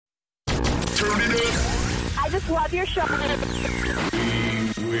I just love your show. Hey,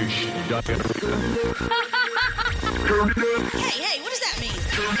 what does that mean?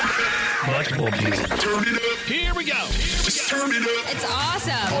 Much more music. Here we go. It's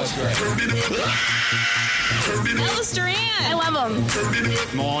awesome. Elvis Duran. I love them.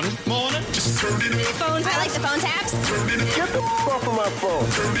 Morning. Phones. I like the phone taps. Get the off of my phone.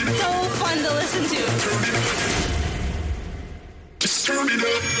 So fun to listen to.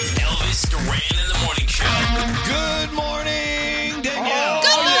 Elvis Duran in the morning show. Good morning, Danielle.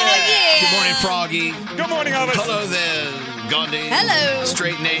 Good morning, yeah. Good morning, Froggy. Good morning, Elvis. Hello there, Gandhi. Hello.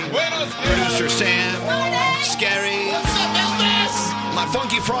 Straightening. Producer Sam. Scary. My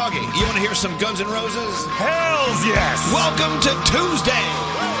funky Froggy. You want to hear some Guns N' Roses? Hells yes. Welcome to Tuesday.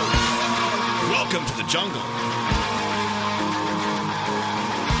 Welcome to the jungle.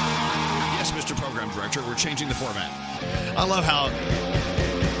 Yes, Mr. Program Director, we're changing the format. I love how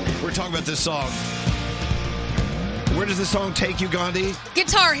we're talking about this song. Where does this song take you, Gandhi?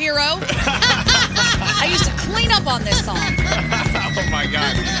 Guitar Hero. I used to clean up on this song. Oh, my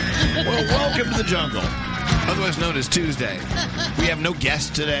God. Well, welcome to the jungle, otherwise known as Tuesday. We have no guests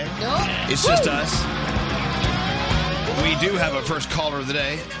today. Nope. It's just us. We do have a first caller of the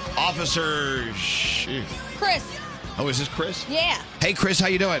day. Officer... Chris. Oh, is this Chris? Yeah. Hey, Chris, how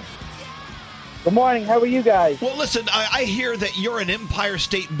you doing? Good morning. How are you guys? Well, listen, I hear that you're an Empire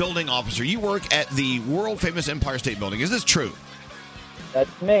State Building officer. You work at the world-famous Empire State Building. Is this true? That's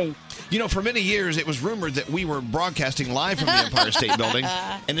me. You know, for many years, it was rumored that we were broadcasting live from the Empire State Building,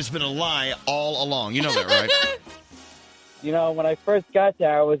 and it's been a lie all along. You know that, right? You know, when I first got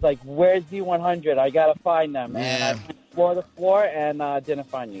there, I was like, where's Z100? I got to find them. And Yeah. I went floor to floor and didn't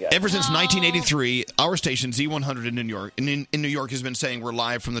find you guys. Ever since 1983, our station, Z100 in New York, in New York has been saying we're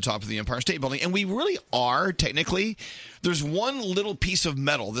live from the top of the Empire State Building, and we really are, technically. There's one little piece of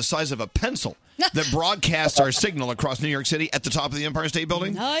metal the size of a pencil that broadcasts our signal across New York City at the top of the Empire State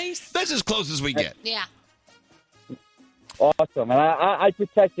Building. Nice. That's as close as we get. Yeah. Awesome. And I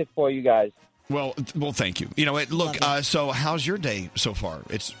protect it for you guys. Well, thank you. You know, look, so how's your day so far?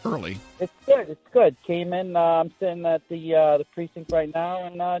 It's early. It's good. It's good. Came in. I'm sitting at the precinct right now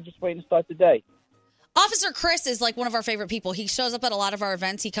and just waiting to start the day. Officer Chris is like one of our favorite people. He shows up at a lot of our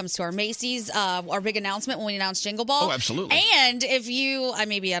events. He comes to our Macy's, our big announcement when we announce Jingle Ball. Oh, absolutely. And if you, I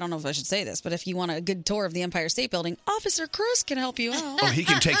don't know if I should say this, but if you want a good tour of the Empire State Building, Officer Chris can help you out. Oh, he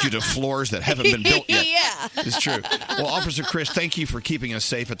can take you to floors that haven't been built yet. Yeah. It's true. Well, Officer Chris, thank you for keeping us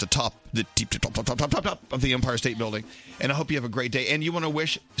safe at the top of the Empire State Building. And I hope you have a great day. And you want to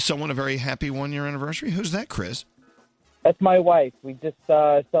wish someone a very happy one-year anniversary? Who's that, Chris? That's my wife. We just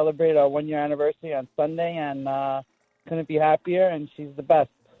celebrated our 1-year anniversary on Sunday and couldn't be happier, and she's the best.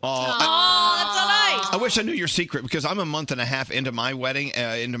 Oh, that's so nice. I wish I knew your secret because I'm a month and a half into my wedding,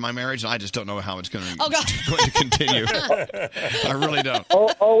 into my marriage, and I just don't know how it's going to continue. I really don't.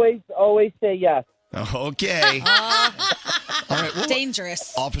 Always say yes. Okay. All right. Well,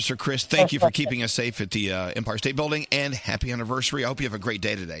 dangerous. Officer Chris, thank you for keeping us safe at the Empire State Building, and happy anniversary. I hope you have a great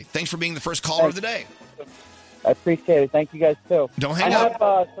day today. Thanks for being the first caller of the day. I appreciate it. Thank you guys too. Don't hang up.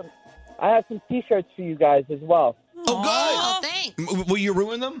 I have some T-shirts for you guys as well. Oh, good. Oh, thanks. Will you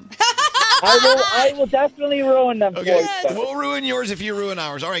ruin them? I will definitely ruin them for you. Sir. We'll ruin yours if you ruin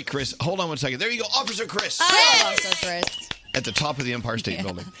ours. All right, Chris. Hold on one second. There you go, Officer Chris. Officer Chris. At the top of the Empire State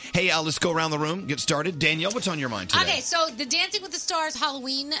Building. Hey, let's go around the room, get started. Danielle, what's on your mind today? Okay, so the Dancing with the Stars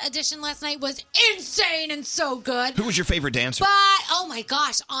Halloween edition last night was insane and so good. Who was your favorite dancer? But, oh my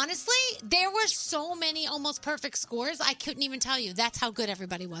gosh, honestly, there were so many almost perfect scores, I couldn't even tell you. That's how good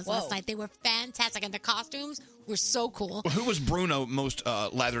everybody was last night. They were fantastic, and the costumes were so cool. Well, who was Bruno most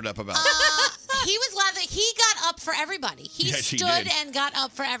lathered up about? He was lathered. He got up for everybody. He Yes, he stood did. and got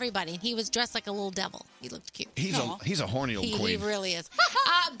up for everybody. He was dressed like a little devil. He looked cute. He's a horny old He queen. really is.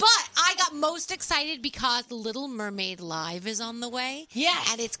 But I got most excited because The Little Mermaid Live is on the way.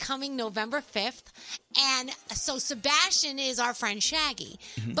 Yes. And it's coming November 5th. And so Sebastian is our friend Shaggy.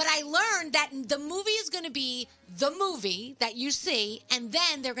 Mm-hmm. But I learned that the movie is going to be the movie that you see, and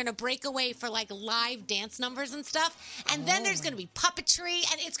then they're going to break away for like live dance numbers and stuff. And then there's going to be puppetry,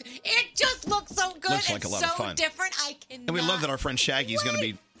 and it just looks so good. Looks like and a lot so of fun. different. I cannot. And we love that our friend Shaggy's going to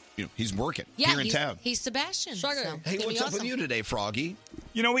be, he's working here in town. He's Sebastian. So Hey, it's gonna what's be up awesome. with you today, Froggy?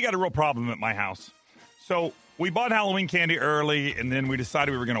 You know, we got a real problem at my house. So we bought Halloween candy early, and then we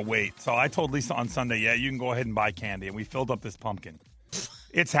decided we were going to wait. So I told Lisa on Sunday, yeah, you can go ahead and buy candy. And we filled up this pumpkin.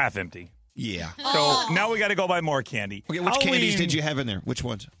 It's half empty. Yeah. So now we got to go buy more candy. Okay, which candies did you have in there? Which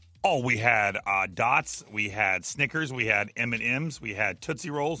ones? Oh, we had Dots, we had Snickers, we had M&Ms, we had Tootsie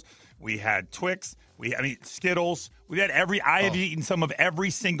Rolls, we had Twix, Skittles. I have eaten some of every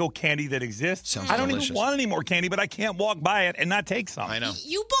single candy that exists. Sounds I don't delicious. even want any more candy, but I can't walk by it and not take some. I know.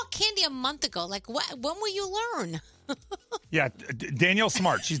 You bought candy a month ago. Like, when will you learn? Yeah, Danielle's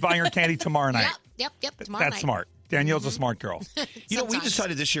smart. She's buying her candy tomorrow night. Yep. Tomorrow That's night. smart. Danielle's a smart girl. You know, we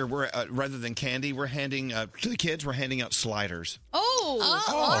decided this year we're rather than candy, we're handing to the kids. We're handing out sliders.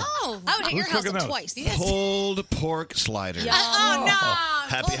 I would hit your house up twice. Pulled pork sliders. Oh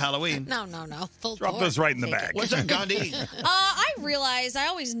no! Happy Halloween. No. Full Drop pork. those right in the Take bag. it. What's that, Gandhi? I realized, I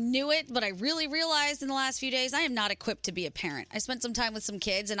always knew it, but I really realized in the last few days, I am not equipped to be a parent. I spent some time with some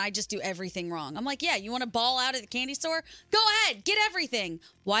kids, and I just do everything wrong. I'm like, yeah, you want to ball out at the candy store? Go ahead, get everything.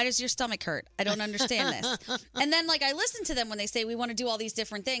 Why does your stomach hurt? I don't understand this. And then, I listen to them when they say, we want to do all these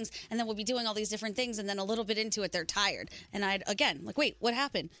different things, and then we'll be doing all these different things, and then a little bit into it, they're tired. And wait, what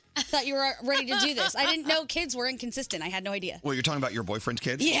happened? I thought you were ready to do this. I didn't know kids were inconsistent. I had no idea. Well, you're talking about your boyfriend's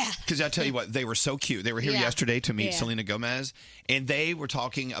kids? Yeah. Because I tell you what, they were so cute. They were here yesterday to meet Selena Gomez, and they were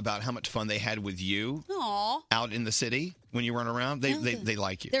talking about how much fun they had with you out in the city when you weren't around. They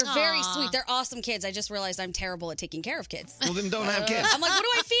like you. They're very sweet. They're awesome kids. I just realized I'm terrible at taking care of kids. Well, then don't have kids. I'm like, what do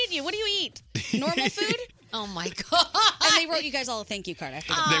I feed you? What do you eat? Normal food? Oh my god! And they wrote you guys all a thank you card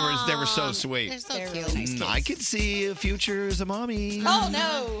after. They were so sweet. They're so They're cute. really nice kids. I could see a future as a mommy. Oh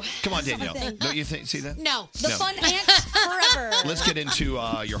no! Come on, Danielle. Don't you see that? No. The fun aunt forever. Let's get into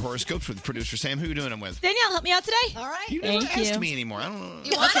your horoscopes with producer Sam. Who are you doing them with? Danielle, help me out today. All right. You never asked me anymore. I don't know.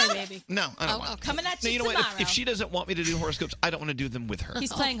 You want Okay, baby. No, I don't want. Coming at No, you you know what? tomorrow. If she doesn't want me to do horoscopes, I don't want to do them with her.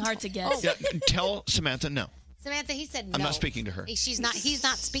 He's playing hard to get. Yeah, tell Samantha no. Samantha, he said no. I'm not speaking to her. He's not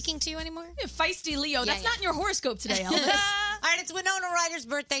speaking to you anymore? Feisty Leo. That's Yeah. not in your horoscope today, Elvis. All right, it's Winona Ryder's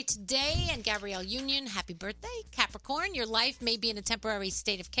birthday today, and Gabrielle Union, happy birthday. Capricorn, your life may be in a temporary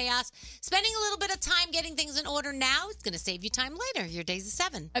state of chaos. Spending a little bit of time getting things in order now is going to save you time later. Your day's a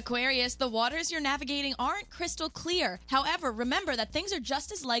 7. Aquarius, the waters you're navigating aren't crystal clear. However, remember that things are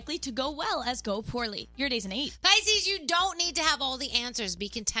just as likely to go well as go poorly. Your day's an 8. Pisces, you don't need to have all the answers. Be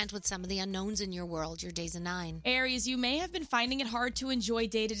content with some of the unknowns in your world. Your day's a 9. Aries, you may have been finding it hard to enjoy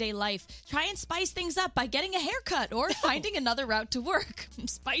day-to-day life. Try and spice things up by getting a haircut or finding another route to work.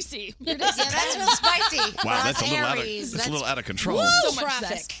 Spicy. Yeah, that's real spicy. Wow, That's that's Aries. a little out of control. So much traffic.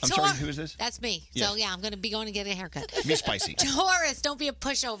 zest. I'm sorry, who is this? That's me. Yes. So, yeah, I'm going to be going to get a haircut. Me spicy. Taurus, don't be a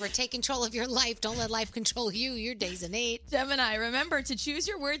pushover. Take control of your life. Don't let life control you. Your day's an 8. Gemini, remember to choose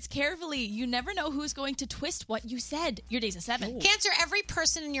your words carefully. You never know who's going to twist what you said. Your day's a 7. Cancer, every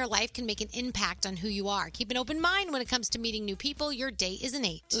person in your life can make an impact on who you are. Keep an open mind when it comes to meeting new people. Your day is an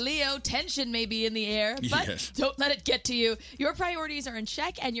 8. Leo, tension may be in the air, but Yes. don't let it get to you. Your priorities are in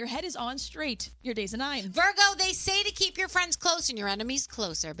check and your head is on straight. Your day's a 9. Virgo, they say to keep your friends close and your enemies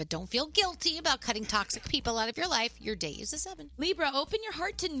closer, but don't feel guilty about cutting toxic people out of your life. Your day is a 7. Libra, open your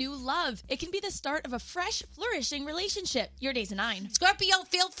heart to new love. It can be the start of a fresh, flourishing relationship. Your day's a 9. Scorpio,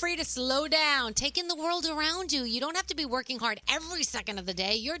 feel free to slow down. Take in the world around you. You don't have to be working hard every second of the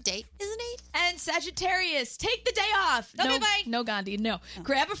day. Your day is an 8. And Sagittarius, take the day off. Okay, bye. No, Gandhi, no.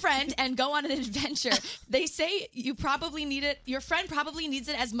 Grab a friend and go on an adventure. They say you probably need it. Your friend probably needs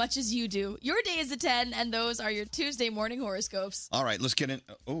it as much as you do. Your day is a 10, and those are your Tuesday morning horoscopes. All right, let's get in.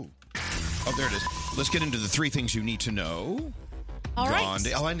 Oh, there it is. Let's get into the 3 things you need to know. All right.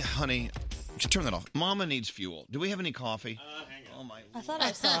 Gandhi. Oh, and honey, turn that off. Mama needs fuel. Do we have any coffee? Hang on. Oh my I thought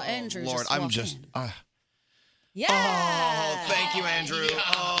I saw Andrew. Lord, just I'm walk just. in. Yeah. Oh, thank you, Andrew.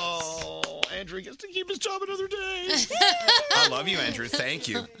 Oh, Andrew gets to keep his job another day. I love you, Andrew. Thank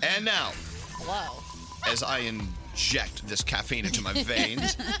you. And now, Hello. as I inject this caffeine into my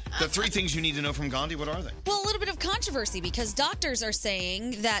veins, the 3 things you need to know from Gandhi, what are they? Well, a little bit of controversy because doctors are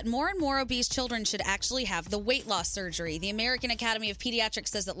saying that more and more obese children should actually have the weight loss surgery. The American Academy of Pediatrics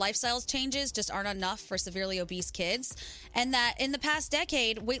says that lifestyle changes just aren't enough for severely obese kids, and that in the past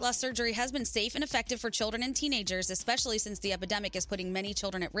decade, weight loss surgery has been safe and effective for children and teenagers, especially since the epidemic is putting many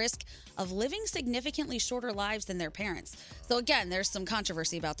children at risk of living significantly shorter lives than their parents. So again, there's some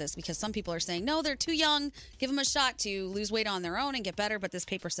controversy about this because some people are saying, no, they're too young, give them a shot to lose weight on their own and get better, but this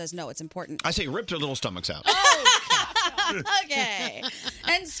paper says no, it's important. I say rip their little stomachs out. Okay.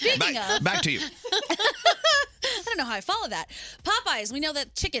 And speaking of... Back to you. I don't know how I follow that. Popeyes, we know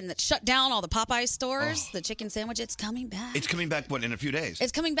that chicken that shut down all the Popeyes stores, the chicken sandwich, it's coming back. It's coming back, in a few days?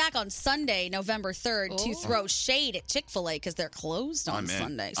 It's coming back on Sunday, November 3rd, to throw shade at Chick-fil-A because they're closed on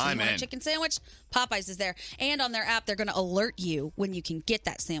Sunday. So you want a chicken sandwich? Popeyes is there. And on their app, they're going to alert you when you can get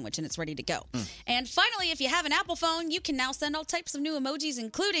that sandwich and it's ready to go. And finally, if you have an Apple phone, you can now send all types of new emojis,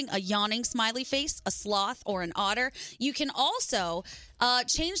 including a yawning smiley face, a sloth, or an otter. You can also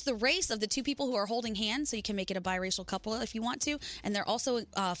change the race of the 2 people who are holding hands so you can make it a biracial biracial couple if you want to. And they're also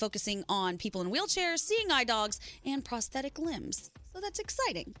focusing on people in wheelchairs, seeing eye dogs, and prosthetic limbs. So that's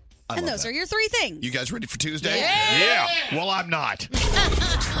exciting. And those are your 3 things. You guys ready for Tuesday? Yeah. Well, I'm not.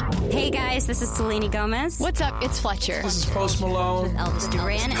 Hey guys, this is Selena Gomez. What's up? It's Fletcher. This is Post Malone. With Elvis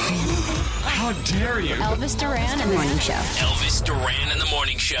Duran. How dare you? Elvis Duran and the Morning Show. Elvis Duran and the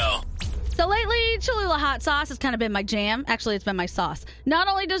Morning Show. So lately, Cholula hot sauce has kind of been my jam. Actually, it's been my sauce. Not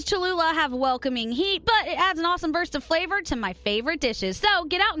only does Cholula have welcoming heat, but it adds an awesome burst of flavor to my favorite dishes. So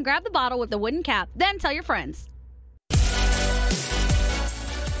get out and grab the bottle with the wooden cap. Then tell your friends.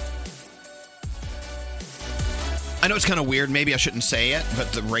 I know it's kind of weird. Maybe I shouldn't say it,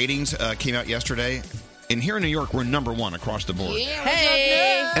 but the ratings came out yesterday. And here in New York, we're number 1 across the board. Yeah,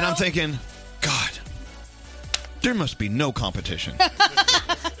 Hey! And I'm thinking, God, there must be no competition.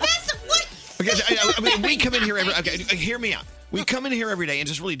 Because I mean, we come in here hear me out. We come in here every day and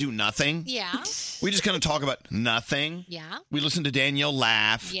just really do nothing. Yeah. We just kind of talk about nothing. Yeah. We listen to Danielle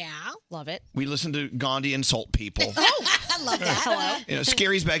laugh. Yeah. Love it. We listen to Gandhi insult people. I love that. Hello. You know,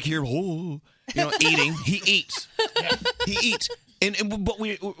 Scary's back here, eating. He eats. He eats. But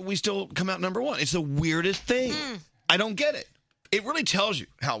we still come out number 1. It's the weirdest thing. I don't get it. It really tells you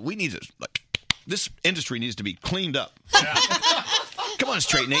how we need to, this industry needs to be cleaned up. Come on,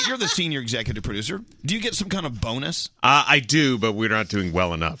 Straight Nate. You're the senior executive producer. Do you get some kind of bonus? I do, but we're not doing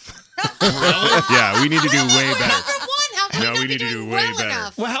well enough. Yeah, we need to do way better. No, we need to do way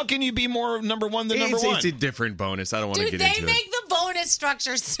better. Well, how can you be more number 1 than number 1? It's a different bonus. I don't want to Dude, get into they make the bonus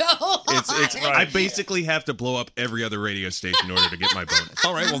structure so hard. I basically have to blow up every other radio station in order to get my bonus.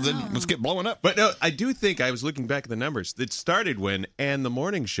 All right, well then let's get blowing up. But no, I do think I was looking back at the numbers. It started when Ann the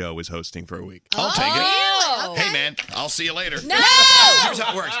Morning Show was hosting for a week. I'll take it. Really? Okay. Hey, man, I'll see you later. No! Here's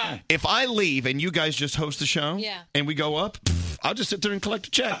how it works. If I leave and you guys just host the show and we go up, I'll just sit there and collect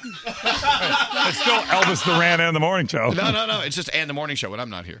a check. It's still Elvis Duran and the Morning Show. No. It's just Ann the Morning Show when I'm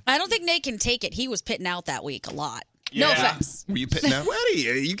not here. I don't think Nate can take it. He was pitting out that week a lot. No offense. Were you pitting out?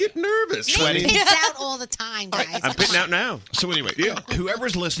 Sweaty. You get nervous. Sweaty. He pits out all the time, guys. I'm pitting out now. So anyway,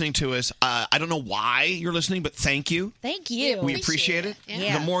 whoever's listening to us, I don't know why you're listening, but thank you. Thank you. We appreciate it.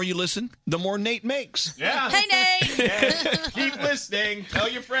 Yeah. The more you listen, the more Nate makes. Yeah. Hey, Nate. Keep listening. Tell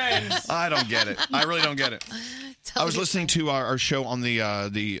your friends. I don't get it. I really don't get it. I was listening to our show on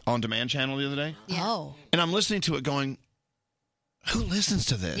the On Demand channel the other day. Yeah. Oh. And I'm listening to it going, who listens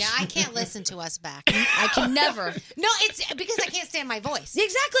to this? Yeah, I can't listen to us back. I can never. No, it's because I can't stand my voice.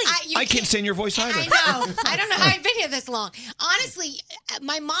 Exactly. I can't stand your voice either. I know. I don't know how I've been here this long. Honestly,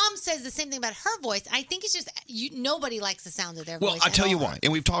 my mom says the same thing about her voice. I think it's just nobody likes the sound of their voice. Well, I'll tell you why.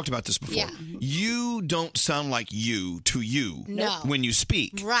 And we've talked about this before. Yeah. You don't sound like you to you No. when you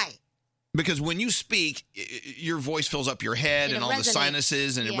speak. Right. Because when you speak, your voice fills up your head and all the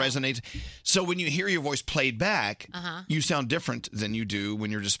sinuses, and it resonates. So when you hear your voice played back, you sound different than you do when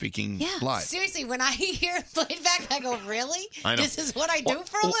you're just speaking live. Seriously, when I hear it played back, I go, really? I know. This is what I do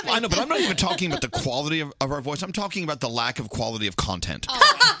for a living? I know, but I'm not even talking about the quality of our voice. I'm talking about the lack of quality of content.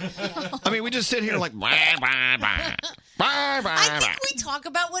 I mean, we just sit here like, I think we talk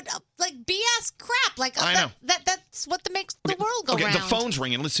about what, like, BS crap. Like, I know. That's what makes the world go round. The phone's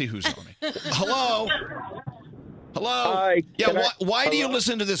ringing. Let's see who's on it. Hello? Hello? Hi. Yeah, why do you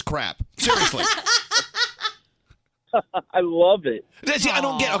listen to this crap? Seriously. I love it. See, I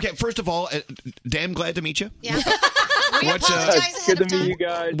don't get. Okay, first of all, damn glad to meet you. Yeah. What's Good to meet you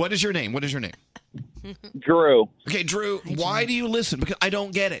guys. What is your name? What is your name? Drew. Okay, Drew. Why do you listen? Because I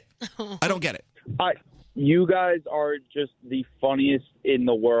don't get it. I don't get it. You guys are just the funniest in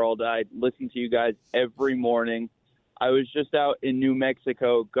the world. I listen to you guys every morning. I was just out in New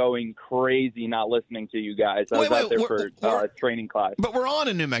Mexico going crazy not listening to you guys. I was out there for training class. But we're on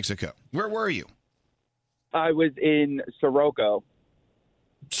in New Mexico. Where were you? I was in Sirocco.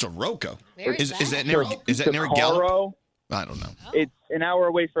 Sirocco? Where is that near Gallup? I don't know. It's an hour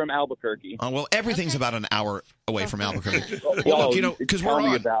away from Albuquerque. Oh, well, everything's about an hour away from Albuquerque. Well, look, you know, because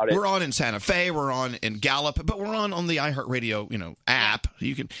about it. we're on in Santa Fe, we're on in Gallup, but we're on the iHeartRadio, app.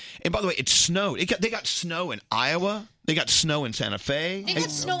 You can. And by the way, it snowed. They got snow in Iowa. They got snow in Santa Fe. They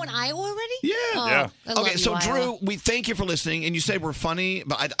got snow in Iowa already? Yeah. Yeah. Okay, so Drew, we thank you for listening, and you said we're funny,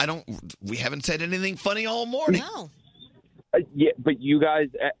 but I don't. We haven't said anything funny all morning. No. Yeah, but you guys,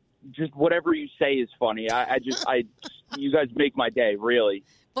 just whatever you say is funny. You guys make my day, really.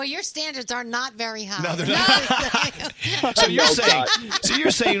 Well, your standards are not very high. No, they're not. So you're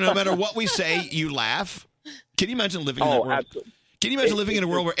saying no matter what we say, you laugh? Can you imagine living in that world? Absolutely. Can you imagine living in a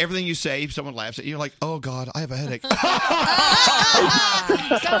world where everything you say, someone laughs at you? You're like, oh, God, I have a headache. So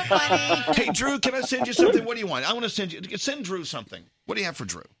funny. Hey, Drew, can I send you something? What do you want? I want to send Drew something. What do you have for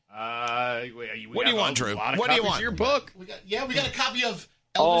Drew? What do you want, Drew? What do you want? Your book. We got a copy of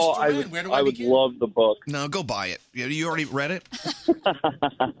Oh, Elvis Duran. Where do I would begin? love the book. No, go buy it. You already read it?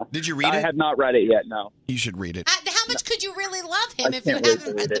 Did you read it? I have not read it yet, no. You should read it. How much could you really love him I if you can't wait haven't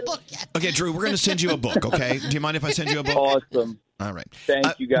to read read the it. book yet? Okay, Drew, we're going to send you a book, okay? Do you mind if I send you a book? Awesome. All right.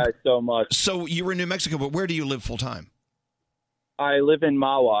 Thank you guys so much. So you were in New Mexico, but where do you live full time? I live in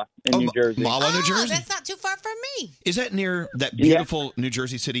Mahwah in New Jersey. Mahwah, New Jersey? That's not too far from me. Is that near that beautiful New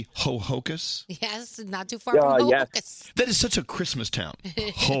Jersey city, Ho-Hocus? Yes, not too far from Hocus. That is such a Christmas town.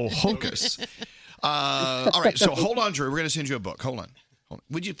 Ho-Hocus. All right, so hold on, Drew. We're going to send you a book. Hold on.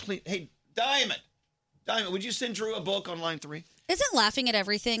 Would you please? Hey, Diamond, would you send Drew a book on line 3? Isn't laughing at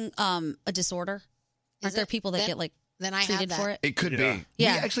everything a disorder? Aren't there people that get then I have treated that. for it? It could be.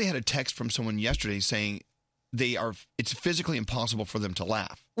 Yeah. We actually had a text from someone yesterday saying it's physically impossible for them to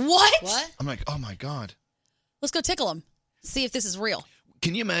laugh. What? I'm like, oh my God. Let's go tickle them. See if this is real.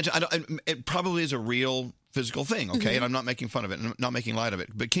 Can you imagine? It probably is a real physical thing, okay? Mhm. And I'm not making fun of it and I'm not making light of it.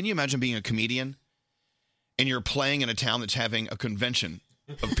 But can you imagine being a comedian and you're playing in a town that's having a convention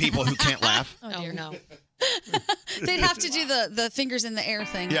of people who can't laugh? Oh, dear. No. They'd have to do the fingers in the air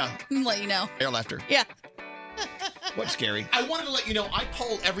thing. Yeah. Let you know. Air laughter. Yeah. What's scary? I wanted to let you know I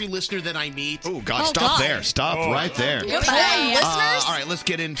poll every listener that I meet. Oh, God, stop there. Stop right there. You're polling listeners? All right, let's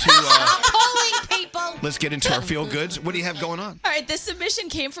get into polling people. let's get into our feel goods. What do you have going on? All right, this submission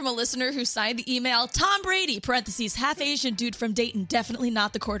came from a listener who signed the email Tom Brady, parentheses, half Asian dude from Dayton, definitely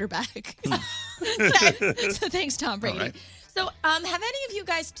not the quarterback. So thanks, Tom Brady. All right. So have any of you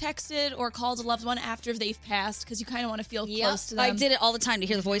guys texted or called a loved one after they've passed? Because you kind of want to feel close to them. I did it all the time to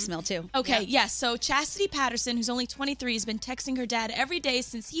hear the voicemail, too. Okay, yes. So Chastity Patterson, who's only 23, has been texting her dad every day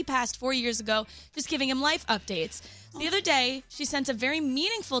since he passed 4 years ago, just giving him life updates. So the other day, she sent a very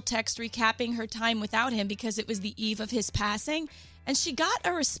meaningful text recapping her time without him because it was the eve of his passing. And she got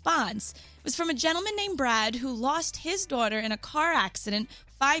a response. It was from a gentleman named Brad who lost his daughter in a car accident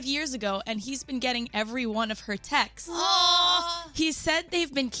 5 years ago, and he's been getting every one of her texts. Aww. He said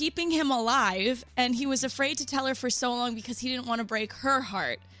they've been keeping him alive, and he was afraid to tell her for so long because he didn't want to break her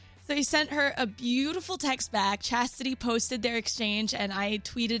heart. So he sent her a beautiful text back. Chastity posted their exchange, and I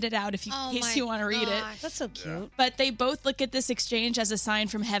tweeted it out in case you want to read it. That's so cute. But they both look at this exchange as a sign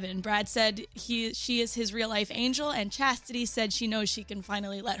from heaven. Brad said she is his real-life angel, and Chastity said she knows she can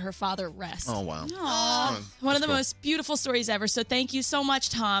finally let her father rest. Oh, wow. One of the most beautiful stories ever. So thank you so much,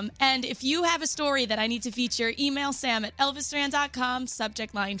 Tom. And if you have a story that I need to feature, email Sam at elvisduran.com,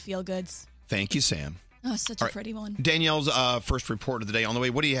 subject line feel goods. Thank you, Sam. Oh, such All a right. pretty one. Danielle's first report of the day on the way.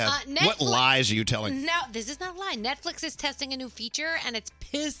 What do you have? What lies are you telling? No, this is not a lie. Netflix is testing a new feature, and it's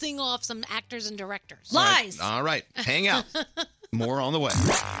pissing off some actors and directors. Lies. All right. Hang out. More on the way.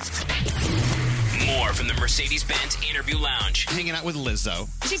 More from the Mercedes-Benz Interview Lounge. Hanging out with Lizzo.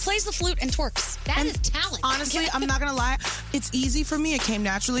 She plays the flute and twerks. That is talent. Honestly, I'm not gonna lie. It's easy for me. It came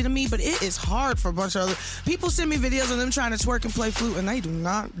naturally to me, but it is hard for a bunch of other people. Send me videos of them trying to twerk and play flute, and they do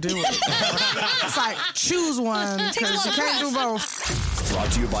not do it. It's like choose one because you can't do both.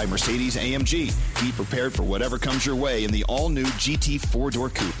 Brought to you by Mercedes-AMG. Be prepared for whatever comes your way in the all-new GT 4-door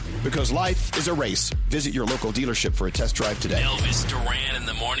coupe. Because life is a race. Visit your local dealership for a test drive today. Elvis Duran in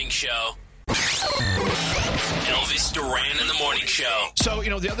the Morning Show. Elvis Duran in the Morning Show. So,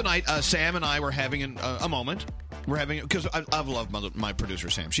 the other night, Sam and I were having a moment. We're having, because I love my producer,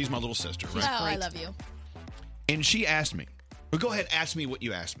 Sam. She's my little sister, right? Oh, I love you. And she asked me, well, go ahead, ask me what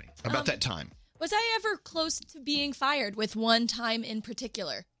you asked me about that time. Was I ever close to being fired with one time in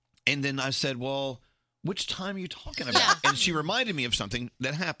particular? And then I said, well, which time are you talking about? And she reminded me of something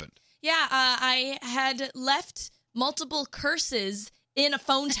that happened. Yeah, I had left multiple curses in a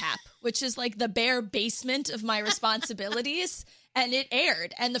phone tap, which is like the bare basement of my responsibilities, and it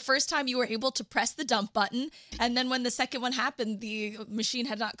aired. And the first time you were able to press the dump button, and then when the second one happened, the machine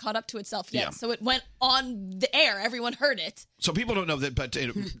had not caught up to itself yet. Yeah. So it went on the air. Everyone heard it. So people don't know that, but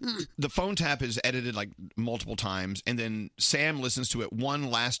the phone tap is edited like multiple times, and then Sam listens to it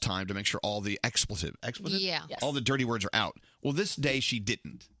one last time to make sure all the expletive? Yeah. Yes. All the dirty words are out. Well, this day she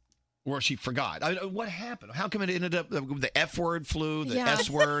didn't. Or she forgot. What happened? How come it ended up the F word flew, the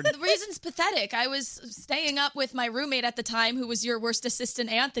S word? The reason's pathetic. I was staying up with my roommate at the time, who was your worst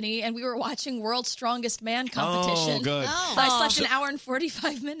assistant, Anthony, and we were watching World's Strongest Man competition. Oh, good. So I slept an hour and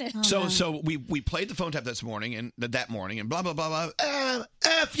 45 minutes. So we played the phone tap this morning and blah blah blah blah.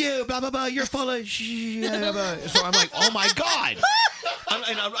 F you, blah blah blah. You're full of shit. So I'm like, oh my God.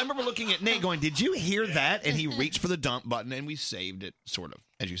 I remember looking at Nate going, did you hear that? And he reached for the dump button and we saved it, sort of,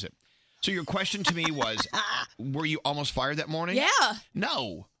 as you said. So your question to me was, were you almost fired that morning? Yeah.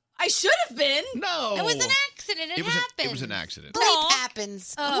 No. I should have been. No. It was an accident. It It was happens. an accident. Bleep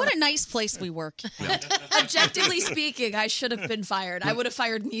happens. What a nice place we work. Objectively speaking, I should have been fired. I would have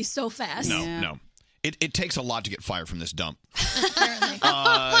fired me so fast. No. It takes a lot to get fired from this dump.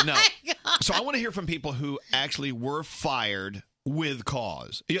 Oh No. So I want to hear from people who actually were fired with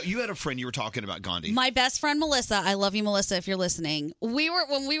cause. You had a friend you were talking about, Gandhi. My best friend Melissa, I love you, Melissa, if you're listening. When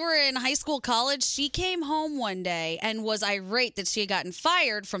we were in high school, college, she came home one day and was irate that she had gotten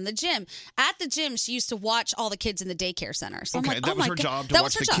fired from the gym. At the gym, she used to watch all the kids in the daycare center. So I'm Okay, like, that oh was my her God. job to That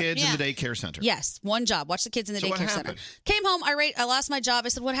watch was the her job. kids in the daycare center. Yes, one job. Watch the kids in the So what daycare center. happened? Came home, irate. I lost my job. I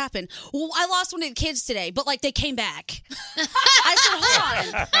said, what happened? Well, I lost one of the kids today, but like they came back. I said,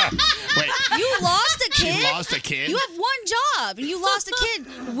 hold on. Wait. You lost a kid? She lost a kid? You have one job and you lost a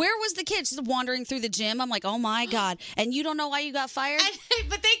kid. Where was the kid? She's wandering through the gym. I'm like, oh my God. And you don't know why you got fired?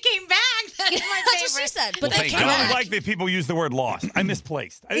 But they came back. That's my That's what she said. But they I came don't back. like that people use the word lost. I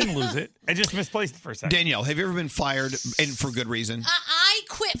misplaced. I didn't lose it. I just misplaced it for a second. Danielle, have you ever been fired and for good reason? I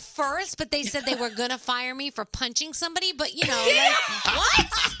quit first, but they said they were going to fire me for punching somebody. But, you know,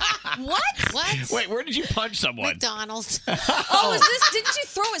 like, what? Wait, where did you punch someone? McDonald's. Oh, is this? Didn't you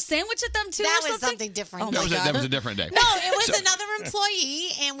throw a sandwich at them too? That or was something different. Oh my God. That was a different day. No, it was So- another employee,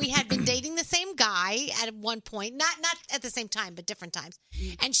 and we had been dating the same guy at one point. Not at the same time, but different times.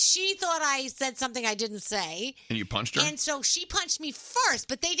 And she thought I said something I didn't say. And you punched her? And so she punched me first,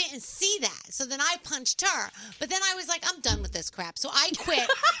 but they didn't see that. So then I punched her. But then I was like, I'm done with this crap. So I quit.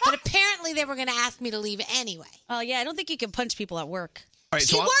 But apparently they were going to ask me to leave anyway. Oh, yeah. I don't think you can punch people at work. All right,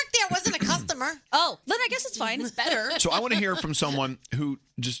 She worked there, wasn't a customer. Oh, then I guess it's fine. It's better. So I want to hear from someone who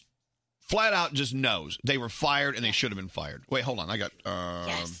just flat out just knows they were fired and they should have been fired. Wait, hold on. I got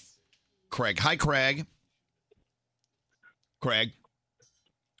Craig. Hi, Craig. Craig.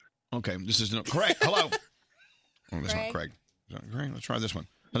 Okay, this is Craig. Hello. Oh, that's not Craig. Is that Craig? Let's try this one.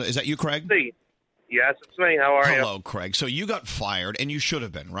 Is that you, Craig? Yes, it's me. How are you? Hello, Craig. So you got fired and you should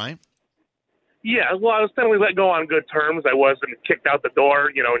have been, right? Yeah, well, I was technically let go on good terms. I wasn't kicked out the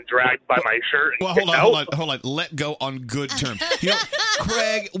door, and dragged by my shirt. And Well, kicked hold on. Let go on good terms. You know,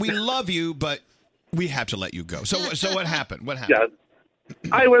 Craig, we love you, but we have to let you go. So what happened? What happened? Yeah.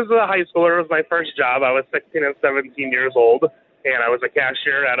 I was a high schooler. It was my first job. I was 16 and 17 years old, and I was a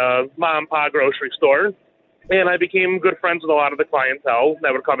cashier at a mom-and-pop grocery store. And I became good friends with a lot of the clientele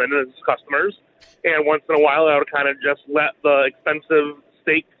that would come in as customers. And once in a while, I would kind of just let the expensive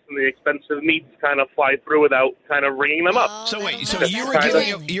steaks and the expensive meats kind of fly through without kind of ringing them up. So wait, so Just you kind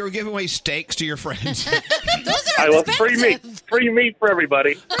were giving away steaks to your friends? I love free meat for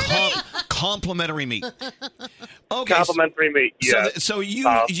everybody. Complimentary meat. Okay, Complimentary meat. Yeah. So you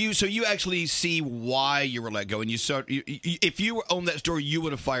actually see why you were let go, and if you were owned that store, you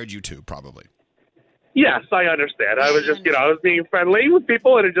would have fired you too, probably. Yes, I understand. I was just, I was being friendly with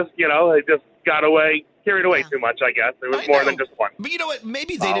people, and it just, I just got carried away too much, I guess. It was more than just one. But you know what?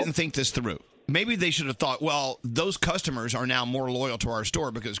 Maybe they didn't think this through. Maybe they should have thought, well, those customers are now more loyal to our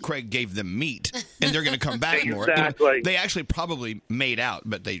store because Craig gave them meat, and they're going to come back more. Exactly. They actually probably made out,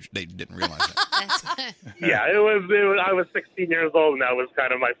 but they didn't realize that. Yeah, it was. I was 16 years old, and that was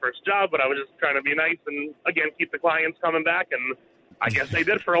kind of my first job, but I was just trying to be nice and, again, keep the clients coming back, and I guess they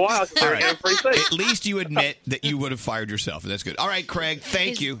did for a while because they were getting free steaks. At least you admit that you would have fired yourself, and that's good. All right, Craig,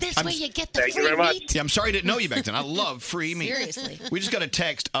 thank you. This way you get the Thank you free very much. meat? Yeah, I'm sorry I didn't know you back then. I love free meat. Seriously. We just got a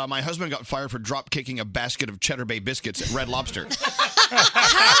text. My husband got fired for drop kicking a basket of Cheddar Bay biscuits at Red Lobster.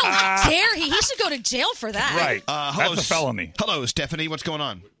 How dare he? He should go to jail for that. Right. Hello, That's a felony. Hello, Stephanie. What's going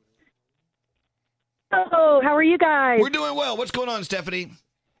on? Oh, how are you guys? We're doing well. What's going on, Stephanie?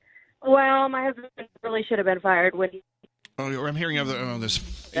 Well, my husband really should have been fired when he. Oh, I'm hearing this.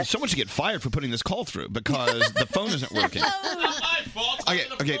 Someone should get fired for putting this call through because the phone isn't working.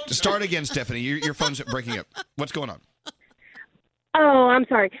 Okay. Start again, Stephanie. Your phone's breaking up. What's going on? Oh, I'm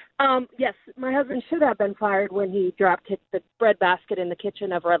sorry. Yes, my husband should have been fired when he drop kicked the bread basket in the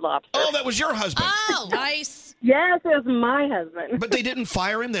kitchen of Red Lobster. Oh, that was your husband. Oh, nice. Yes, it was my husband. But they didn't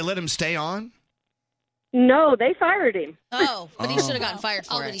fire him. They let him stay on. No, they fired him. Oh, but he should have gotten fired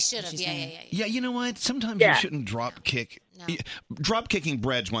for it. Oh, but he should have. Yeah. Yeah, you know what? Sometimes you shouldn't drop kick. Drop kicking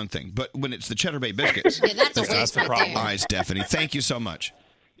bread's one thing, but when it's the Cheddar Bay biscuits, Yeah, that's a waste the right problem. there. All right, Stephanie, thank you so much.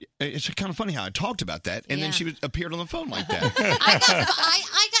 It's kind of funny how I talked about that, and then she appeared on the phone like that.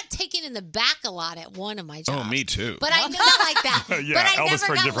 I got taken in the back a lot at one of my jobs. Oh, me too. But I not like that. Yeah, but I Elvis never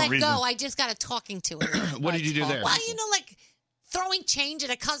for a got different let reason. go. I just got a talking to it. What did you do there? Well, like throwing change at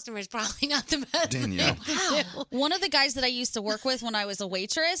a customer is probably not the best Danielle. thing to do. One of the guys that I used to work with when I was a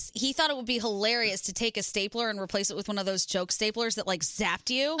waitress, he thought it would be hilarious to take a stapler and replace it with one of those joke staplers that like zapped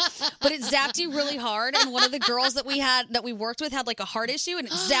you, but it zapped you really hard. And one of the girls that we worked with had like a heart issue, and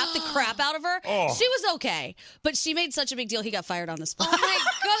it zapped the crap out of her. Oh. She was okay, but she made such a big deal. He got fired on the spot. Oh my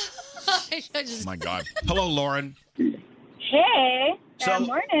gosh! Oh my God. Hello, Lauren. Hey, good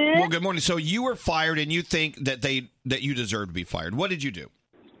morning. Well, good morning. So you were fired, and you think that you deserve to be fired. What did you do?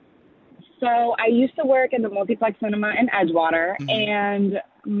 So I used to work in the multiplex cinema in Edgewater, and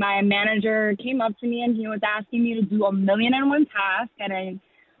my manager came up to me and he was asking me to do 1,000,001 tasks, and I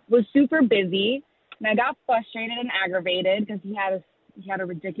was super busy, and I got frustrated and aggravated because he had a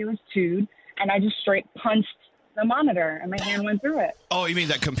ridiculous tube, and I just straight punched the monitor, and my hand went through it. Oh, you mean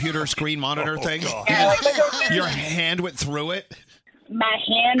that computer screen monitor thing? Your hand went through it? My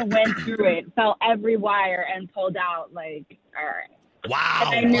hand went through it, fell every wire, and pulled out, like, all right. Wow.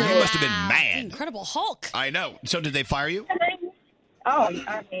 And I You knew- must have been mad. Incredible Hulk. I know. So did they fire you? Oh,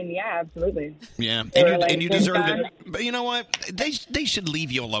 I mean, yeah, absolutely. Yeah. They And were you, like, and you "Good deserved God." it. But you know what? They should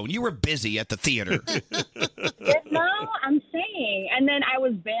leave you alone. You were busy at the theater. No, I'm saying. And then I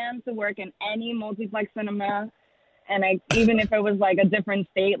was banned to work in any multiplex cinema. And even if it was like a different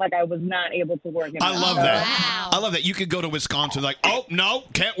state, like I was not able to work in I love Minnesota. that. I love that. You could go to Wisconsin like, oh, no,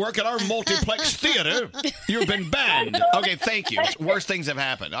 can't work at our multiplex theater. You've been banned. Okay, thank you. Worst things have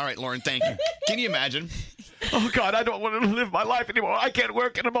happened. All right, Lauren, thank you. Can you imagine? Oh, God, I don't want to live my life anymore. I can't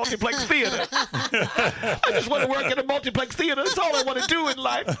work in a multiplex theater. I just want to work in a multiplex theater. That's all I want to do in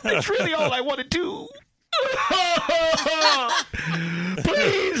life. It's really all I want to do.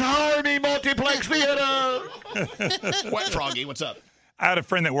 Please hire me, multiplex theater. What, Froggy? What's up? I had a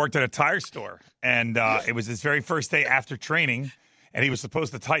friend that worked at a tire store, and it was his very first day after training, and he was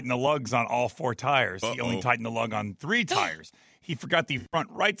supposed to tighten the lugs on all 4 tires. He only tightened the lug on 3 tires. He forgot the front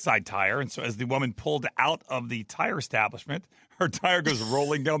right side tire, and so as the woman pulled out of the tire establishment, her tire goes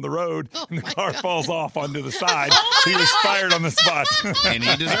rolling down the road, and the car falls off onto the side. He was fired on the spot. And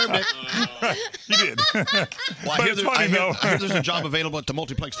he deserved it. He did. Well, But it's funny, though. I hear there's a job available at the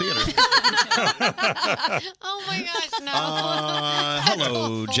multiplex theater. Oh my gosh, no.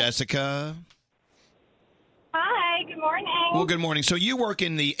 Hello, Jessica. Hi, good morning. Well, good morning. So you work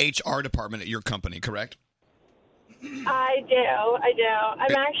in the HR department at your company, correct? I do.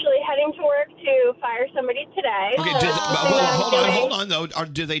 I'm actually heading to work to fire somebody today. Okay, hold on, though.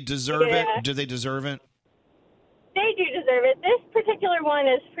 Do they deserve it? Do they deserve it? They do deserve it. This particular one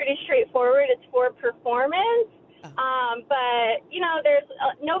is pretty straightforward. It's for performance. But, there's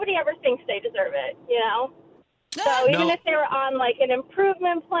nobody ever thinks they deserve it, So even if they were on, like, an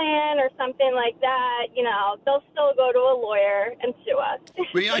improvement plan or something like that, they'll still go to a lawyer and sue us.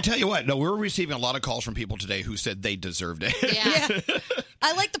 Well, I tell you what, we're receiving a lot of calls from people today who said they deserved it. Yeah.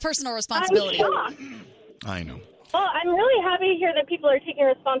 I like the personal responsibility. I'm shocked. I know. Well, I'm really happy to hear that people are taking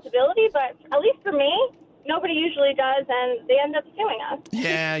responsibility, but at least for me, nobody usually does, and they end up suing us.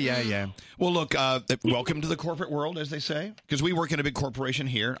 Yeah. Well, look, welcome to the corporate world, as they say, because we work in a big corporation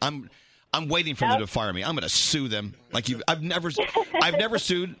here. I'm waiting for them to fire me. I'm going to sue them. I've never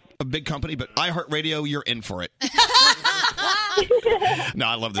sued a big company, but iHeartRadio, you're in for it. No,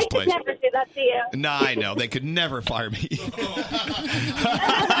 I love this place. They could never do that to you. No, I know. They could never fire me.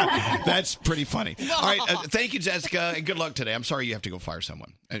 That's pretty funny. All right. Thank you, Jessica, and good luck today. I'm sorry you have to go fire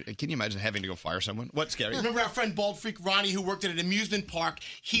someone. Can you imagine having to go fire someone? What's scary? Remember our friend Bald Freak Ronnie who worked at an amusement park?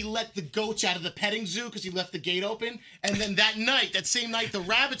 He let the goats out of the petting zoo because he left the gate open. And then that same night, the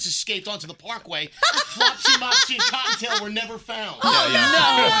rabbits escaped onto the parkway. Flopsy, Mopsy, and Cottontail were never found.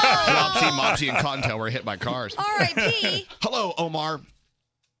 Flopsy, Mopsy, and Cottontail were hit by cars. R.I.P. Hello, Omar.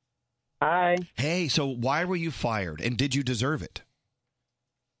 Hi. Hey, so why were you fired, and did you deserve it?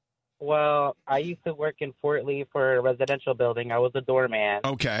 Well, I used to work in Fort Lee for a residential building. I was a doorman.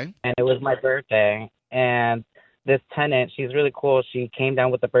 Okay. And it was my birthday. And this tenant, she's really cool. She came down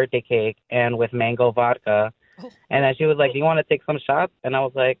with a birthday cake and with mango vodka. And then she was like, do you want to take some shots? And I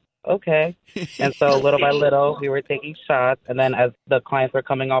was like, okay. And so little by little, we were taking shots. And then as the clients were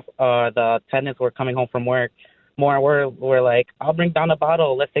coming off, the tenants were coming home from work, more were like, I'll bring down a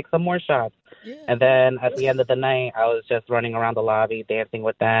bottle. Let's take some more shots. Yeah. And then at the end of the night, I was just running around the lobby, dancing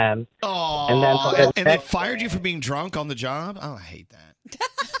with them. Oh, and they fired you for being drunk on the job? Oh, I hate that.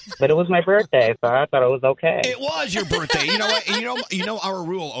 But it was my birthday, so I thought it was okay. It was your birthday. You know what? You know our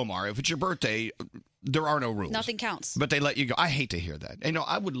rule, Omar. If it's your birthday, there are no rules. Nothing counts. But they let you go. I hate to hear that.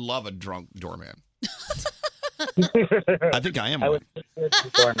 I would love a drunk doorman. I think I am one.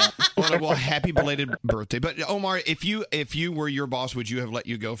 Well, happy belated birthday. But Omar, if you were your boss, would you have let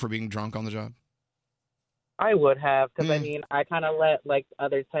you go for being drunk on the job? I would have, because I mean, I kind of let like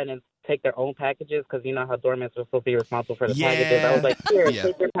other tenants take their own packages, because you know how doormans are supposed to be responsible for the packages. I was like, here,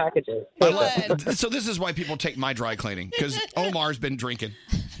 take your packages. So this is why people take my dry cleaning, because Omar's been drinking.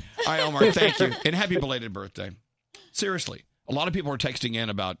 All right, Omar, thank you, and happy belated birthday. Seriously, a lot of people are texting in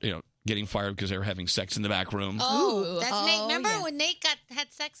about getting fired because they were having sex in the back room. Oh, that's Nate. Remember when Nate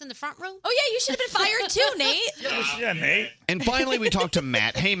had sex in the front room? Oh, yeah, you should have been fired too, Nate. Yeah, Nate. And finally, we talked to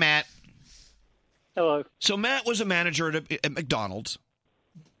Matt. Hey, Matt. Hello. So Matt was a manager at McDonald's,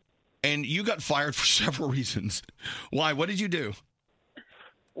 and you got fired for several reasons. Why? What did you do?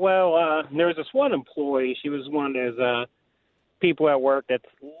 Well, there was this one employee. She was one of those people at work that's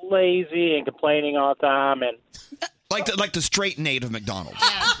lazy and complaining all the time, and like the straight Nate of McDonald's.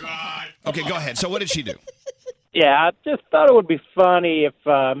 Okay, go ahead. So what did she do? Yeah, I just thought it would be funny if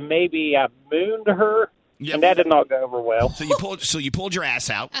maybe I mooned her, and that did not go over well. So you pulled your ass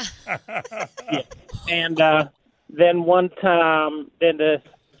out. Yeah. And then one time, then the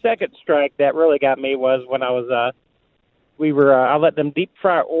second strike that really got me was when I was I let them deep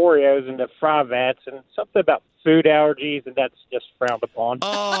fry Oreos into fry vats, and something about food allergies, and that's just frowned upon.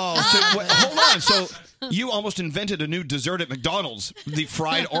 Oh, so hold on. So you almost invented a new dessert at McDonald's, the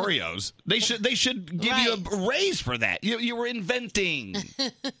fried Oreos. They should give you a raise for that. You were inventing.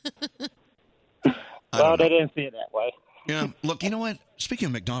 Well, they didn't see it that way. Yeah. Look, you know what? Speaking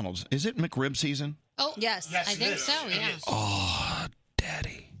of McDonald's, is it McRib season? Oh, yes I think so, yeah. Oh,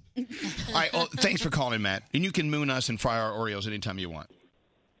 Daddy. All right. Well, thanks for calling, Matt. And you can moon us and fry our Oreos anytime you want.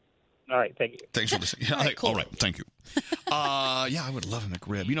 All right, thank you. Thanks for listening. All right, thank you. Yeah, I would love a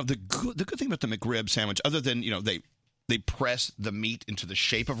McRib. You know, the good thing about the McRib sandwich, other than they press the meat into the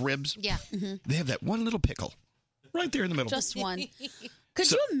shape of ribs. Yeah. They have that one little pickle right there in the middle. Just one. Could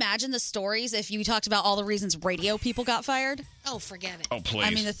you imagine the stories if you talked about all the reasons radio people got fired? Oh, forget it. Oh, please. I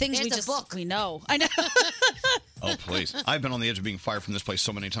mean, the things we know. I know. Oh, please. I've been on the edge of being fired from this place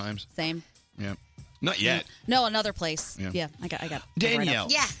so many times. Same. Yeah. Not yet. No, another place. Yeah. I got. Danielle,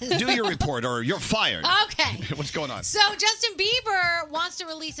 do your report or you're fired. Okay. What's going on? So Justin Bieber wants to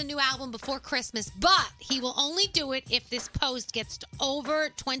release a new album before Christmas, but he will only do it if this post gets to over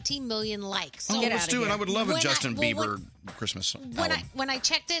 20 million likes. So let's do it. I would love a Justin Bieber Christmas album. When I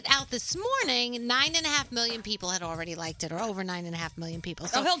checked it out this morning, 9.5 million people had already liked it, or over 9.5 million people.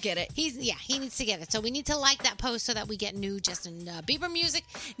 So he'll get it. He needs to get it. So we need to like that post so that we get new Justin Bieber music.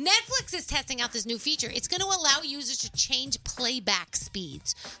 Netflix is testing out this new feature. It's going to allow users to change playback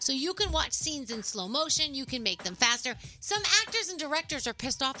speeds. So you can watch scenes in slow motion. You can make them faster. Some actors and directors are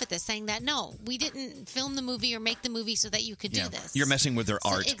pissed off at this, saying that, no, we didn't film the movie or make the movie so that you could do this. You're messing with their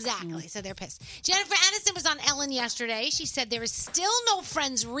art. Exactly. So they're pissed. Jennifer Aniston was on Ellen yesterday. She said there is still no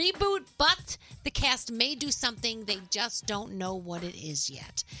Friends reboot, but the cast may do something. They just don't know what it is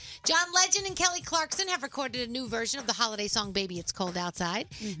yet. John Legend and Kelly Clarkson have recorded a new version of the holiday song Baby It's Cold Outside.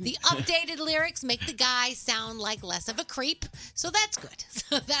 The updated lyrics make the guy sound like less of a creep, so that's good.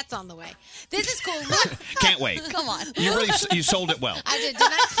 So that's on the way. This is cool. Can't wait. Come on. You sold it well. I did,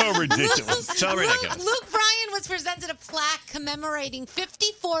 didn't I? So ridiculous. So ridiculous. Luke Bryan was presented a plaque commemorating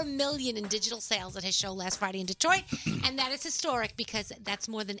 $54 million in digital sales at his show last Friday in Detroit, and that is historic because that's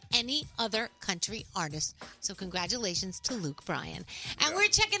more than any other country artist. So congratulations to Luke Bryan. And we're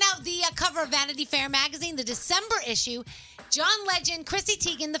checking out the cover of Vanity Fair magazine, the December issue. John Legend, Chrissy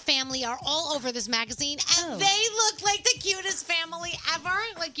Teigen, the family are all over this magazine, and they look like the cutest family ever.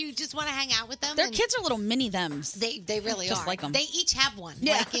 Like you just want to hang out with them. Their kids are little mini thems. They really just are. like them. They each have one.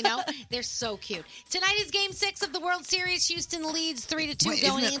 Yeah. They're so cute. Tonight is Game 6 of the World Series. Houston leads 3-2 Wait,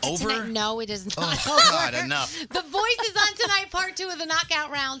 going isn't it into over? tonight. No, it is not Oh, over. God, enough. The Voice is on tonight, part 2 of the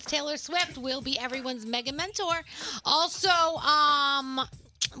knockout rounds. Taylor Swift will be everyone's mega mentor. Also,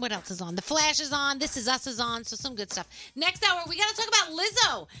 what else is on? The Flash is on. This Is Us is on. So some good stuff. Next hour, we got to talk about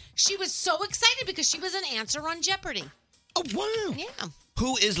Lizzo. She was so excited because she was an answer on Jeopardy. Oh, wow. Yeah.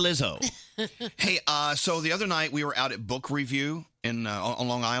 Who is Lizzo? Hey, so the other night we were out at Book Review on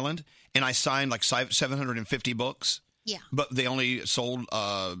Long Island, and I signed like 750 books. Yeah. But they only sold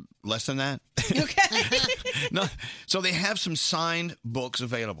less than that. Okay. No, so they have some signed books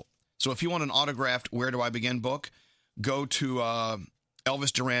available. So if you want an autographed Where Do I Begin book, go to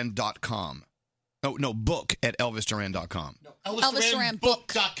ElvisDuran.com. Oh, no, book at ElvisDuran.com. No,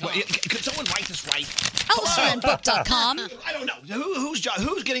 ElvisDuranBook.com. Could someone write this right? ElvisDuranBook.com. I don't know. Who's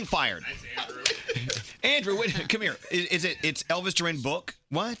getting fired? Andrew, wait, come here. It's Elvis Duran Book?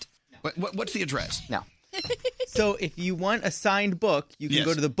 What? What's the address? No. So if you want a signed book, you can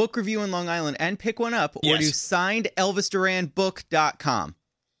go to the Book Review in Long Island and pick one up, or do signedElvisDuranBook.com.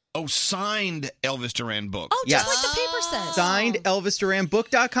 Oh, signed Elvis Duran book. Oh, just like the paper says. Signed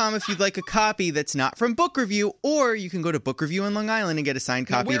ElvisDuranBook.com if you'd like a copy that's not from Book Review, or you can go to Book Review in Long Island and get a signed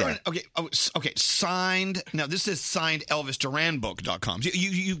copy there. Okay, signed. Now, this is signed ElvisDuranBook.com.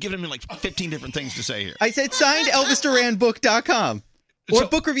 You've given me like 15 different things to say here. I said signed ElvisDuranBook.com. Or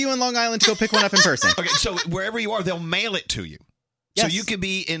Book Review in Long Island to go pick one up in person. Okay, so wherever you are, they'll mail it to you. Yes. So you could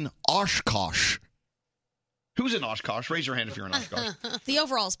be in Oshkosh. Who's in Oshkosh? Raise your hand if you're in Oshkosh. The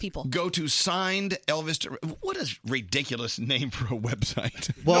overalls people. Go to signed Elvis. What a ridiculous name for a website.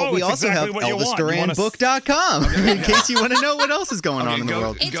 Well, we also have ElvisDuranBook.com in case you want to know what else is going on in the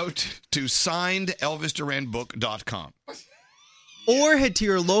world. Go to signed ElvisDuranBook.com. Or head to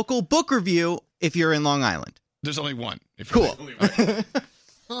your local Book Review if you're in Long Island. There's only one. Cool. This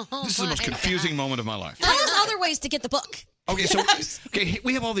is the most confusing moment of my life. Tell us other ways to get the book. Okay, so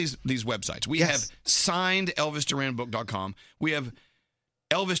we have all these websites. We have signed ElvisDuranBook.com. We have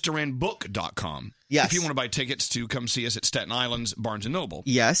ElvisDuranBook.com. Yes. If you want to buy tickets to come see us at Staten Island's Barnes & Noble.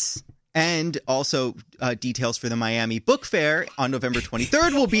 Yes. And also details for the Miami Book Fair on November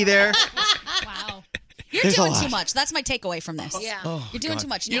 23rd will be there. Wow. You're There's a doing too lot. much. That's my takeaway from this. Yeah. You're doing too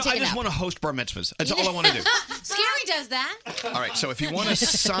much. You know, I just want to host bar mitzvahs. That's all I want to do. Scary does that. All right, so if you want a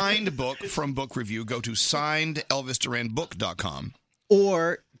signed book from Book Review, go to signedElvisDuranBook.com.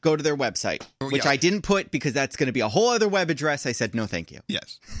 Or go to their website, which yeah. I didn't put because that's going to be a whole other web address. I said, no, thank you.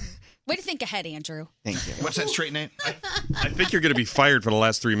 Yes. Way to think ahead, Andrew. Thank you. What's that straight name? I think you're going to be fired for the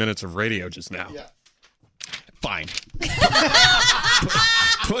last 3 minutes of radio just now. Yeah. Fine.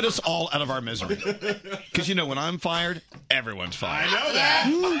 Put us all out of our misery. Because, you know, when I'm fired, everyone's fired. I know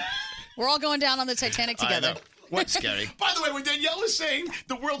that. We're all going down on the Titanic together. What's scary? By the way, when Danielle was saying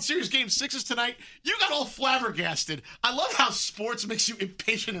the World Series Game 6 is tonight, you got all flabbergasted. I love how sports makes you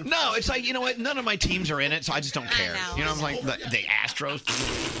impatient. And No, it's like, you know what? None of my teams are in it, so I just don't care. You know, I'm like, the Astros.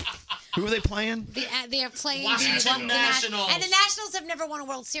 Who are they playing? They are playing Washington Nationals. And the Nationals have never won a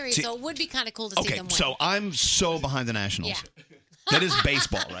World Series, See- so it would be kind of cool to see Okay, them win. so I'm so behind the Nationals. Yeah. That is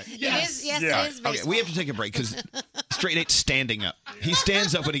baseball, right? Yes, it is baseball. Okay, we have to take a break because Straight Nate's standing up. He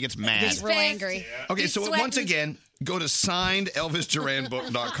stands up when he gets mad. He's real angry. Okay, He's so sweating. once again, go to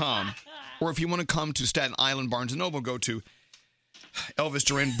signedElvisDuranBook.com. Or if you want to come to Staten Island Barnes & Noble, go to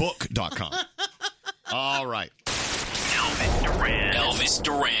ElvisDuranBook.com. All right. Elvis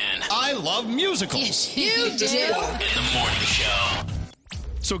Duran. I love musicals. You do. In the morning show.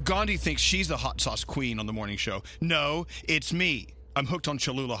 So Gandhi thinks she's the hot sauce queen on the morning show. No, it's me. I'm hooked on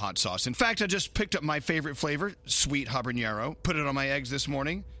Cholula hot sauce. In fact, I just picked up my favorite flavor, sweet habanero. Put it on my eggs this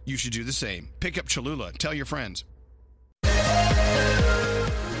morning. You should do the same. Pick up Cholula. Tell your friends.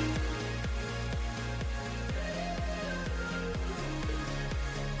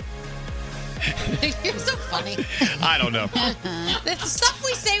 You're so funny. I don't know. The stuff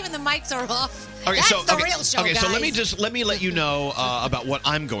we say when the mics are off. Okay, That's so the real show, okay, guys. so let me let you know about what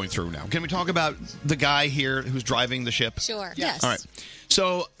I'm going through now. Can we talk about the guy here who's driving the ship? Sure. Yes. All right.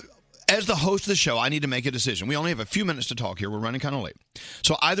 So, as the host of the show, I need to make a decision. We only have a few minutes to talk here. We're running kind of late.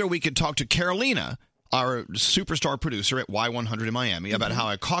 So either we could talk to Carolina, our superstar producer at Y100 in Miami, about how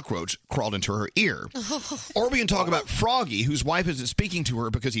a cockroach crawled into her ear, or we can talk about Froggy, whose wife isn't speaking to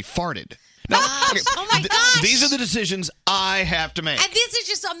her because he farted. Now, okay, Oh my gosh. these are the decisions I have to make. And these are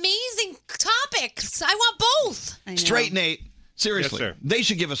just amazing topics. I want both. Straight Nate, seriously, Yes, sir. they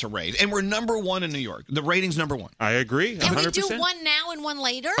should give us a raise. And we're number one in New York. The rating's number one. I agree. Can 100%. we do one now and one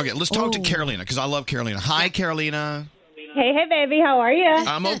later? Okay, let's talk to Carolina, because I love Carolina. Hi, Carolina. Hey, baby, how are you?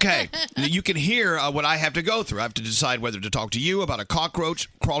 I'm okay. You can hear what I have to go through. I have to decide whether to talk to you about a cockroach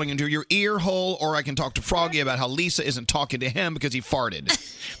crawling into your ear hole, or I can talk to Froggy about how Lisa isn't talking to him because he farted.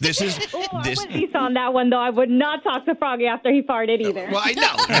 This is I was Lisa on that one, though. I would not talk to Froggy after he farted either. Well, I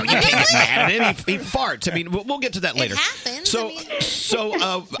know. No, you can't get mad at him. He farts. I mean, we'll get to that later. happens. So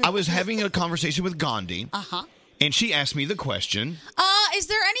I was having a conversation with Gandhi, Uh-huh. and she asked me the question. Is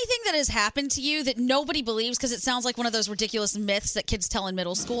there anything that has happened to you that nobody believes because it sounds like one of those ridiculous myths that kids tell in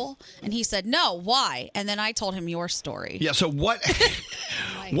middle school? And he said, no, why? And then I told him your story. Yeah, so what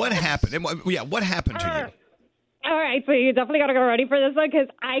happened? And what happened to you? All right, so you definitely got to go ready for this one because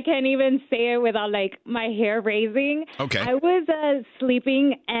I can't even say it without, my hair raising. Okay. I was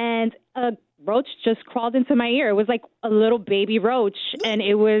sleeping, and a roach just crawled into my ear. It was like a little baby roach, and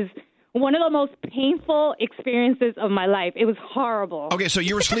it was one of the most painful experiences of my life. It was horrible. Okay, so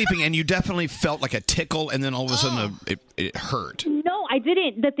you were sleeping and you definitely felt like a tickle, and then all of a sudden it hurt. No, I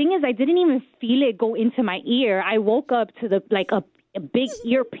didn't. The thing is, I didn't even feel it go into my ear. I woke up to a a big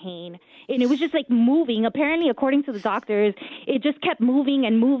ear pain, and it was just like moving. Apparently, according to the doctors, it just kept moving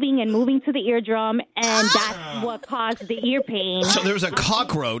and moving and moving to the eardrum, and that's what caused the ear pain. So there was a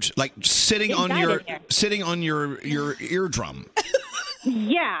cockroach like sitting It on died your in there. eardrum.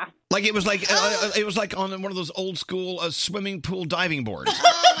 Yeah. Like it was like on one of those old school swimming pool diving boards.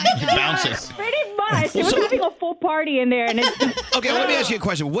 It bounces. Pretty much. It was having a full party in there, and it just, Okay, let me ask you a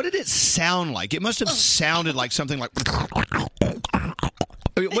question. What did it sound like? It must have sounded like something like.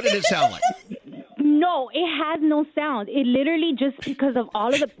 What did it sound like? No, it has no sound. It literally just because of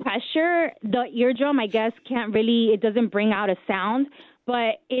all of the pressure, the eardrum, I guess, it doesn't bring out a sound.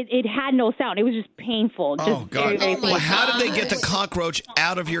 But it had no sound. It was just painful. Oh, God. Very, very painful. Well, how did they get the cockroach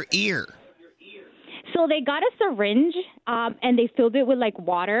out of your ear? So they got a syringe, and they filled it with, like,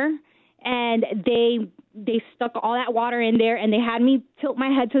 water. And they stuck all that water in there, and they had me tilt my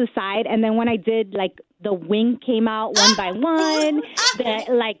head to the side. And then when I did, like, the wing came out one by one.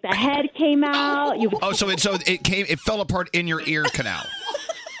 The head came out. It fell apart in your ear canal.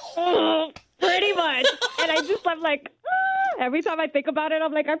 Pretty much. And I'm like, every time I think about it,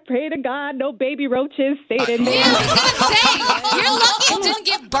 I'm like, I pray to God no baby roaches stayed in there. You're lucky it didn't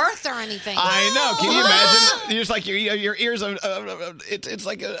give birth or anything. I know. Can you imagine? It's like your ears. It's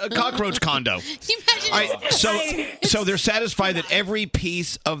like a cockroach condo. You imagine? All right, so they're satisfied that every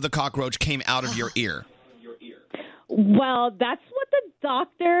piece of the cockroach came out of your ear. Well, that's what the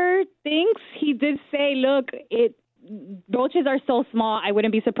doctor thinks. He did say, look, roaches are so small, I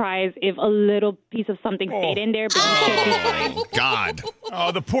wouldn't be surprised if a little piece of something stayed in there. But Oh, God.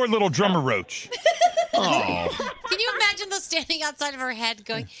 Oh, the poor little drummer roach. Oh. Can you imagine those standing outside of her head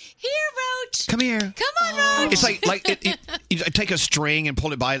going, here, roach. Come here. Come on, roach. It's like you take a string and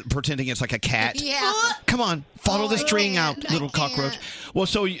pull it by, pretending it's like a cat. Yeah. Come on, follow the string out, little cockroach. Well,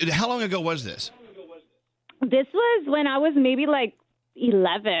 so how long ago was this? this was when I was maybe like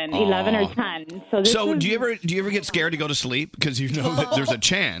 11 or 10. So do you ever get scared to go to sleep because you know that there's a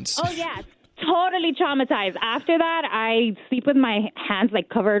chance? Oh yeah, totally traumatized. After that, I sleep with my hands like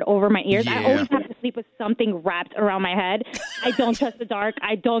covered over my ears. I always have to sleep with something wrapped around my head. I don't trust the dark.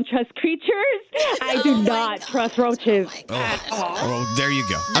 I don't trust creatures. I do not trust roaches at all. Oh, there you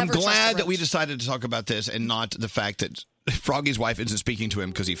go. I'm glad that we decided to talk about this and not the fact that Froggy's wife isn't speaking to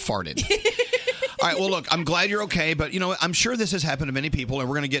him because he farted. All right, well, look, I'm glad you're okay, but, you know, I'm sure this has happened to many people, and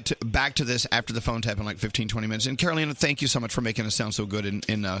we're going to get back to this after the phone tap in like 15, 20 minutes. And, Carolina, thank you so much for making us sound so good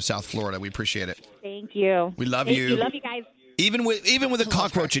in South Florida. We appreciate it. Thank you. We love Thank you. Love you guys. Even with a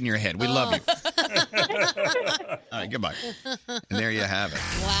cockroach in your head, we love you. All right, goodbye. And there you have it.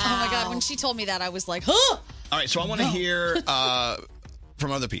 Wow. Oh, my God. When she told me that, I was like, huh? All right, so I want to hear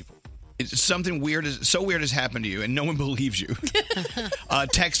from other people. Something weird has happened to you, and no one believes you.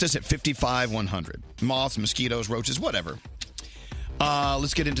 Text us at 55100. Moths, mosquitoes, roaches, whatever.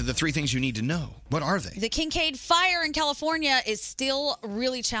 Let's get into the 3 things you need to know. What are they? The Kincaid fire in California is still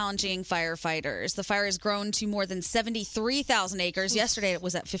really challenging firefighters. The fire has grown to more than 73,000 acres. Yesterday it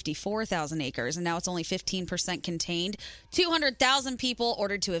was at 54,000 acres, and now it's only 15% contained. 200,000 people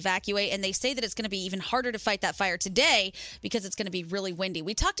ordered to evacuate, and they say that it's going to be even harder to fight that fire today because it's going to be really windy.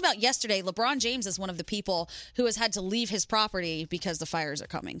 We talked about yesterday, LeBron James is one of the people who has had to leave his property because the fires are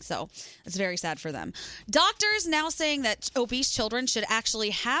coming. So it's very sad for them. Doctors now saying that obese children should actually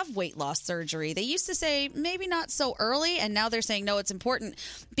have weight loss surgery. They used to say maybe not so early, and now they're saying no, it's important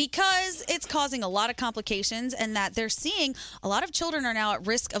because it's causing a lot of complications, and that they're seeing a lot of children are now at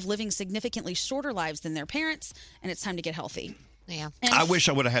risk of living significantly shorter lives than their parents, and it's time to get healthy. Yeah. I wish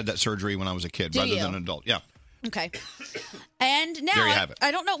I would have had that surgery when I was a kid rather than an adult. Yeah. Okay. And now, There you have it. I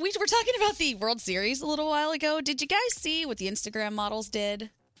don't know, we were talking about the World Series a little while ago. Did you guys see what the Instagram models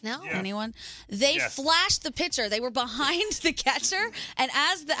did? No. Yeah. Anyone? They flashed the pitcher. They were behind the catcher, and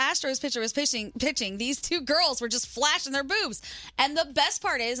as the Astros pitcher was pitching, these 2 girls were just flashing their boobs. And the best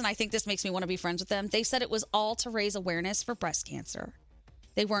part is, and I think this makes me want to be friends with them, they said it was all to raise awareness for breast cancer.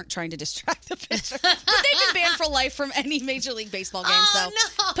 They weren't trying to distract the pitcher. But they've been banned for life from any Major League Baseball game. So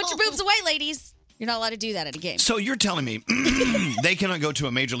put your boobs away, ladies. You're not allowed to do that at a game. So you're telling me they cannot go to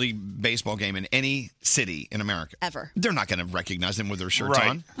a Major League Baseball game in any city in America? Ever. They're not going to recognize them with their shirts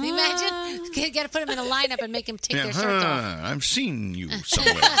on. Can you imagine? You got to put them in a lineup and make them take their shirts off. I've seen you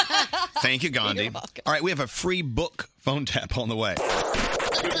somewhere. Thank you, Gandhi. All right, we have a free book phone tap on the way.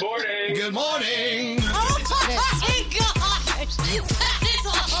 Good morning. Good morning. Oh, my gosh. That is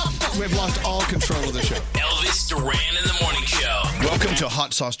awful. We've lost all control of the show. Elvis Duran in the Morning Show. Welcome to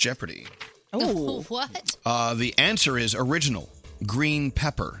Hot Sauce Jeopardy. Oh. What? The answer is original, green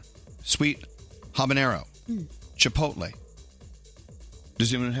pepper, sweet habanero, chipotle.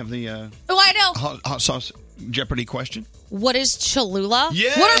 Does anyone have the Oh, I know. hot sauce Jeopardy question? What is Cholula?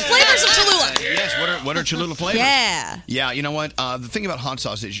 Yeah. What are flavors of Cholula? Yes, what are Cholula flavors? Yeah. Yeah, you know what? The thing about hot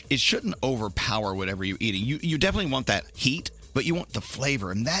sauce is it shouldn't overpower whatever you're eating. You definitely want that heat, but you want the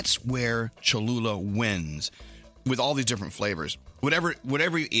flavor, and that's where Cholula wins with all these different flavors. Whatever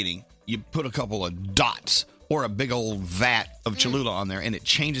you're eating, you put a couple of dots or a big old vat of Cholula on there, and it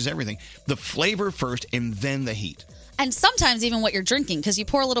changes everything. The flavor first, and then the heat. And sometimes even what you're drinking, because you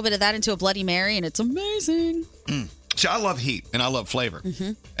pour a little bit of that into a Bloody Mary, and it's amazing. See, I love heat, and I love flavor,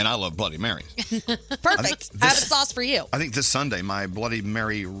 Mm-hmm. and I love Bloody Marys. Perfect. I have a sauce for you. I think this Sunday, my Bloody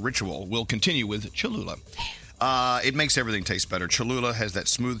Mary ritual will continue with Cholula. It makes everything taste better. Cholula has that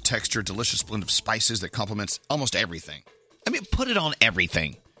smooth texture, delicious blend of spices that complements almost everything. I mean, put it on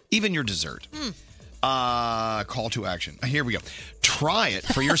everything, even your dessert. Call to action. Here we go. Try it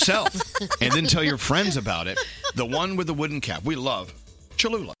for yourself, and then tell your friends about it. The one with the wooden cap. We love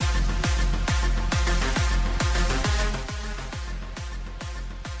Cholula.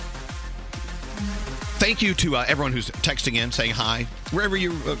 Thank you to everyone who's texting in, saying hi, wherever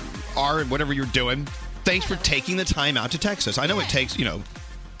you are, whatever you're doing. Thanks for taking the time out to text us. I know it takes,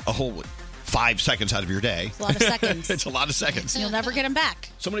 a whole 5 seconds out of your day. It's a lot of seconds. It's a lot of seconds. You'll never get them back.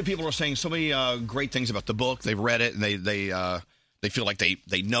 So many people are saying so many great things about the book. They've read it, and they feel like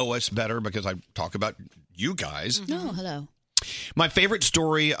they know us better because I talk about you guys. Oh, hello. My favorite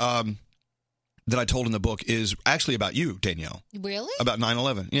story that I told in the book is actually about you, Danielle. Really? About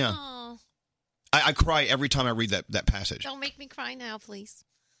 9/11. Yeah. Oh, I cry every time I read that passage. don't make me cry now, please.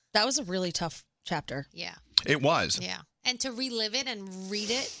 That was a really tough chapter. Yeah. It was. Yeah. And to relive it and read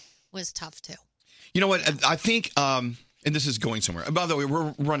it was tough, too. You know what? I think, and this is going somewhere. By the way,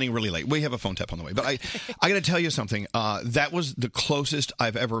 we're running really late. We have a phone tap on the way. But I got to tell you something. That was the closest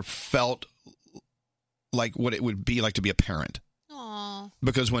I've ever felt like what it would be like to be a parent. Aww.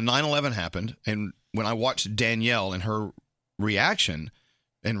 Because when 9/11 happened, and when I watched Danielle and her reaction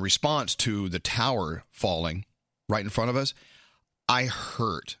in response to the tower falling right in front of us, I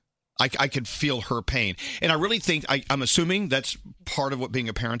hurt. I could feel her pain. And I really think, I'm assuming that's part of what being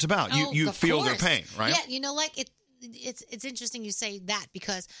a parent's about. You of feel their course. pain, right? Yeah, it's interesting you say that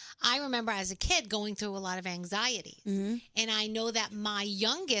because I remember as a kid going through a lot of anxiety. Mm-hmm. And I know that my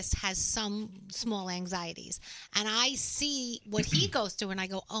youngest has some small anxieties. And I see what he goes through and I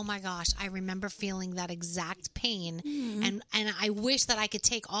go, oh my gosh, I remember feeling that exact pain. Mm-hmm. And I wish that I could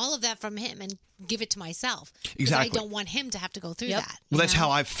take all of that from him and give it to myself. Because Exactly. I don't want him to have to go through that. Well, that's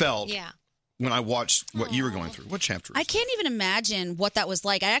how I felt Yeah. when I watched what you were going through. What chapter? I can't even imagine what that was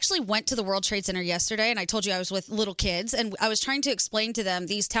like. I actually went to the World Trade Center yesterday, and I told you I was with little kids, and I was trying to explain to them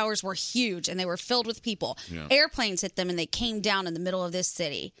these towers were huge, and they were filled with people. Yeah. Airplanes hit them, and they came down in the middle of this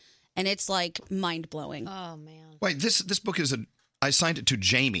city, and it's like mind-blowing. Oh, man. Wait, this book is I signed it to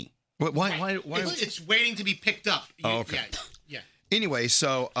Jamie. Why? It's waiting to be picked up. Oh, okay. Yeah. Anyway,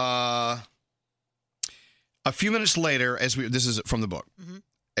 so a few minutes later, this is from the book. Mm-hmm.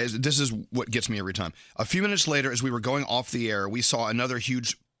 This is what gets me every time. A few minutes later, as we were going off the air, we saw another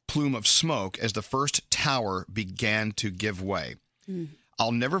huge plume of smoke as the first tower began to give way.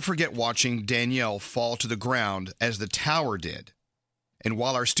 I'll never forget watching Danielle fall to the ground as the tower did. And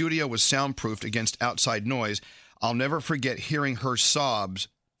while our studio was soundproofed against outside noise, I'll never forget hearing her sobs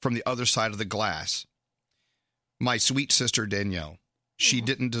from the other side of the glass. My sweet sister Danielle, she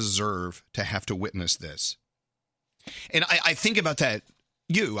didn't deserve to have to witness this. And I think about that.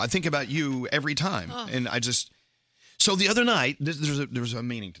 I think about you every time. Oh. And so the other night, there's a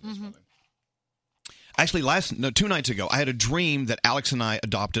meaning to this. Mm-hmm. Actually, 2 nights ago, I had a dream that Alex and I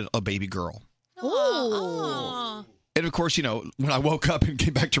adopted a baby girl. Oh. And of course, when I woke up and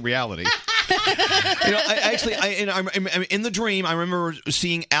came back to reality, I'm in the dream, I remember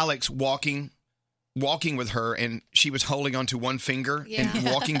seeing Alex walking with her, and she was holding onto one finger and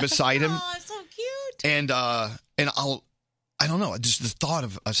walking beside him. Oh, so cute. And I don't know. Just the thought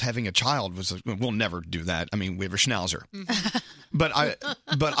of us having a child was like, we'll never do that. I mean, we have a schnauzer. Mm-hmm. But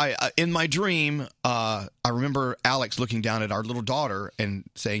I in my dream, I remember Alex looking down at our little daughter and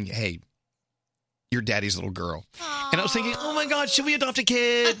saying, "Hey, you're daddy's little girl." Aww. And I was thinking, oh my God, should we adopt a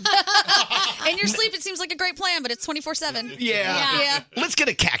kid? In your sleep, it seems like a great plan, but it's 24/7. Yeah. Let's get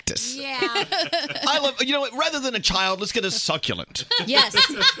a cactus. Yeah. I love, what, rather than a child, let's get a succulent. Yes.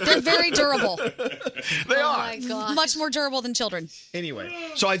 They're very durable. They are. My God. Much more durable than children. Anyway,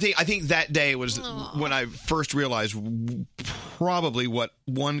 so I think that day was when I first realized probably what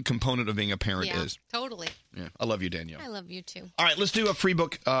one component of being a parent is. Totally. Yeah, I love you, Danielle. I love you too. All right, let's do a free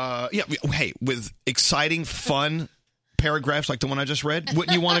book. Hey, with exciting, fun paragraphs like the one I just read.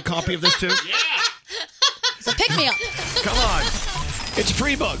 Wouldn't you want a copy of this too? Yeah. So pick me up. Come on. It's a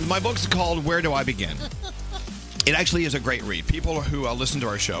free book. My book's called Where Do I Begin? It actually is a great read. People who listen to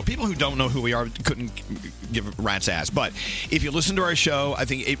our show, people who don't know who we are, couldn't give a rat's ass. But if you listen to our show, I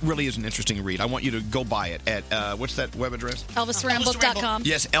think it really is an interesting read. I want you to go buy it at, what's that web address? ElvisDuranBook.com.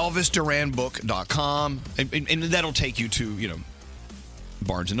 Yes, ElvisDuranBook.com. And that'll take you to,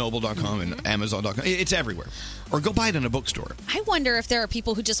 BarnesandNoble.com and Amazon.com. It's everywhere. Or go buy it in a bookstore. I wonder if there are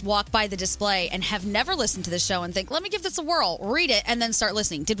people who just walk by the display and have never listened to the show and think, let me give this a whirl, read it, and then start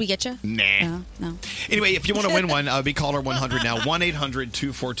listening. Did we get you? Nah. No. Anyway, if you want to win one, be caller 100 now,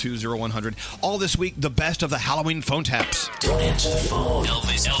 1-800-242-0100. All this week, the best of the Halloween phone taps. Don't answer the phone.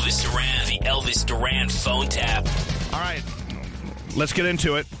 Elvis Duran, the Elvis Duran phone tap. All right, let's get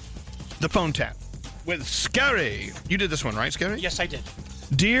into it. The phone tap with Scary. You did this one, right, Scary? Yes, I did.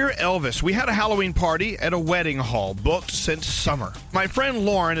 Dear Elvis, we had a Halloween party at a wedding hall booked since summer. My friend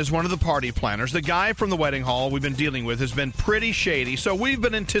Lauren is one of the party planners. The guy from the wedding hall we've been dealing with has been pretty shady, so we've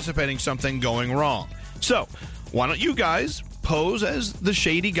been anticipating something going wrong. So, why don't you guys pose as the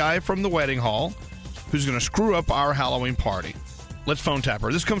shady guy from the wedding hall who's going to screw up our Halloween party? Let's phone tap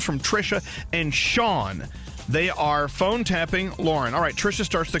her. This comes from Trisha and Sean. They are phone tapping Lauren. All right, Trisha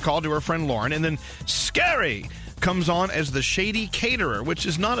starts the call to her friend Lauren, and then Scary comes on as the shady caterer, which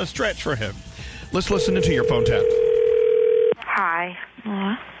is not a stretch for him. Let's listen into your phone tap. Hi.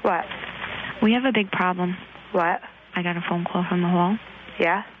 What? We have a big problem. What? I got a phone call from the hall.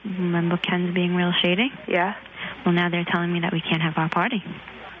 Yeah? Remember Ken's being real shady? Yeah. Well, now they're telling me that we can't have our party.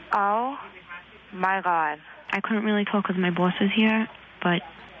 Oh, my God. I couldn't really talk because my boss is here, but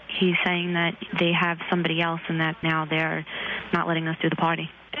he's saying that they have somebody else and that now they're not letting us do the party.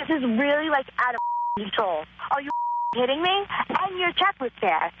 This is really, out of control. Are you kidding me? And your check was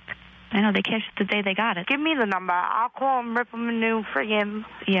cashed. I know, they cashed the day they got it. Give me the number. I'll call him, rip him a new friggin'...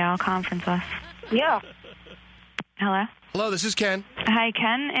 Yeah, I'll conference us. Yeah. Hello? Hello, this is Ken. Hi,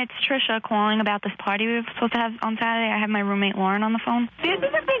 Ken. It's Trisha calling about this party we were supposed to have on Saturday. I have my roommate Lauren on the phone. This is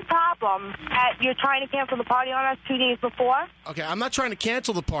a big problem that you're trying to cancel the party on us 2 days before. Okay, I'm not trying to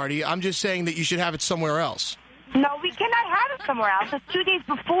cancel the party. I'm just saying that you should have it somewhere else. No, we cannot have it somewhere else. It's 2 days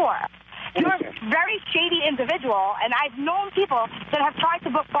before. You're a very shady individual, and I've known people that have tried to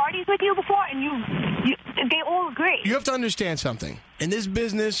book parties with you before, and they all agree. You have to understand something. In this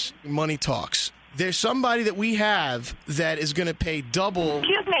business, money talks. There's somebody that we have that is going to pay double.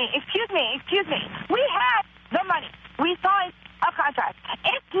 Excuse me. We have the money. We signed a contract.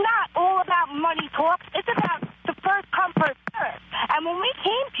 It's not all about money talk. It's about the first come, first serve. And when we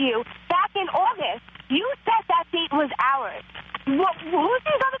came to you back in August, you said that date was ours. Who's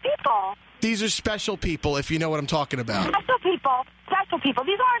these other people? These are special people, if you know what I'm talking about. Special people.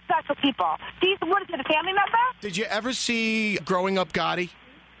 These aren't special people. What is it, a family member? Did you ever see Growing Up Gotti?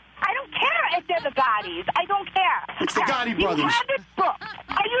 I don't care if they're the Gottis. I don't care. It's the Gotti brothers. You have it booked.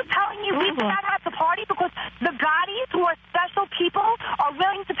 Are you telling me we cannot have the party because the Gottis, who are special people, are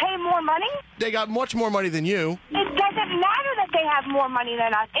willing to pay more money? They got much more money than you. It doesn't matter that they have more money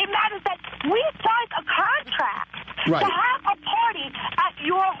than us. It matters that we signed a contract to have a party at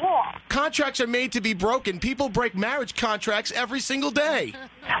your hall. Contracts are made to be broken. People break marriage contracts every single day.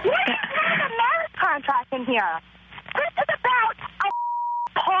 What is not a marriage contract in here? This is about a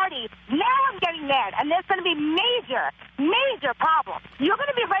party. Now I'm getting mad, and there's going to be major problems. You're going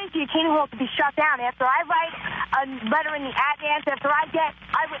to be ready for your catering hall to be shut down after I write a letter in the Advance, after I get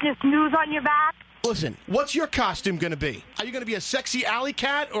Eyewitness News on your back. Listen, what's your costume going to be? Are you going to be a sexy alley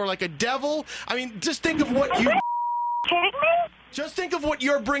cat or like a devil? I mean, just think of what you... Kidding me? Just think of what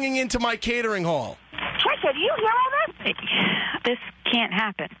you're bringing into my catering hall. Trisha, do you hear all this? This can't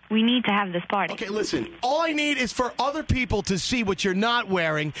happen. We need to have this party. Okay, listen. All I need is for other people to see what you're not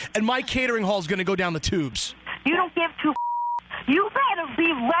wearing, and my catering hall is going to go down the tubes. You don't give two. You better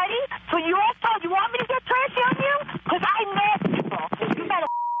be ready for your phone. You want me to get trashy on you? Because I mad people. You better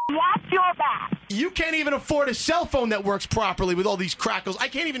watch your back. You can't even afford a cell phone that works properly with all these crackles. I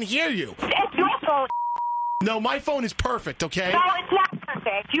can't even hear you. It's your phone. No, my phone is perfect, okay? No, it's not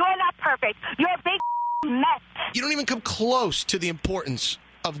perfect. You're not perfect. You're a big mess. You don't even come close to the importance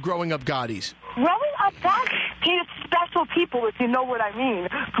of Growing Up Gottis. Growing Up Gotti is special people, if you know what I mean.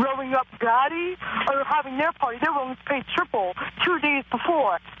 Growing Up Gotti are having their party. They're willing to pay triple 2 days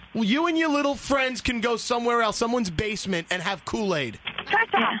before. Well, you and your little friends can go somewhere else, someone's basement, and have Kool-Aid.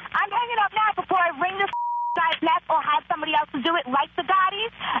 Trisha, I'm hanging up now before I ring this guy's neck or have somebody else to do it like the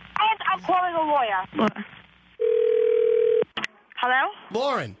Gottis, and I'm calling a lawyer. Hello?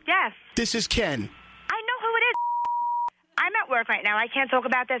 Lauren. Yes. This is Ken. I know who it is. I'm at work right now. I can't talk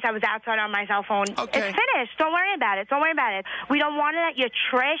about this. I was outside on my cell phone. Okay. It's finished. Don't worry about it. We don't want it at your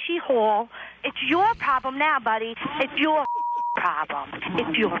trashy hall. It's your problem now, buddy. It's your problem.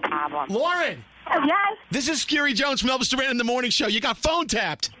 It's your problem. Lauren! Yes? This is Scary Jones from Elvis Duran in the Morning Show. You got phone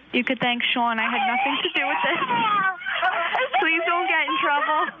tapped. You could thank Sean. I had nothing to do with this. Please don't get in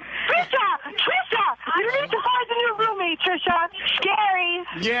trouble. Trisha! You need to find a new roommate, Trisha. Scary.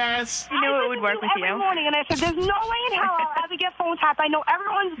 Yes. You knew it would work with every you. morning, and I said, there's no way in hell I'll ever get phone tapped. I know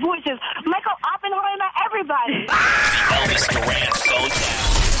everyone's voices. Michael Oppenheimer, everybody. Elvis Duran phone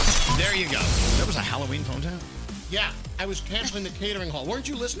tap. There you go. That was a Halloween phone tap? Yeah, I was canceling the catering hall. Weren't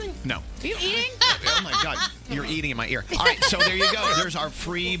you listening? No. Are you eating? Oh my God, you're eating in my ear. All right, so there you go. There's our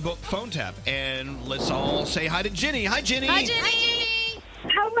free book phone tap. And let's all say hi to Ginny. Hi, Ginny. Hi, Ginny.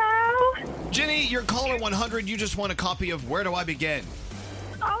 Hello? Ginny, you're caller 100. You just won a copy of Where Do I Begin?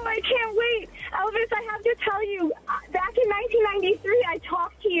 Oh, I can't wait. Elvis, I have to tell you, back in 1993, I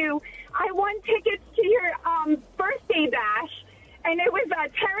talked to you. I won tickets to your birthday bash. And it was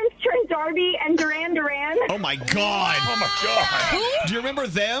Terrence Trent D'Arby and Duran Duran. Oh, my God. Oh, my God. Do you remember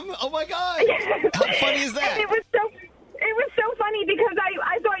them? Oh, my God. How funny is that? And it was so funny because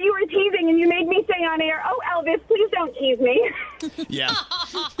I thought you were teasing and you made me say on air, oh, Elvis, please don't tease me. Yeah.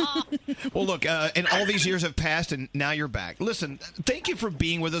 Well, look, and all these years have passed, and now you're back. Listen, thank you for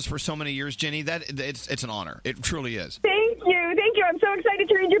being with us for so many years, Ginny. It's an honor. It truly is. Thank you. Thank you. I'm so excited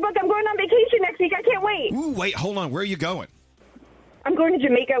to read your book. I'm going on vacation next week. I can't wait. Ooh, wait, hold on. Where are you going? I'm going to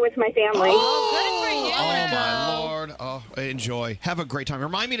Jamaica with my family. Oh, good for you. Oh, my Lord. Oh, enjoy. Have a great time.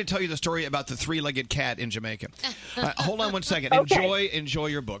 Remind me to tell you the story about the three-legged cat in Jamaica. Hold on one second. Okay. Enjoy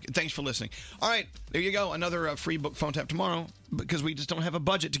your book. Thanks for listening. All right, there you go. Another free book phone tap tomorrow because we just don't have a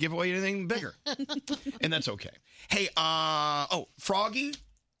budget to give away anything bigger. And that's okay. Hey, Froggy?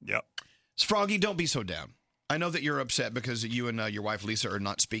 Yep. Froggy, don't be so down. I know that you're upset because you and your wife, Lisa, are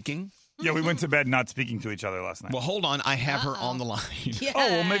not speaking. Yeah, we went to bed not speaking to each other last night. Well, hold on. I have her on the line. Oh,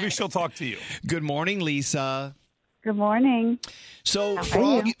 well, maybe she'll talk to you. Good morning, Lisa. Good morning. So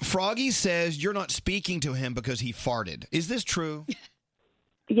How are you? Froggy says you're not speaking to him because he farted. Is this true?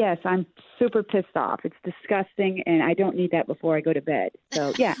 Yes, I'm super pissed off. It's disgusting, and I don't need that before I go to bed.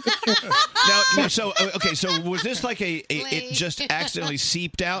 So, yeah, it's true. Now, so was this like it just accidentally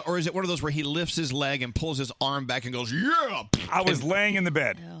seeped out, or is it one of those where he lifts his leg and pulls his arm back and goes, yeah? I was laying in the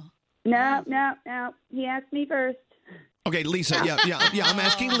bed. No. He asked me first. Okay, Lisa. Yeah. I'm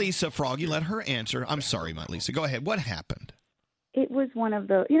asking Lisa, Froggy. Let her answer. I'm sorry, my Lisa. Go ahead. What happened? It was one of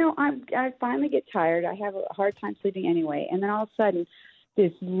the, I finally get tired. I have a hard time sleeping anyway. And then all of a sudden,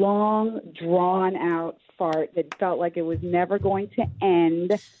 this long, drawn-out fart that felt like it was never going to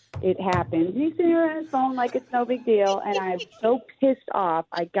end. It happened. And he's sitting on his phone like it's no big deal. And I was so pissed off,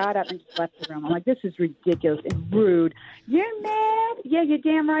 I got up and just left the room. I'm like, this is ridiculous and rude. You're mad? Yeah, you're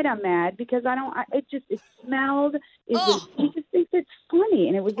damn right I'm mad because it smelled. He just thinks it's funny.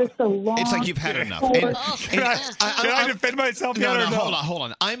 And it was just so long. It's like you've had enough. Can I defend myself yet or no? Hold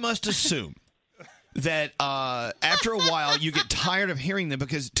on. I must assume that after a while you get tired of hearing them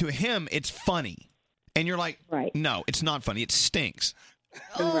because to him it's funny. And you're like, right. No, it's not funny. It stinks.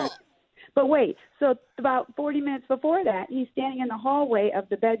 Right. But wait, so about 40 minutes before that, he's standing in the hallway of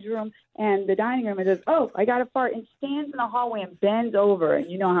the bedroom and the dining room and says, oh, I got a fart, and stands in the hallway and bends over. And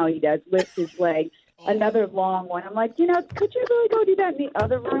you know how he does, lifts his leg. Another long one. I'm like, could you really go do that in the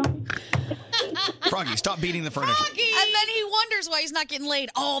other room? Froggy, stop beating the furniture. And then he wonders why he's not getting laid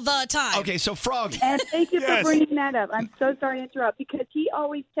all the time. Okay, so Froggy. And thank you for bringing that up. I'm so sorry to interrupt because he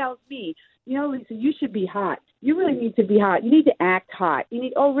always tells me, Lisa, you should be hot. You really need to be hot. You need to act hot. You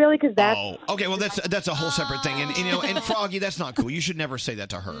need. Oh, really? Because that's. Oh, okay. Well, that's a whole separate thing, and Froggy, that's not cool. You should never say that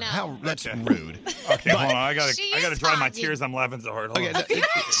to her. No. That's rude. Okay, hold on. I gotta dry my tears. I'm laughing so hard. Hold on.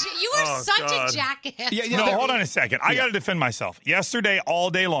 You are such a jackass. No, hold on a second. I got to defend myself. Yesterday, all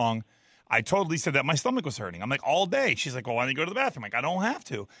day long, I totally said that my stomach was hurting. I'm like, all day. She's like, well, why don't you go to the bathroom? I'm like, I don't have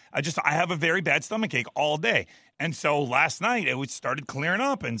to. I have a very bad stomach ache all day. And so last night it started clearing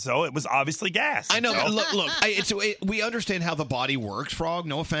up, and so it was obviously gas. I know. Look. We understand how the body works, Frog.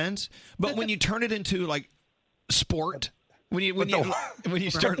 No offense, but when you turn it into like sport, when you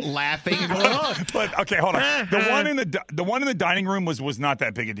start laughing and going on. But okay, hold on. The one in the dining room was not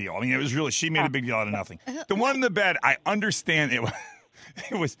that big a deal. I mean, it was really, she made a big deal out of nothing. The one in the bed, I understand it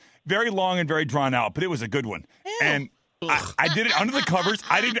was very long and very drawn out, but it was a good one. Ew. And I did it under the covers.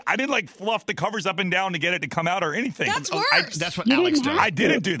 I didn't like fluff the covers up and down to get it to come out or anything. That's worse. That's what Alex did. I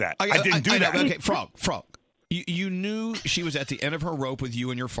didn't do that. I didn't do that. Okay, Frog. You knew she was at the end of her rope with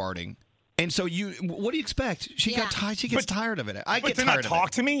you and your farting. And so what do you expect? She got tired. She gets tired of it. I get tired of it.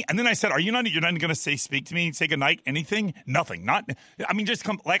 Talk to me, and then I said, you're not going to speak to me, say goodnight, anything, nothing, just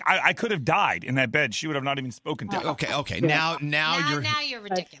come. Like I could have died in that bed. She would have not even spoken to me. Okay. Now you're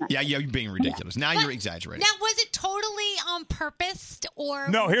ridiculous. Yeah, you're being ridiculous. Now you're exaggerating. Now, was it totally on purpose or?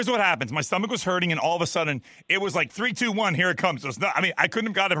 No, here's what happens. My stomach was hurting, and all of a sudden, it was like 3, 2, 1. Here it comes. So it's not. I mean, I couldn't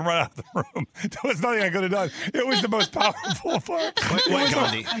have got it from right out of the room. There was nothing I could have done. It was the most powerful fart.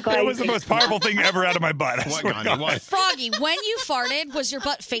 It was the most powerful thing ever out of my butt. I swear to God. Froggy, when you farted, was your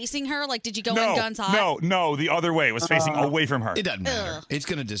butt facing her? Like, did you go in guns hot? No, the other way. It was facing away from her. It doesn't matter. Ugh. It's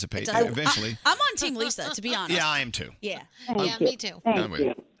going to dissipate It doesn't- eventually. I'm on Team Lisa, to be honest. Yeah, I am too. Yeah. Yeah, me too. I'm with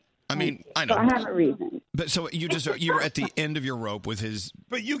you. I mean, I know. So I have a reason. But so you were at the end of your rope with his.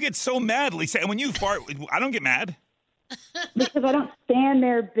 But you get so mad, Lisa. And when you fart, I don't get mad. Because I don't stand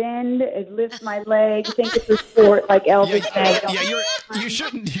there, bend, and lift my leg, think it's a sport like Elvis said. You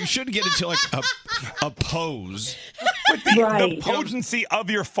shouldn't get into like a pose. But the potency of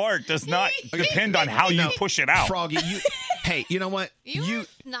your fart does not depend on how you push it out. Froggy, hey, you know what?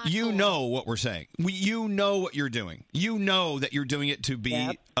 You know what we're saying. You know what you're doing. You know that you're doing it to be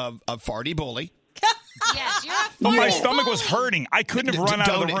a farty bully. Yes, you're But my stomach was hurting. I couldn't have run out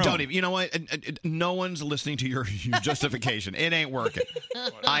of the room. Don't even. You know what? No one's listening to your justification. It ain't working.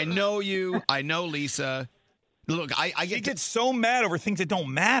 I know you. I know Lisa. Look, I get so mad over things that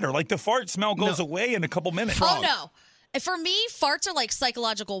don't matter. Like the fart smell goes away in a couple minutes. Oh, no. For me, farts are like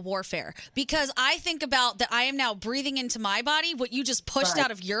psychological warfare because I think about that I am now breathing into my body what you just pushed out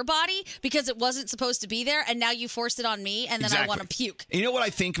of your body because it wasn't supposed to be there, and now you forced it on me, and then I want to puke. You know what I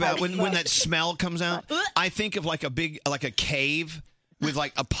think about when that smell comes out? I think of like a cave with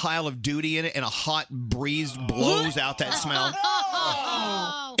like a pile of duty in it, and a hot breeze blows out that smell.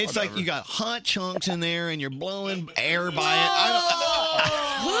 It's like you got hot chunks in there, and you're blowing air by it.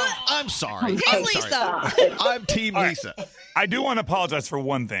 I'm sorry. I'm sorry. I'm Team Lisa. I do want to apologize for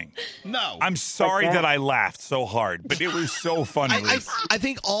one thing. No. I'm sorry that I laughed so hard, but it was so funny. I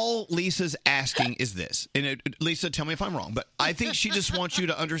think all Lisa's asking is this. And Lisa, tell me if I'm wrong, but I think she just wants you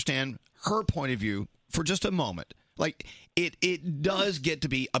to understand her point of view for just a moment. Like, it does get to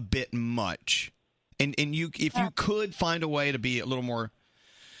be a bit much. And if you could find a way to be a little more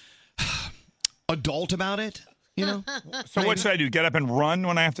adult about it, you know? So what should I do? Get up and run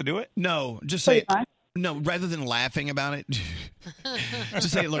when I have to do it? No, just say no. Rather than laughing about it,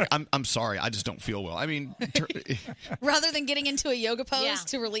 just say, "Look, I'm sorry. I just don't feel well." I mean, Rather than getting into a yoga pose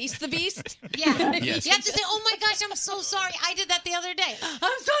to release the beast. Yeah. Yes. You have to say, "Oh my gosh, I'm so sorry. I did that the other day.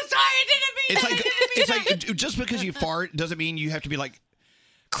 I'm so sorry. I didn't mean that. it's like just because you fart doesn't mean you have to be like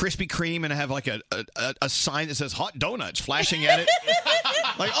Krispy Kreme and have like a sign that says hot donuts flashing at it.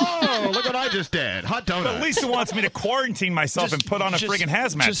 Like, oh, look what I just did. Hot donuts. But Lisa wants me to quarantine myself and put on a friggin'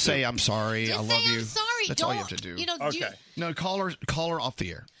 hazmat Just suit. say I'm sorry. I love you. I'm sorry. That's all you have to do. You know, Okay. No, call her off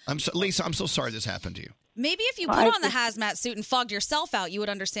the air. Lisa, I'm so sorry this happened to you. Maybe if you put on the hazmat suit and fogged yourself out, you would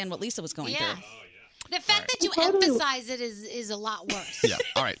understand what Lisa was going through. The fact that you emphasize it is a lot worse. Yeah.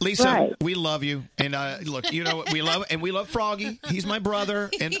 All right, Lisa, we love you, and look, you know what we love Froggy. He's my brother,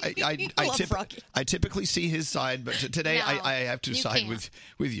 and I typically see his side, but today I have to side with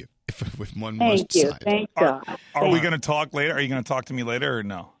you. With one must side. Thank God. Are we going to talk later? Are you going to talk to me later or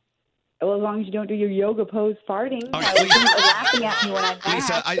no? Well, as long as you don't do your yoga pose farting. Okay, I was laughing at me when I laughed.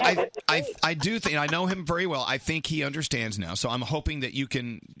 Lisa, I do think I know him very well. I think he understands now. So I'm hoping that you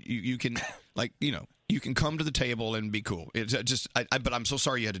can like, you know, you can come to the table and be cool. It's just but I'm so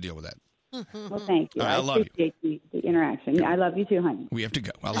sorry you had to deal with that. Well, thank you. I love you. appreciate the interaction. Yeah, I love you too, honey. We have to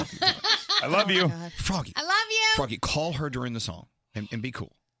go. I love you. I love you. Froggy. I love you. Froggy, call her during the song and be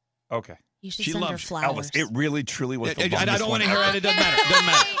cool. Okay. You should She send her loves you. flowers. Elvis, it really, truly was the I longest don't want to one hear ever. it. It doesn't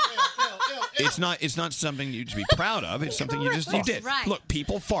matter. It's not something you to be proud of. It's something you did. Right. Look,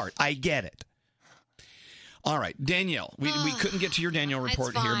 people fart. I get it. All right, Danielle. We couldn't get to your Danielle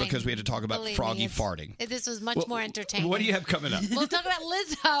report here fine. because we had to talk about Believe Froggy me, farting. This was much more entertaining. What do you have coming up? We'll talk about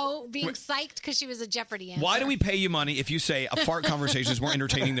Lizzo being psyched because she was a Jeopardy answer. Why do we pay you money if you say a fart conversation is more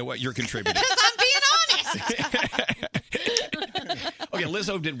entertaining than what you're contributing? Because I'm being honest. Okay,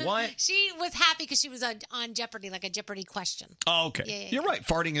 Lizzo did what? She was happy because she was on Jeopardy, like a Jeopardy question. Oh, okay. Yeah. You're right.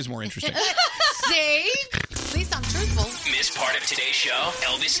 Farting is more interesting. See? At least I'm truthful. Miss part of today's show?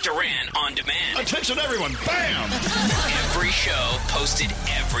 Elvis Duran on demand. Attention, everyone. Bam! Every show posted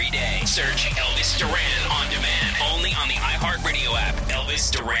every day. Search Elvis Duran on demand. Only on the iHeartRadio app.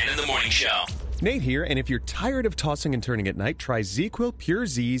 Elvis Duran in the Morning Show. Nate here, and if you're tired of tossing and turning at night, try ZzzQuil Pure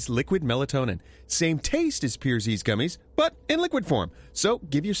Z's Liquid Melatonin. Same taste as Pure Z's gummies, but in liquid form. So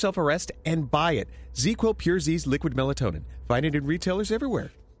give yourself a rest and buy it. ZzzQuil Pure Z's Liquid Melatonin. Find it in retailers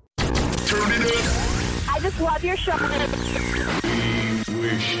everywhere. Turn it up. I just love your show.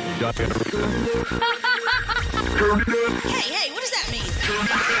 Hey, what does that mean?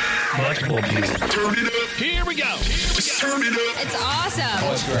 Much more music. Turn it up. Here we go. Turn it up. It's awesome.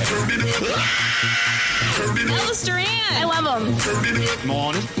 Oh, it's great. Turn it up. Turn it up. Elvis Duran. I love him. Turn it up.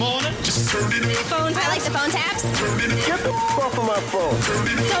 Morning. Just turn it up. Phones. I like the phone taps. Turn it up. Get the off of my phone. Turn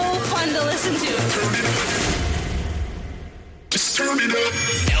it up. So fun to listen to. Turn it up. Just turn it up.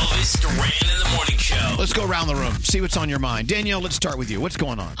 Elvis Duran in the morning show. Let's go around the room. See what's on your mind. Danielle, let's start with you. What's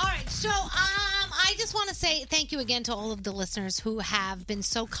going on? All right, so I just want to say thank you again to all of the listeners who have been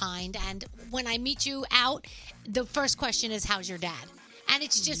so kind. And when I meet you out, the first question is, how's your dad? And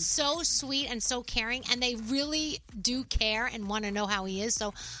it's just so sweet and so caring, and they really do care and want to know how he is.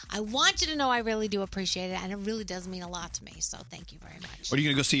 So I want you to know I really do appreciate it, and it really does mean a lot to me. So thank you very much. Are you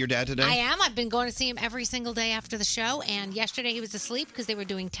going to go see your dad today? I am. I've been going to see him every single day after the show, and yesterday he was asleep because they were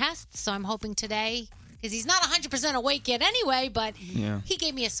doing tests. So I'm hoping today, because he's not 100% awake yet anyway, but he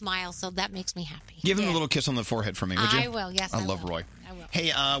gave me a smile, so that makes me happy. Give him a little kiss on the forehead for me, would you? I will, yes, I love will. Roy. I will.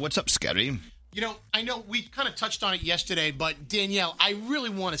 Hey, what's up, Scary? You know, I know we kind of touched on it yesterday, but Danielle, I really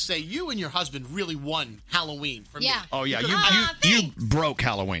want to say you and your husband really won Halloween for me. Oh, yeah. Because- You broke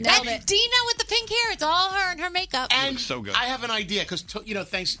Halloween. That Dina with the pink hair, it's all her and her makeup. And so good. I have an idea because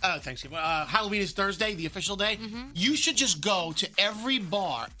Thanksgiving, Halloween is Thursday, the official day. You should just go to every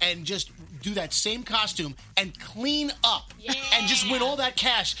bar and just do that same costume and clean up and just win all that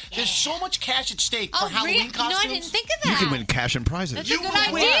cash. There's so much cash at stake for Halloween costumes. No, I didn't think of that. You can win cash and prizes. That's a good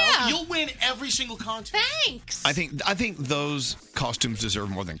idea. You'll win every single contest. Thanks. I think those costumes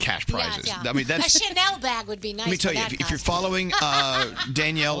deserve more than cash prizes. Yeah. I mean, that's. A Chanel bag would be nice. Let me tell for you, that if you're costume. following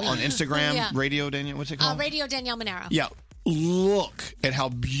Danielle on Instagram, Yeah. Radio Danielle, what's it called? Radio Danielle Monero. Yeah, look at how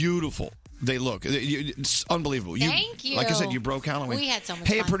beautiful they look. It's unbelievable. Thank you. Like I said, you broke Halloween. We had so much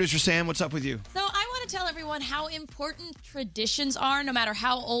Hey, fun. producer Sam, what's up with you? So I want to tell everyone how important traditions are, no matter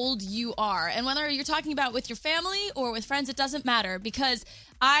how old you are. And whether you're talking about with your family or with friends, it doesn't matter, because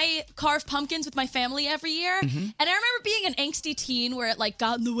I carve pumpkins with my family every year. Mm-hmm. And I remember being an angsty teen where it like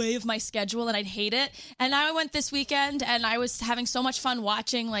got in the way of my schedule and I'd hate it. And now I went this weekend and I was having so much fun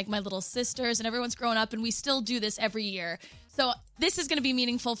watching like my little sisters and everyone's grown up, and we still do this every year. So this is going to be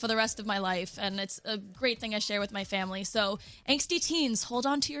meaningful for the rest of my life, and it's a great thing I share with my family. So angsty teens, hold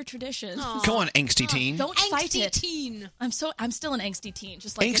on to your traditions. Come on, angsty teen. Don't fight Angsty it. teen. I'm still an angsty teen,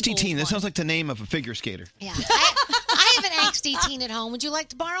 just like an Angsty old teen. That one. sounds like the name of a figure skater. Yeah. I have an angsty teen at home. Would you like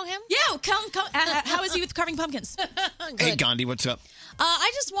to borrow him? Yeah, come. How is he with carving pumpkins? Hey, Gandhi, what's up?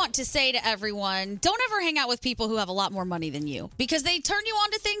 I just want to say to everyone, don't ever hang out with people who have a lot more money than you, because they turn you on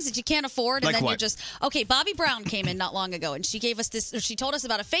to things that you can't afford. And Like then what? you're just, okay, Bobby Brown came in not long ago and she gave us this, she told us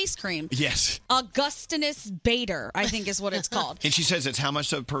about a face cream. Yes. Augustinus Bader, I think is what it's called. And she says it's how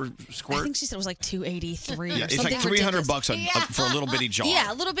much per squirt? I think she said it was like $283 Yeah, or it's something like $300 ridiculous. for a little bitty jar.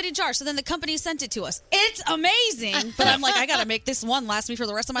 Yeah, a little bitty jar. So then the company sent it to us. It's amazing. But I'm like, I got to make this one last me for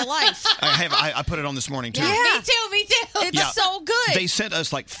the rest of my life. I put it on this morning, too. Yeah. Me too. It's Yeah. so good. They sent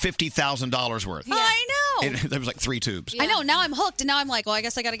us like $50,000 worth. I know. And there was like 3 tubes. I know. Now I'm hooked, and now I'm like, well, I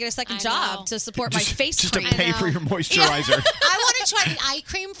guess I got to get a second job to support my face Just to cream. pay for your moisturizer. I want to try the eye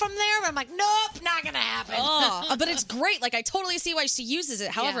cream from there, but I'm like, nope, not going to happen. Oh, but it's great. Like, I totally see why she uses it.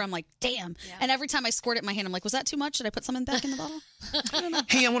 However, I'm like, damn. And every time I squirt it in my hand, I'm like, was that too much? Should I put something back in the bottle?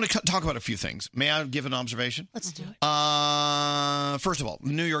 Hey, I want to talk about a few things. May I give an observation? Let's do it. First of all,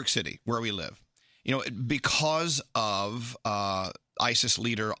 New York City, where we live. You know, because of ISIS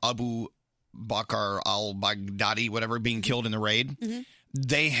leader Abu Bakr al-Baghdadi, whatever, being killed in the raid,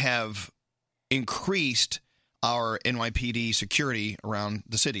 they have increased our NYPD security around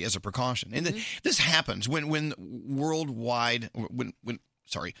the city as a precaution. And this happens when worldwide, when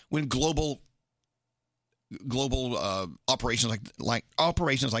global operations like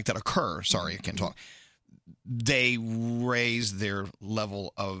operations like that occur. Sorry, I can't talk. They raise their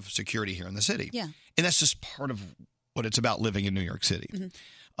level of security here in the city. Yeah. And that's just part of what it's about living in New York City.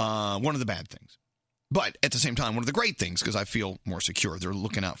 One of the bad things. But at the same time, one of the great things, because I feel more secure. They're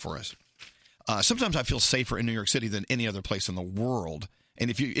looking out for us. Sometimes I feel safer in New York City than any other place in the world.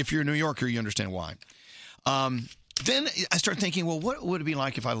 And if you're a New Yorker, you understand why. Then I start thinking, well, what would it be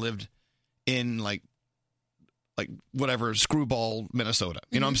like if I lived in like whatever, Screwball, Minnesota?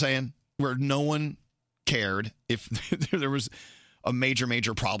 You know what I'm saying? Where no one cared if there was a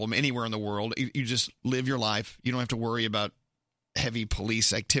major problem anywhere in the world. You just live your life. You don't have to worry about heavy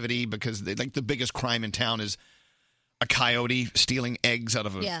police activity, because the biggest crime in town is a coyote stealing eggs out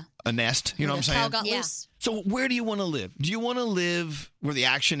of a nest. You know what I'm saying? Cow got loose. So where do you want to live? Do you want to live where the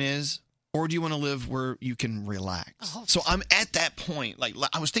action is? or do you want to live where you can relax? So I'm at that point. Like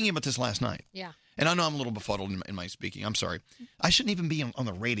I was thinking about this last night. Yeah. And I know I'm a little befuddled in my speaking. I'm sorry. I shouldn't even be on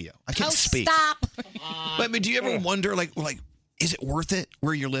the radio. I can't speak. Stop. But I mean, do you ever wonder, like, is it worth it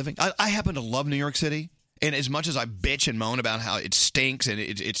where you're living? I happen to love New York City, and as much as I bitch and moan about how it stinks and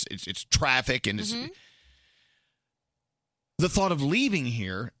it's traffic and it's, the thought of leaving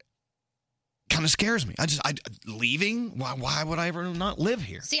here kind of scares me. Leaving? Why would I ever not live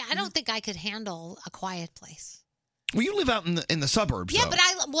here? See, I don't think I could handle a quiet place. Well, you live out in the suburbs, Yeah, though. but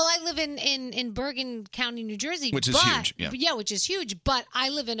I live in Bergen County, New Jersey, Which is huge, yeah. which is huge. But I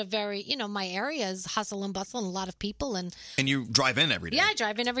live in a very, my area is hustle and bustle and a lot of people, and you drive in every day. Yeah, I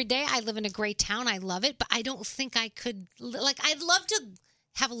drive in every day. I live in a great town. I love it, but I don't think I could. I'd love to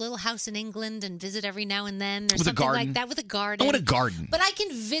have a little house in England and visit every now and then, or With a something garden. like that, with a garden. I want a garden. But I can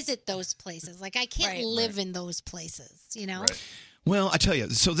visit those places. Like I can't live in those places. Well, I tell you,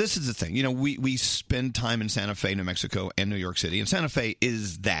 so this is the thing. We spend time in Santa Fe, New Mexico, and New York City, and Santa Fe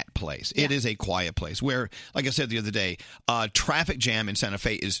is that place. It is a quiet place where, like I said the other day, traffic jam in Santa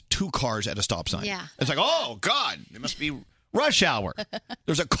Fe is 2 cars at a stop sign. Yeah. It's like, oh, God, it must be rush hour.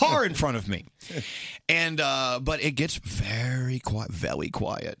 There's a car in front of me. And but it gets very quiet, very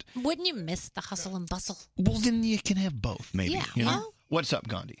quiet. Wouldn't you miss the hustle and bustle? Well, then you can have both, maybe. Yeah, you know? well- What's up,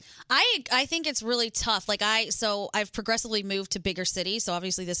 Gandhi? I think it's really tough. So I've progressively moved to bigger cities. So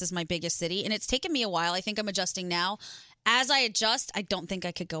obviously this is my biggest city, and it's taken me a while. I think I'm adjusting now. As I adjust, I don't think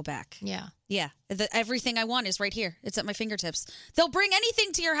I could go back. Yeah. Yeah. Everything I want is right here. It's at my fingertips. They'll bring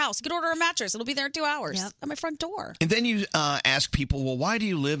anything to your house. You could order a mattress. It'll be there in 2 hours at my front door. And then you ask people, well, why do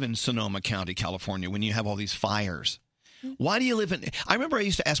you live in Sonoma County, California, when you have all these fires? Why do you live in... I remember I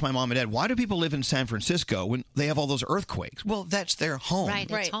used to ask my mom and dad, why do people live in San Francisco when they have all those earthquakes? Well, that's their home. Right,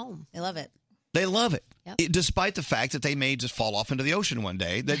 it's home. They love it. They love it. Despite the fact that they may just fall off into the ocean one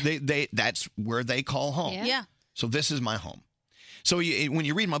day. That's where they call home. Yeah. So this is my home. So when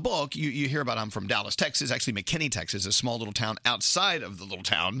you read my book, you hear about I'm from Dallas, Texas. Actually, McKinney, Texas, a small little town outside of the little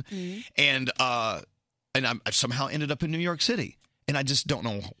town. And I somehow ended up in New York City. And I just don't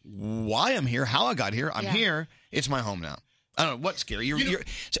know why I'm here, how I got here. I'm here. It's my home now. I don't know. What's Scary?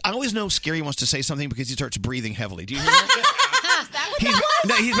 I always know Scary wants to say something because he starts breathing heavily. Do you hear that?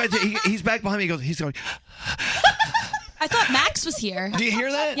 He's back behind me. He's going. I thought Max was here. Do you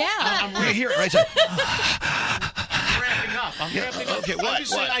hear that? Yeah. I hear it right there. I'm ramping up. Okay, I'm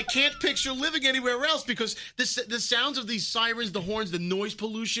just saying I can't picture living anywhere else because the sounds of these sirens, the horns, the noise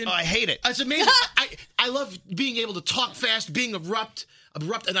pollution. Oh, I hate it. It's amazing. I love being able to talk fast, being abrupt,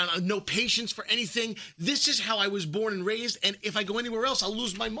 and I have no patience for anything. This is how I was born and raised, and if I go anywhere else, I'll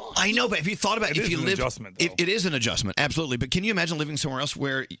lose my mind. I know, but if you thought about it, if you live, adjustment, it is an adjustment, absolutely. But can you imagine living somewhere else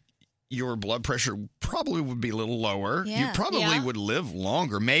where your blood pressure probably would be a little lower? Yeah. You probably would live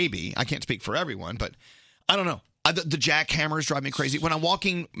longer, maybe. I can't speak for everyone, but I don't know. The jackhammers drive me crazy. When I'm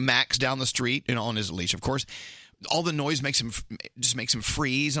walking Max down the street, on his leash, of course, all the noise makes him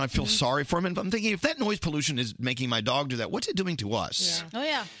freeze, and I feel sorry for him. And I'm thinking, if that noise pollution is making my dog do that, what's it doing to us? Yeah. Oh,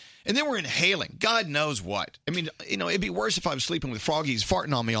 yeah. And then we're inhaling. God knows what. I mean, it'd be worse if I was sleeping with froggies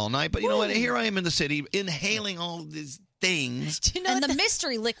farting on me all night. But you know what? Here I am in the city inhaling all these things. And the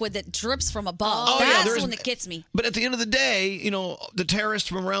mystery liquid that drips from above. Oh, that's yeah, the one that gets me. But at the end of the day, the terrorists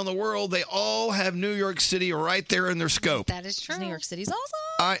from around the world, they all have New York City right there in their scope. That is true. New York City's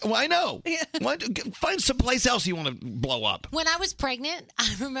awesome. I know. Find someplace else you want to blow up. When I was pregnant,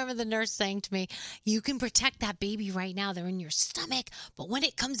 I remember the nurse saying to me, you can protect that baby right now. They're in your stomach. But when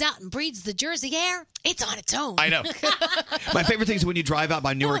it comes out and breathes the Jersey air, it's on its own. I know. My favorite thing is when you drive out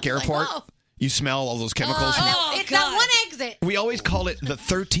by Newark Airport, you smell all those chemicals. It's that one exit. We always call it the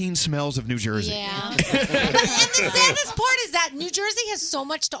 13 smells of New Jersey. Yeah. And the saddest part is that New Jersey has so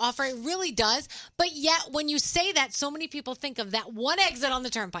much to offer. It really does. But yet, when you say that, so many people think of that one exit on the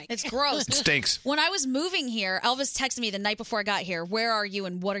turnpike. It's gross. It stinks. When I was moving here, Elvis texted me the night before I got here, where are you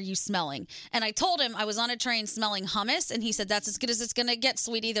and what are you smelling? And I told him I was on a train smelling hummus, and he said, that's as good as it's going to get,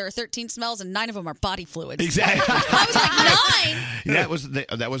 sweetie. There are 13 smells, and 9 of them are body fluids. Exactly. I was like,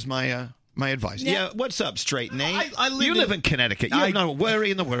 9? That was my advice. Yeah. What's up, Straight Nate? You live in Connecticut. You have no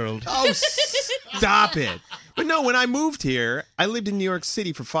worry in the world. Oh, stop it. But no, when I moved here, I lived in New York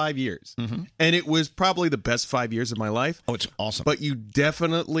City for 5 years. Mm-hmm. And it was probably the best 5 years of my life. Oh, it's awesome. But you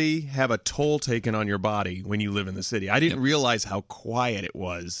definitely have a toll taken on your body when you live in the city. I didn't realize how quiet it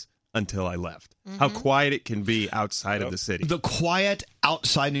was until I left. how quiet it can be outside of the city. The quiet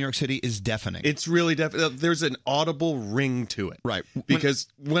outside New York City is deafening. It's really definitely, there's an audible ring to it. Right. Because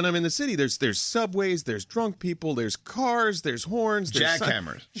when I'm in the city, there's subways, there's drunk people, there's cars, there's horns, there's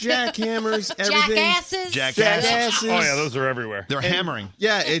Jackhammers. Jackhammers, everything. Jackasses. Oh, yeah, those are everywhere. They're hammering.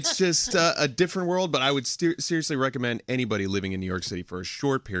 Yeah, it's just a different world, but I would seriously recommend anybody living in New York City for a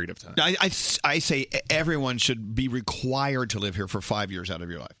short period of time. I say everyone should be required to live here for 5 years out of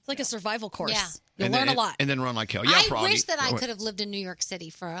your life. It's like a survival course. Yeah. You'll And learn then- a lot. And then run like hell. I Froggy. wish that I Oh, could have lived in New York City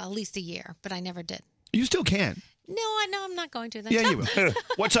for at least a year, but I never did. You still can. No, I'm not going to. Then. Yeah, you will.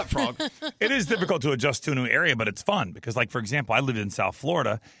 What's up, Frog? It is difficult to adjust to a new area, but it's fun because, like, for example, I lived in South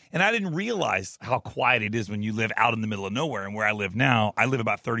Florida, and I didn't realize how quiet it is when you live out in the middle of nowhere. And where I live now, I live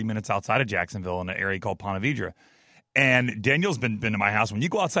about 30 minutes outside of Jacksonville in an area called Ponte Vedra. And Daniel's been to my house. When you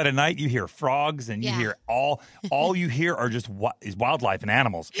go outside at night, you hear frogs, and you hear all you hear are just is wildlife and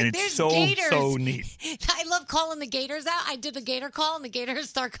animals, and it's There's so gators. neat. I love calling the gators out. I did the gator call, and the gators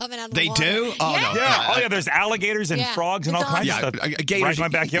start coming out of the They water. do? Oh, yeah. no. Yeah, there's alligators and Yeah. frogs and all It's kinds Yeah, of stuff gators right in my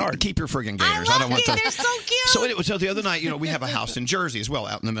backyard. Keep your friggin' gators. I don't want to. They're so cute. So the other night, we have a house in Jersey as well,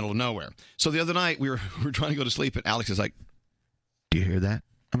 out in the middle of nowhere. So the other night we were trying to go to sleep, and Alex is like, "Do you hear that?"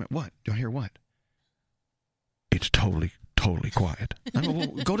 I mean, "What? Do I hear what?" It's totally quiet. I mean, well,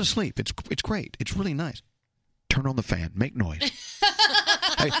 go to sleep. It's great. It's really nice. Turn on the fan. Make noise.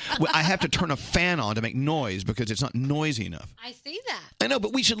 I have to turn a fan on to make noise because it's not noisy enough. I see that. I know,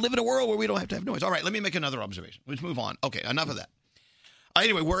 but we should live in a world where we don't have to have noise. All right, let me make another observation. Let's move on. Okay, enough of that.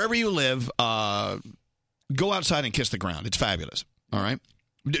 Anyway, wherever you live, go outside and kiss the ground. It's fabulous. All right?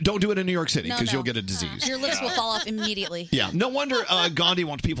 Don't do it in New York City No, because no. you'll get a disease. Your lips will fall off immediately. Yeah. No wonder Gandhi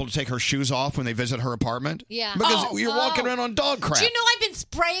wants people to take her shoes off when they visit her apartment. Yeah. Because you're walking around on dog crap. Do you know I've been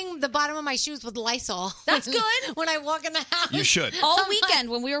spraying the bottom of my shoes with Lysol? That's good. When I walk in the house. You should. All weekend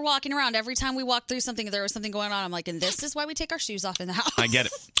when we were walking around, every time we walked through something, there was something going on. I'm like, and this is why we take our shoes off in the house. I get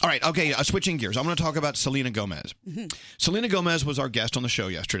it. All right. Okay. Switching gears. I'm going to talk about Selena Gomez. Selena Gomez was our guest on the show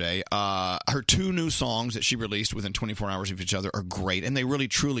yesterday. Her 2 new songs that she released within 24 hours of each other are great, and they really,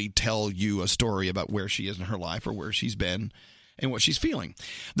 truly tell you a story about where she is in her life or where she's been and what she's feeling.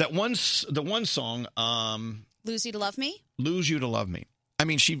 The one song, Lose You to Love Me? Lose You to Love Me. I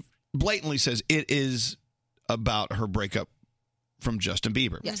mean, she blatantly says it is about her breakup from Justin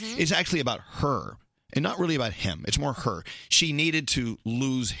Bieber. Yes. It's actually about her and not really about him. It's more her. She needed to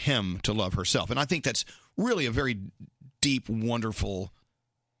lose him to love herself. And I think that's really a very deep, wonderful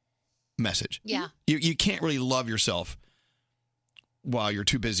message. Yeah. You can't really love yourself while you're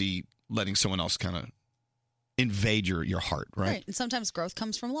too busy letting someone else kind of invade your heart, right? And sometimes growth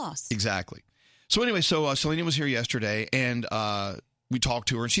comes from loss. Exactly. So anyway, Selena was here yesterday, and we talked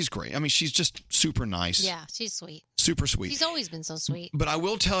to her, and she's great. I mean, she's just super nice. Yeah, she's sweet. Super sweet. She's always been so sweet. But I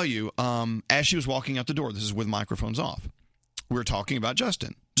will tell you, as she was walking out the door, this is with microphones off, we were talking about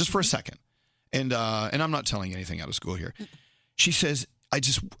Justin, just for a second. And I'm not telling anything out of school here. She says,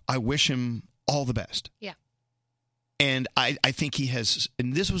 I wish him all the best. Yeah. And I think he has,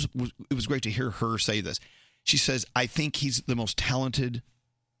 and it was great to hear her say this. She says, I think he's the most talented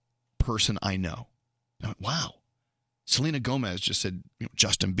person I know. I went, wow. Selena Gomez just said,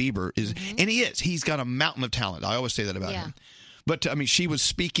 Justin Bieber is, and he is. He's got a mountain of talent. I always say that about him. But, I mean, she was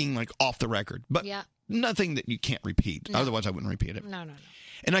speaking like off the record, but nothing that you can't repeat. No. Otherwise, I wouldn't repeat it. No.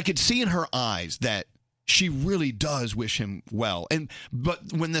 And I could see in her eyes that she really does wish him well.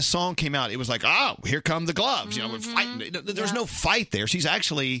 But when this song came out, it was like, oh, here come the gloves. We're fighting. There's no fight there. She's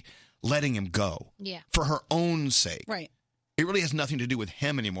actually letting him go for her own sake. Right. It really has nothing to do with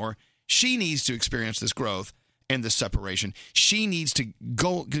him anymore. She needs to experience this growth and this separation. She needs to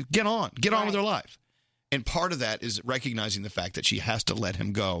get on with her life. And part of that is recognizing the fact that she has to let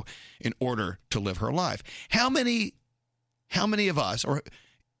him go in order to live her life. How many of us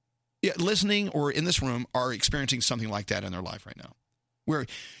listening or in this room are experiencing something like that in their life right now, where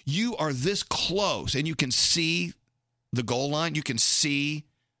you are this close and you can see the goal line, you can see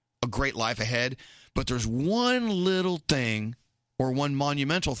a great life ahead, but there's one little thing or one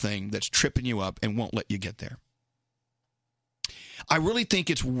monumental thing that's tripping you up and won't let you get there. I really think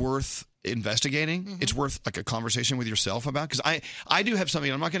it's worth investigating. It's worth like a conversation with yourself about, because I do have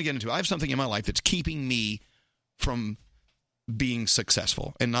something, I'm not going to get into it. I have something in my life that's keeping me from being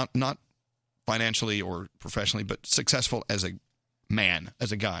successful, and not financially or professionally, but successful as a man,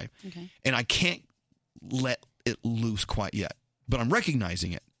 as a guy. Okay. And I can't let it loose quite yet, but I'm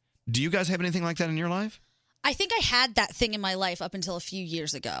recognizing it. Do you guys have anything like that in your life? I think I had that thing in my life up until a few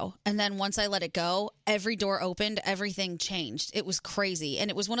years ago. And then once I let it go, every door opened, everything changed. It was crazy.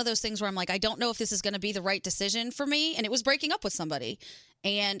 And it was one of those things where I'm like, I don't know if this is going to be the right decision for me. And it was breaking up with somebody.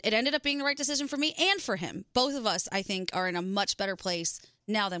 And it ended up being the right decision for me and for him. Both of us, I think, are in a much better place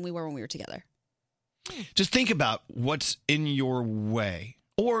now than we were when we were together. Just think about what's in your way.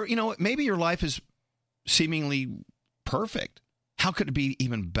 Or, maybe your life is seemingly perfect. How could it be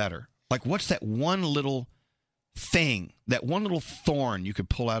even better? Like, what's that one little thing, that one little thorn you could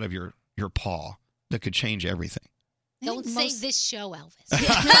pull out of your paw that could change everything? Don't say this show,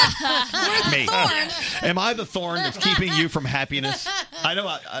 Elvis. Me. Am I the thorn that's keeping you from happiness? I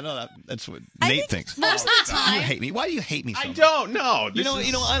know that's what Nate thinks. Most of the time. You hate me. Why do you hate me so much? I don't know.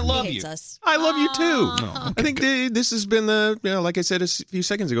 I love you. I love you too. I think this has been like I said a few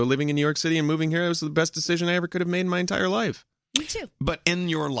seconds ago, living in New York City and moving here, it was the best decision I ever could have made in my entire life. Me too. But in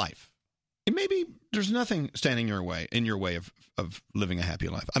your life, maybe there's nothing standing in your way of living a happy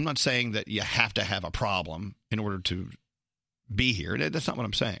life. I'm not saying that you have to have a problem in order to be here. That's not what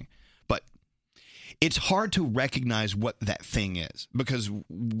I'm saying. But it's hard to recognize what that thing is because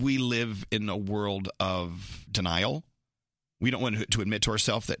we live in a world of denial. We don't want to admit to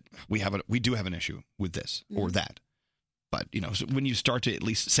ourselves that we do have an issue with this or that. But, so when you start to at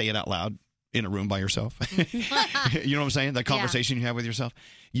least say it out loud in a room by yourself, you know what I'm saying? That conversation you have with yourself,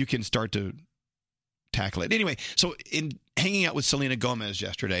 you can start to tackle it. Anyway, so in hanging out with Selena Gomez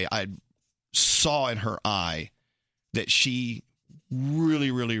yesterday, I saw in her eye that she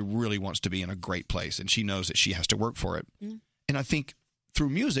really, really, really wants to be in a great place, and she knows that she has to work for it. And I think through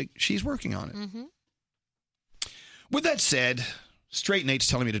music, she's working on it. With that said, Straight Nate's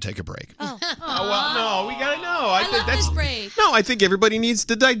telling me to take a break. Well, no, we gotta know. I love this break. No, I think everybody needs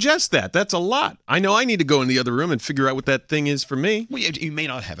to digest that. That's a lot. I know I need to go in the other room and figure out what that thing is for me. Well, you may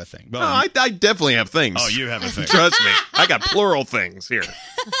not have a thing. But no, I definitely have things. Oh, you have a thing. Trust me. I got plural things here.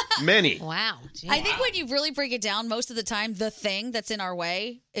 Many. Wow. I think when you really break it down, most of the time, the thing that's in our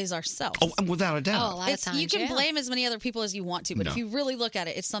way is ourselves. Oh, without a doubt. Oh, a lot of times, you can blame as many other people as you want to, but No. if you really look at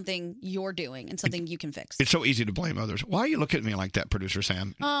it, it's something you're doing and something you can fix. It's so easy to blame others. Why are you looking at me like that, producer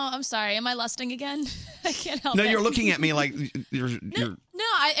Sam? Oh, I'm sorry. Am I lusting again? I can't help it. No, you're looking at me like you're. No,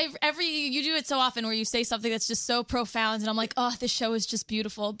 you do it so often where you say something that's just so profound, and I'm like, oh, this show is just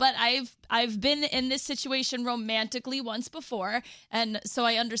beautiful. But I've been in this situation romantically once before, and so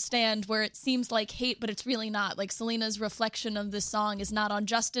I understand where it seems like hate, but it's really not. Like Selena's reflection of this song is not on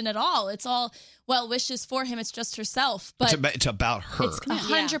Justin at all. It's all well wishes for him. It's just herself. But It's about her. It's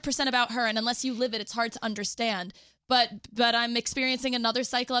 100% about her, and unless you live it, it's hard to understand. But I'm experiencing another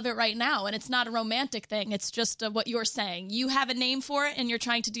cycle of it right now, and it's not a romantic thing. It's just what you're saying. You have a name for it, and you're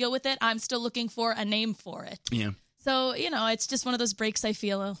trying to deal with it. I'm still looking for a name for it. Yeah. So, it's just one of those breaks I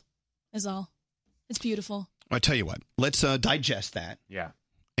feel is all. It's beautiful. I tell you what, let's digest that. Yeah.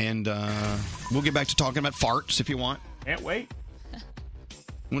 And we'll get back to talking about farts if you want. Can't wait.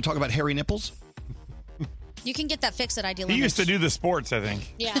 Want to talk about hairy nipples? You can get that fixed at Ideal He Image. used to do the sports, I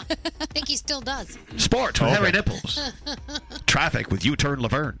think. Yeah, I think he still does. Sports with hairy nipples. Traffic with U-Turn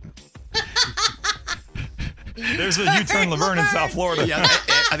Laverne. There's a U-Turn Laverne in South Florida. Yeah,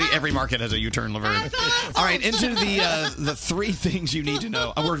 I think every market has a U-Turn Laverne. All right, into the three things you need to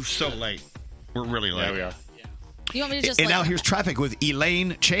know. Oh, we're so late. We're really late. Yeah, we are. You want me to just And now here's traffic with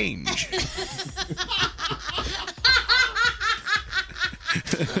Elaine Change.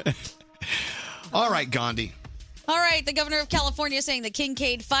 All right, Gandhi. All right, the governor of California is saying the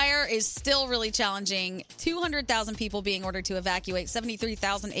Kincaid fire is still really challenging. 200,000 people being ordered to evacuate,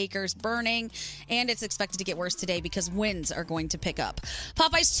 73,000 acres burning, and it's expected to get worse today because winds are going to pick up.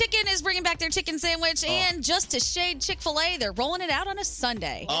 Popeye's Chicken is bringing back their chicken sandwich, and just to shade Chick-fil-A, they're rolling it out on a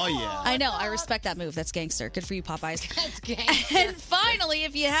Sunday. Oh, yeah. I know. I respect that move. That's gangster. Good for you, Popeyes. That's gangster. And finally,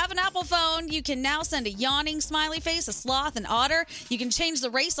 if you have an Apple phone, you can now send a yawning smiley face, a sloth, an otter. You can change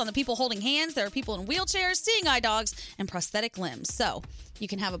the race on the people holding hands. There are people in wheelchairs, seeing eye dogs, and prosthetic limbs. So you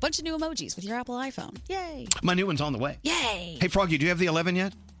can have a bunch of new emojis with your Apple iPhone. Yay. My new one's on the way. Yay. Hey, Froggy, do you have the 11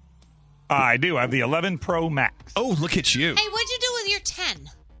 yet? I do. I have the 11 Pro Max. Oh, look at you. Hey, what'd you do with your 10?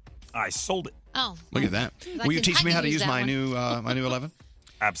 I sold it. Oh. Look at that. I Will you can- teach I me can how to use use that my one. new my new 11?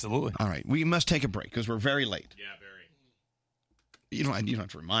 Absolutely. All right. We must take a break because we're very late. Yeah, very. You don't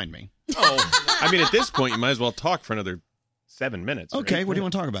have to remind me. Oh, I mean, at this point, you might as well talk for another 7 minutes. Okay, what do you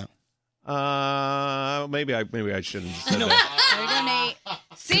want to talk about? Maybe I shouldn't. Say There you go, Nate.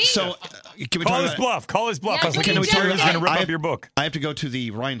 See? So, can we Call talk his about bluff. Call his bluff. Yeah, I was looking please at do. he's going to rip I up have- your book. I have to go to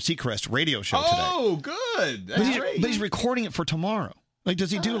the Ryan Seacrest radio show Oh, good. today. That's great. But he's recording it for tomorrow. Like,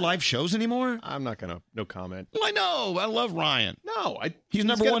 does he do live shows anymore? I'm not gonna. No comment. Well, I know. I love Ryan. No, he's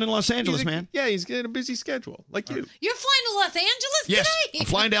number one in Los Angeles, man. Yeah, he's got a busy schedule, like you. You're flying to Los Angeles Yes, today? I'm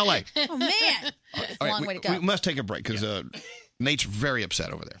flying to L.A. Oh, man. All Long right, way to go. we must take a break because Nate's very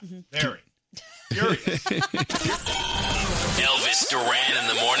upset over there. Very. Elvis Duran in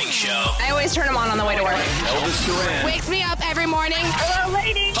the morning show. I always turn them on the way to work. Elvis Duran. Wakes me up every morning. Hello,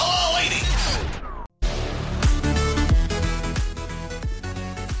 lady. Hello, lady.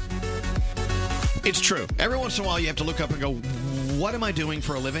 It's true. Every once in a while, you have to look up and go, what am I doing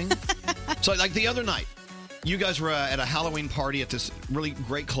for a living? So, like the other night, you guys were at a Halloween party at this really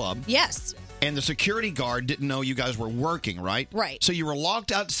great club. Yes. And the security guard didn't know you guys were working, right? Right. So you were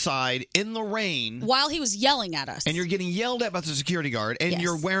locked outside in the rain. While he was yelling at us. And you're getting yelled at by the security guard, and Yes.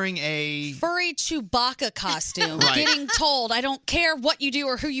 you're wearing a furry Chewbacca costume. Right. Getting told, I don't care what you do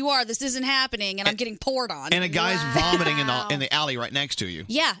or who you are, this isn't happening, and I'm getting poured on. and a guy's vomiting in the alley right next to you.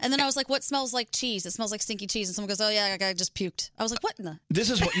 Yeah, and then I was like, what smells like cheese? It smells like stinky cheese. And someone goes, oh, yeah, I just puked. I was like, what in the? This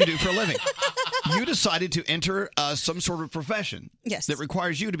is what you do for a living. You decided to enter some sort of profession Yes. that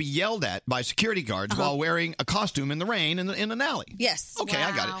requires you to be yelled at by security guards while wearing a costume in the rain in an alley. Yes. Okay,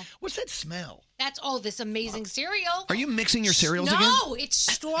 I got Wow. it. What's that smell? That's this amazing cereal. Are you mixing your cereals again? No, it's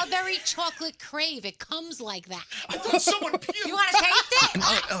strawberry chocolate crave. It comes like that. I thought someone puked. You want to taste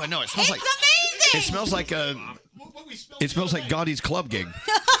it? Oh no! It smells It's like amazing. It smells like It smells like Gaudy's club gig.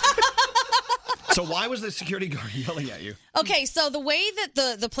 So why was the security guard yelling at you? Okay, so the way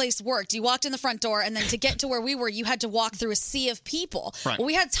that the place worked, you walked in the front door, and then to get to where we were, you had to walk through a sea of people. Right. Well,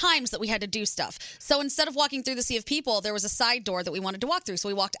 we had times that we had to do stuff. So instead of walking through the sea of people, there was a side door that we wanted to walk through. So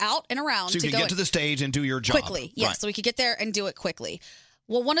we walked out and around So you to could go get to the stage and do your job quickly. Yes, Right. so we could get there and do it quickly.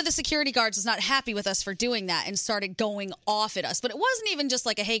 Well, one of the security guards was not happy with us for doing that and started going off at us. But it wasn't even just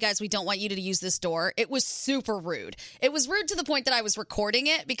like, hey, guys, we don't want you to use this door. It was super rude. It was rude to the point that I was recording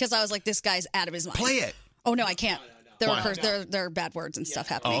it because I was like, this guy's out of his mind. Play it. Oh, no, I can't. There Why? are bad words and stuff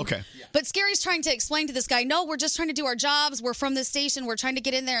happening. Oh, okay. But Scary's trying to explain to this guy, no, we're just trying to do our jobs. We're from this station. We're trying to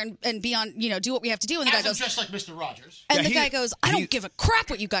get in there and be on, do what we have to do. And the guy As I'm goes, dressed like Mr. Rogers. and the guy goes, I don't give a crap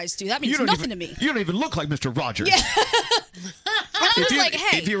what you guys do. That means nothing to me. You don't even look like Mr. Rogers. Yeah. And I was like,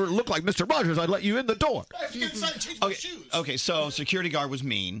 hey. If you look like Mr. Rogers, I'd let you in the door. If you inside, change my shoes. Okay, so security guard was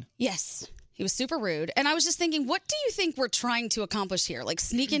mean. Yes. He was super rude. And I was just thinking, what do you think we're trying to accomplish here? Like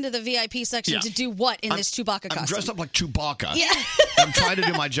sneak into the VIP section Yeah. to do what in this Chewbacca costume? I'm dressed up like Chewbacca. Yeah. I'm trying to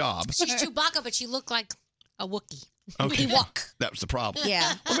do my job. She's Chewbacca, but she looked like a Wookiee. Okay. Ewok. That was the problem.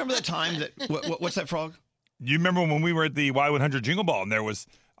 Yeah. Remember that time that what's that frog? You remember when we were at the Y100 Jingle Ball and there was,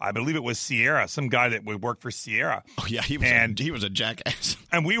 I believe it was Sierra, some guy that would work for Sierra. Oh yeah, he was a jackass.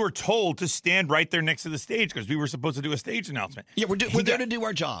 And we were told to stand right there next to the stage because we were supposed to do a stage announcement. Yeah, we're there to do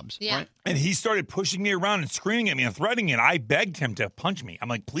our jobs. Yeah. Right? And he started pushing me around and screaming at me and threatening me. And I begged him to punch me. I'm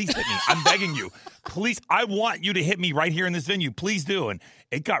like, please hit me. I'm begging you. Please, I want you to hit me right here in this venue. Please do. And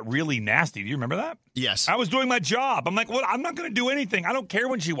it got really nasty. Do you remember that? Yes. I was doing my job. I'm like, well, I'm not going to do anything. I don't care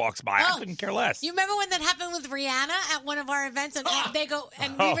when she walks by. I couldn't care less. You remember when that happened with Rihanna at one of our events, and they go,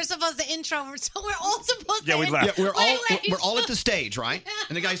 and we were supposed to intro, so we're all supposed to. Yeah, we left. Yeah, Wait. we're all at the stage, right?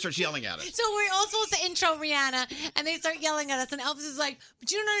 And the guy starts yelling at us. So we're all supposed to intro Rihanna, and they start yelling at us, and Elvis is like,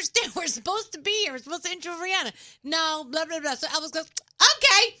 but you don't understand, we're supposed to be here. We're supposed to intro Rihanna. No, blah, blah, blah. So Elvis goes,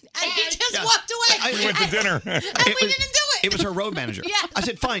 okay. And he just walked away. We went to dinner. And we didn't do it. It was her road manager. Yeah. I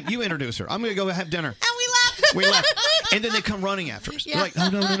said, fine, you introduce her. I'm going to go have dinner. And we left. We left. And then they come running after us. Yeah.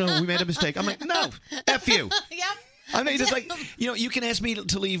 They're like, no, we made a mistake. I'm like, no, F you. Yep. I mean, it's like, you can ask me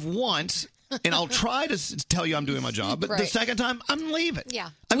to leave once, and I'll try to tell you I'm doing my job, but the Right. second time, I'm leaving. Yeah.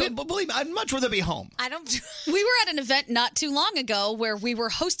 I mean, believe me, I'd much rather be home. I don't. We were at an event not too long ago where we were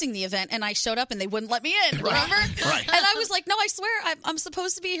hosting the event, and I showed up and they wouldn't let me in. Remember? Right. And I was like, "No, I swear, I'm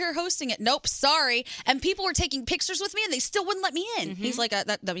supposed to be here hosting it." Nope, sorry. And people were taking pictures with me, and they still wouldn't let me in. He's like,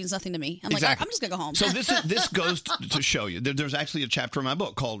 "That means nothing to me." I'm like, Exactly. "I'm just gonna go home." So this goes to show you. There's actually a chapter in my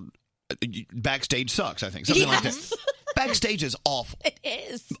book called Backstage Sucks, I think. Something like that. Backstage is awful. It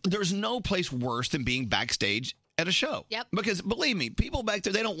is. There's no place worse than being backstage at a show. Yep. Because believe me, people back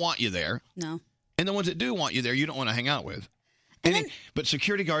there, they don't want you there. No. And the ones that do want you there, you don't want to hang out with. But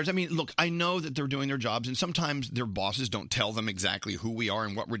security guards, I mean, look, I know that they're doing their jobs, and sometimes their bosses don't tell them exactly who we are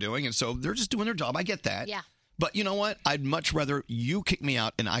and what we're doing, and so they're just doing their job. I get that. Yeah. But you know what? I'd much rather you kick me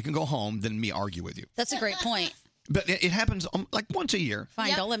out and I can go home than me argue with you. That's a great point. But it happens like once a year.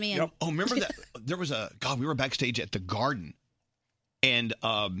 Fine, don't let me in. Oh, remember that? There was we were backstage at the Garden, and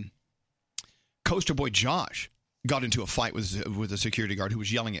Coaster Boy Josh got into a fight with a security guard who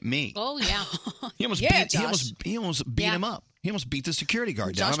was yelling at me. Oh, yeah. He almost Yeah, beat, he Josh. almost beat him up. He almost beat the security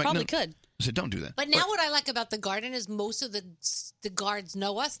guard down. Josh I'm like, probably no. could. I said, don't do that. But now what I like about the garden is most of the guards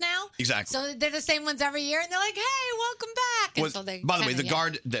know us now. Exactly. So they're the same ones every year, and they're like, "Hey, welcome back." And so they by the way, kinda, the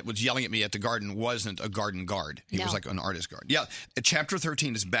guard that was yelling at me at the garden wasn't a garden guard. He was No. like an artist guard. Yeah. Chapter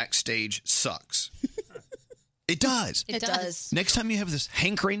 13 is backstage sucks. It does. It does. Next time you have this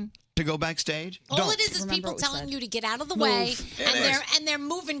hankering to go backstage, All don't. it is people telling you to get out of the Move. way, It and is. they're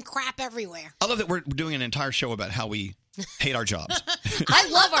moving crap everywhere. I love that we're doing an entire show about how we hate our jobs. I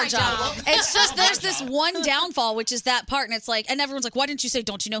love our job. It's just there's this one downfall, which is that part, and it's like, and everyone's like, "Why didn't you say,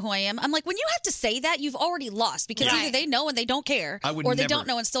 'Don't you know who I am?'" I'm like, when you have to say that, you've already lost because Right. either they know and they don't care, I would or they never- don't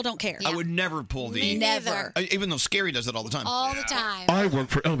know and still don't care. I would never pull the. Me neither. Even though Scary does it all the time. All the time. I work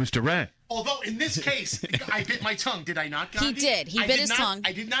for Elvis Duran. Although in this case, I bit my tongue, did I not, He Gandhi? did. He I bit did his not- tongue.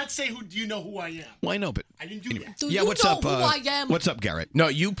 I did not say do you know who I am? Well, I know, but I didn't do that. Do yeah, you what's know up? who I am? What's up, Garrett? No,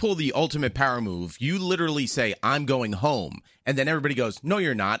 you pull the ultimate power move. You literally say, "I'm going home," and then everybody goes, "No,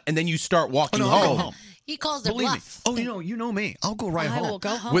 you're not," and then you start walking Oh, no, I'll home. go home. He calls it Believe bluff. me. Oh, you know me. I'll go right I home. will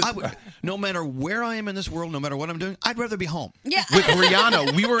go home. I would, no matter where I am in this world, no matter what I'm doing, I'd rather be home. Yeah. With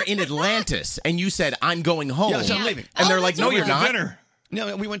Rihanna, we were in Atlantis, and you said, "I'm going home." Yeah, I said, I'm leaving. And they're like, "No, We you're went to not." dinner.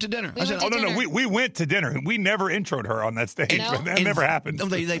 No, we went to dinner. I said, "Oh no, we went to dinner. We never introed her on that stage. And- But that and- never happened." No,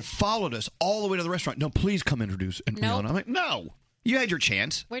 they followed us all the way to the restaurant. No, please come introduce Rihanna. I'm like, no, you had your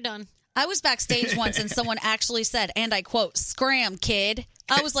chance. We're done. I was backstage once and someone actually said, and I quote, "Scram, kid."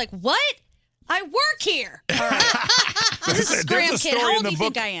 I was like, "What? I work here." All right. This is Scram, kid. How old do you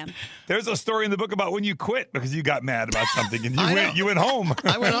think I am? There's a story in the book about when you quit because you got mad about something and you went home.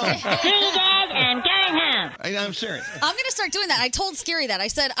 I went home. and going home. I'm serious. I'm going to start doing that. I told Scary that. I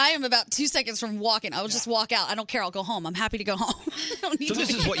said, I am about 2 seconds from walking. I will just walk out. I don't care. I'll go home. I'm happy to go home. I don't need So to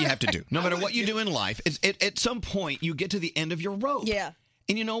this be is what you here. have to do. No matter what you do in life, at some point you get to the end of your rope. Yeah.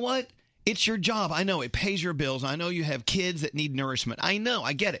 And you know what? It's your job. I know it pays your bills. I know you have kids that need nourishment. I know.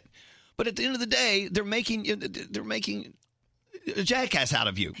 I get it. But at the end of the day, they're making a jackass out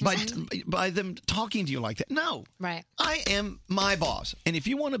of you by them talking to you like that. No. Right. I am my boss. And if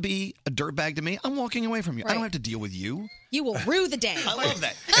you want to be a dirtbag to me, I'm walking away from you. I Right. don't have to deal with you. You will rue the day. I love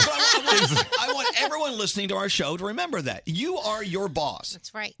that. I want everyone listening to our show to remember that. You are your boss.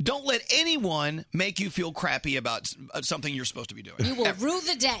 That's right. Don't let anyone make you feel crappy about something you're supposed to be doing. You will rue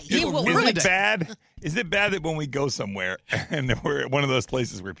the day. Is it bad? Is it bad that when we go somewhere and we're at one of those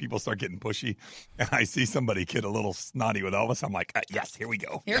places where people start getting pushy, and I see somebody get a little snotty with Elvis, I'm like, yes, here we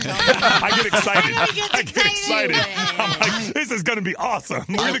go. Here we go. I get excited. I get excited. I'm like, this is going to be awesome.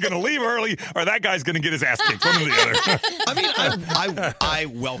 We're either going to leave early or that guy's going to get his ass kicked. One or the other. I mean, I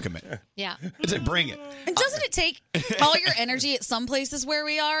welcome it. Yeah. It's like, bring it. And doesn't it take all your energy at some places where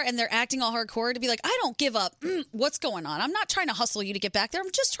we are and they're acting all hardcore to be like, I don't give up. What's going on? I'm not trying to hustle you to get back there.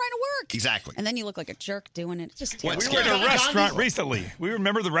 I'm just trying to work. Exactly. And then you look like a jerk doing it. It's just We terrible. were at a restaurant recently. We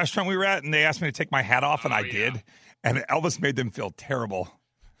remember the restaurant we were at, and they asked me to take my hat off, and I did. And Elvis made them feel terrible.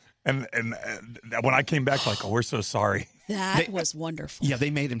 And when I came back, like, oh, we're so sorry. That was wonderful. Yeah, they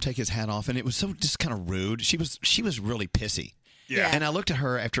made him take his hat off, and it was so just kind of rude. She was really pissy. Yeah. And I looked at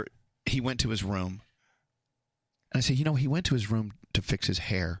her after he went to his room, and I said, you know, he went to his room to fix his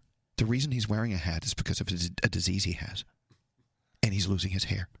hair. The reason he's wearing a hat is because of a disease he has, and he's losing his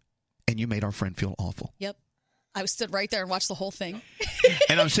hair. And you made our friend feel awful. Yep. I stood right there and watched the whole thing.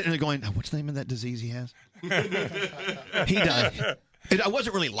 And I'm sitting there going, what's the name of that disease he has? He died. I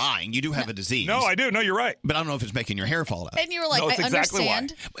wasn't really lying. You do have a disease. No, I do. No, you're right. But I don't know if it's making your hair fall out. And you were like, No, it's I exactly why.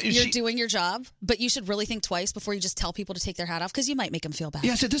 understand you're She- doing your job, but you should really think twice before you just tell people to take their hat off because you might make them feel bad.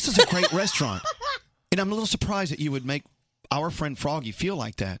 Yeah, I said, this is a great restaurant. And I'm a little surprised that you would make our friend Froggy feel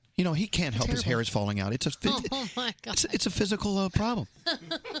like that. You know, he can't help his hair is falling out. It's a Oh my God. it's a physical problem.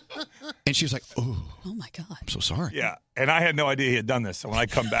 And she was like, oh my God. I'm so sorry. Yeah. And I had no idea he had done this. So when I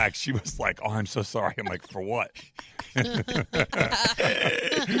come back, she was like, oh, I'm so sorry. I'm like, for what?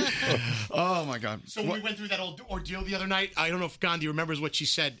 Oh, my God. So when we went through that old ordeal the other night, I don't know if Gandhi remembers what she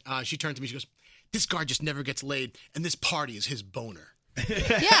said. She turned to me, she goes, this guard just never gets laid, and this party is his boner. And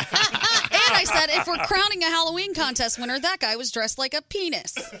I said, if we're crowning a Halloween contest winner, that guy was dressed like a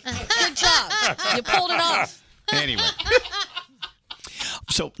penis. Good job. You pulled it off. Anyway.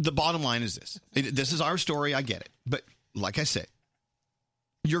 So the bottom line is this. This is our story. I get it. But like I said,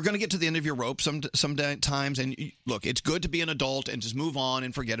 you're going to get to the end of your rope sometimes. And look, it's good to be an adult and just move on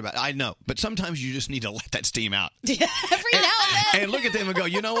and forget about it. I know. But sometimes you just need to let that steam out. Every now and then. And look at them and go,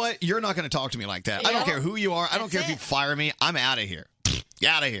 you know what? You're not going to talk to me like that. I don't care who you are. I don't care if you fire me. I'm out of here. Get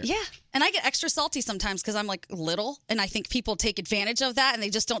out of here. Yeah. And I get extra salty sometimes because I'm like little, and I think people take advantage of that, and they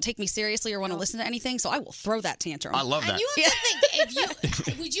just don't take me seriously or want to listen to anything. So I will throw that tantrum. I love that. And you have to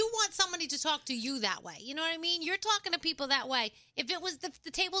think, would you want somebody to talk to you that way? You know what I mean? You're talking to people that way. If it was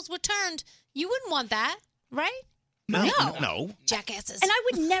the tables were turned, you wouldn't want that, right? No. Jackasses. And I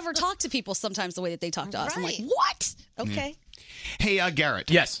would never talk to people sometimes the way that they talk to us. I'm like, what? Okay. Hey,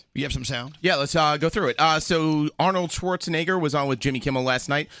 Garrett. Yes. You have some sound? Yeah, let's go through it. So Arnold Schwarzenegger was on with Jimmy Kimmel last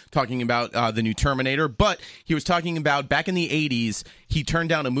night talking about the new Terminator, but he was talking about back in the 80s, he turned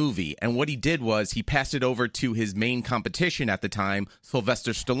down a movie, and what he did was he passed it over to his main competition at the time,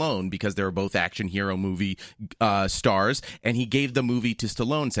 Sylvester Stallone, because they were both action hero movie stars, and he gave the movie to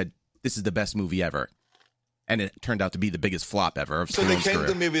Stallone and said, this is the best movie ever. And it turned out to be the biggest flop ever of So they Stallone's came career.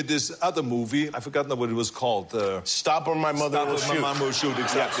 to me with this other movie. I forgot what it was called. Stop or My Mother Will Shoot. Stop or My Mom Will Shoot,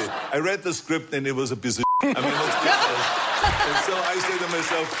 exactly. Yes. I read the script and it was a piece of I mean, let's be honest. And so I said to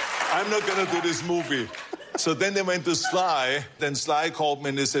myself, I'm not going to do this movie. So then they went to Sly. Then Sly called me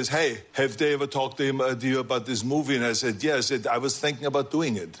and he says, hey, have they ever talked to you about this movie? And I said, yes. I was thinking about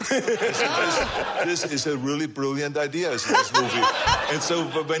doing it. This is a really brilliant idea, this movie. And so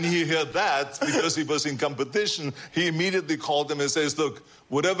when he heard that, because he was in competition, he immediately called him and says, look,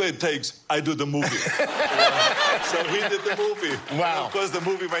 whatever it takes, I do the movie. So he did the movie. Wow. And of course, the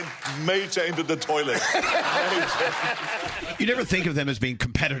movie went major into the toilet. You never think of them as being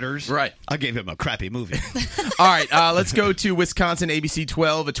competitors. Right. I gave him a crappy movie. All right, let's go to Wisconsin, ABC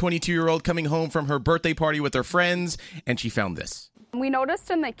 12. A 22-year-old coming home from her birthday party with her friends, and she found this. We noticed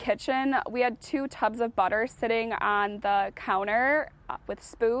in the kitchen, we had 2 tubs of butter sitting on the counter with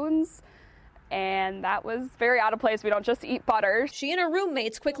spoons, and that was very out of place. We don't just eat butter. She and her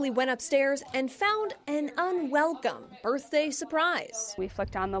roommates quickly went upstairs and found an unwelcome birthday surprise. We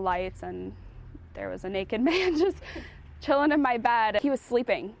flicked on the lights, and there was a naked man just chilling in my bed. He was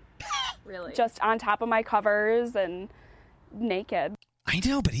sleeping. Really? Just on top of my covers and naked. I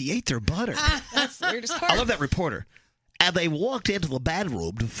know, but he ate their butter. That's the weirdest part. I love that reporter. And they walked into the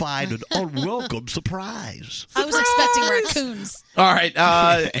bedroom to find an unwelcome surprise. I was expecting raccoons. All right,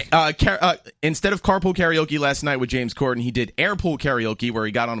 instead of carpool karaoke last night with James Corden, he did airpool karaoke where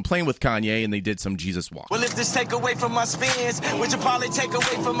he got on a plane with Kanye and they did some Jesus Walk. Well, if this take away from my spins, would you probably take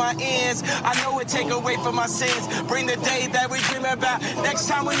away from my ends? I know it take away from my sins. Bring the day that we dream about. Next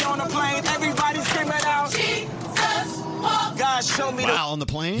time we on a plane, everybody screaming out, Jesus Walk. God, show me on the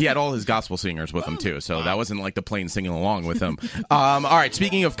plane? He had all his gospel singers with him, too, so that wasn't like the plane singing along with him. All right,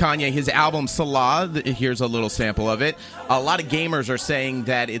 speaking of Kanye, his album Salah, here's a little sample of it. A lot of gamers are saying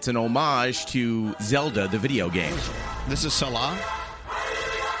that it's an homage to Zelda, the video game. This is Salah.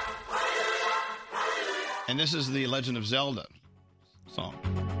 And this is the Legend of Zelda song.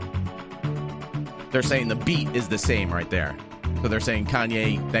 They're saying the beat is the same right there. So they're saying,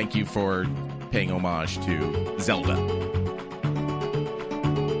 Kanye, thank you for paying homage to Zelda.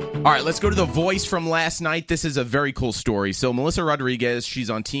 All right, let's go to The Voice from last night. This is a very cool story. So Melissa Rodriguez, she's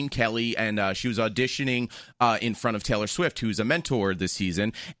on Team Kelly, and she was auditioning in front of Taylor Swift, who's a mentor this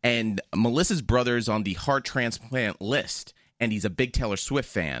season. And Melissa's brother's on the heart transplant list, and he's a big Taylor Swift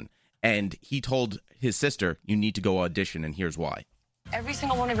fan. And he told his sister, you need to go audition, and here's why. Every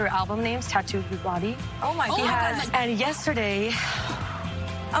single one of your album names tattooed his body. Oh my God. And yesterday,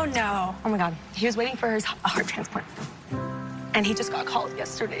 oh no. Oh my God. He was waiting for his heart transplant. And he just got called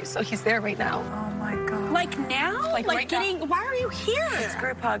yesterday, so he's there right now. Oh my God. Like now? Like right getting? now. Why are you here? It's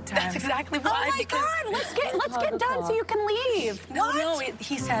group hug time. That's exactly why. Oh my God! Let's get done so you can leave. No,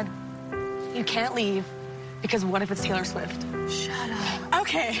 he said you can't leave because what if it's Taylor Swift? Shut up.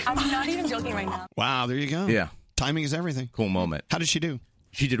 Okay. I'm not even joking right now. Wow, there you go. Yeah. Timing is everything. Cool moment. How did she do?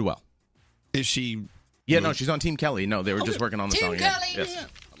 She did well. Is she? Yeah, no, she's on Team Kelly. No, they were just working on the Team song. Kelly. Yes. Yeah.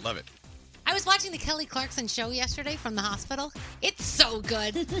 I love it. I was watching the Kelly Clarkson show yesterday from the hospital. It's so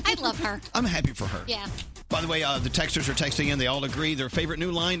good. I love her. I'm happy for her. Yeah. By the way, the texters are texting in. They all agree their favorite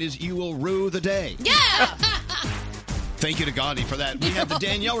new line is, you will rue the day. Yeah. Thank you to Gandhi for that. We have the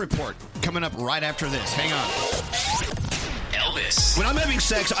Danielle Report coming up right after this. Hang on. Elvis. When I'm having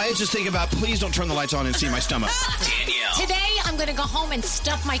sex, I just think about, please don't turn the lights on and see my stomach. Danielle. Today, I'm going to go home and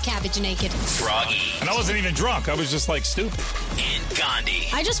stuff my cabbage naked. Froggy. And I wasn't even drunk. I was just like stupid. And Gandhi.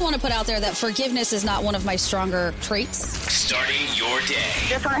 I just want to put out there that forgiveness is not one of my stronger traits. Starting your day.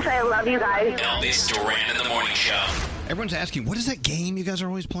 Just want to say I love you guys. Elvis Duran in the Morning Show. Everyone's asking, what is that game you guys are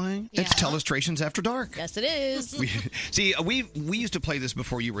always playing? Yeah. It's Telestrations After Dark. Yes, it is. We used to play this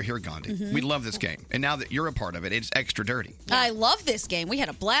before you were here, Gandhi. Mm-hmm. We love this game. And now that you're a part of it, it's extra dirty. I love this game. We had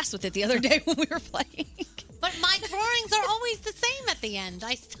a blast with it the other day when we were playing. But my drawings are always the same at the end.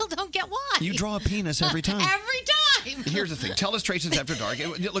 I still don't get why. You draw a penis every time. Every time. Here's the thing: Telestrations After Dark.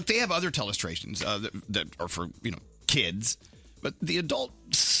 Look, they have other telestrations that are for kids, but the adult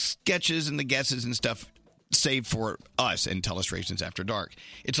sketches and the guesses and stuff saved for us in Telestrations After Dark.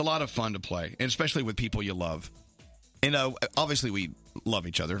 It's a lot of fun to play, and especially with people you love. And obviously, we love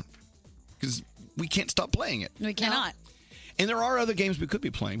each other because we can't stop playing it. We cannot. And there are other games we could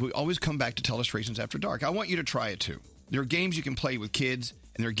be playing. We always come back to Telestrations After Dark. I want you to try it too. There are games you can play with kids,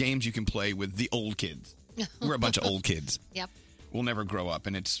 and there are games you can play with the old kids. We're a bunch of old kids. Yep. We'll never grow up,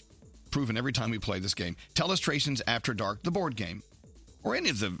 and it's proven every time we play this game. Telestrations After Dark, the board game, or any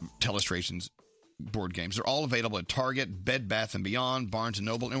of the Telestrations board games. They're all available at Target, Bed Bath & Beyond, Barnes &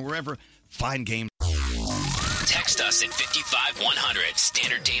 Noble, and wherever fine games. Text us at 55100.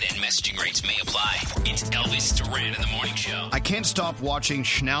 Standard data and messaging rates may apply. It's Elvis Duran in the Morning Show. I can't stop watching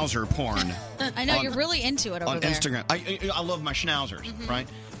schnauzer porn. I know, you're really into it over on there. Instagram. I love my schnauzers, right?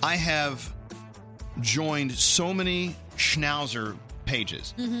 I have joined so many schnauzer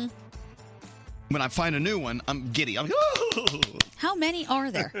pages. Mm-hmm. When I find a new one, I'm giddy. I'm like, oh! How many are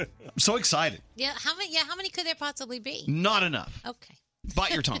there? I'm so excited. Yeah, how many could there possibly be? Not enough. Okay.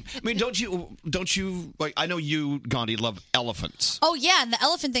 Bite your tongue. I mean, don't you like, I know you, Gandhi, love elephants. Oh, yeah, and the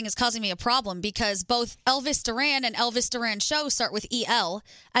elephant thing is causing me a problem because both Elvis Duran and Elvis Duran Show start with EL,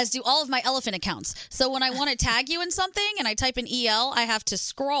 as do all of my elephant accounts. So when I want to tag you in something and I type in EL, I have to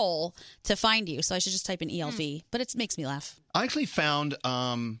scroll to find you. So I should just type in ELV, but it makes me laugh. I actually found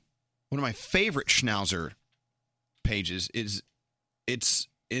one of my favorite schnauzer pages is it's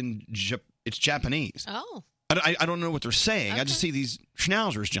Japanese. Oh. I don't know what they're saying. I just see these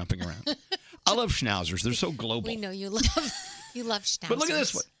schnauzers jumping around. I love schnauzers. They're so global. We know you love schnauzers. But look at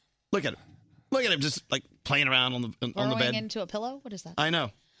this one. Look at him. Look at him just like playing around on the Burrowing bed. into a pillow? What is that? I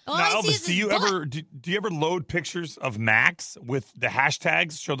know. Now, Elvis, do you ever load pictures of Max with the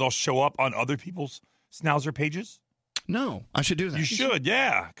hashtags so they'll show up on other people's schnauzer pages? No, I should do that. You should,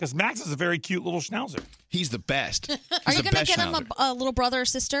 yeah, because Max is a very cute little schnauzer. He's the best. Are you going to get him a little brother or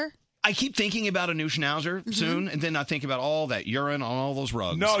sister? I keep thinking about a new schnauzer soon, and then I think about all that urine on all those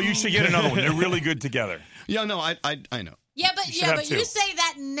rugs. No, you should get another one. They're really good together. Yeah, no, I know. Yeah, but you say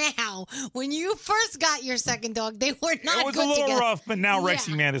that now. When you first got your second dog, they were not It was good a little together. rough, but now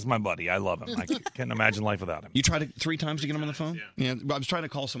Rexy Man is my buddy. I love him. I can't imagine life without him. You tried 3 times to get him on the phone? Yeah. I was trying to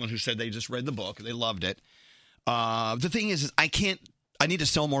call someone who said they just read the book. They loved it. The thing is I need to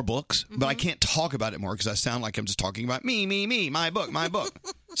sell more books, but I can't talk about it more because I sound like I'm just talking about me, my book.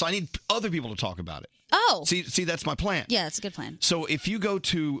 So I need other people to talk about it. Oh. See, that's my plan. Yeah, it's a good plan. So if you go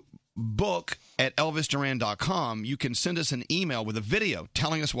to book@elvisduran.com, you can send us an email with a video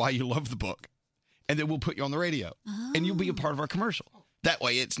telling us why you love the book, and then we'll put you on the radio, and you'll be a part of our commercial. That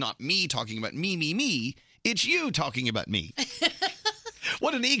way, it's not me talking about me. It's you talking about me.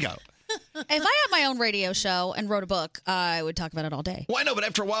 What an ego. If I had my own radio show and wrote a book, I would talk about it all day. Well, I know, but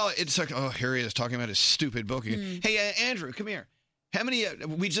after a while, it's like, oh, here he is talking about his stupid book again. Hey, Andrew, come here. How many,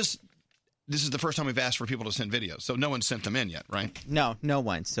 this is the first time we've asked for people to send videos, so no one sent them in yet, right? No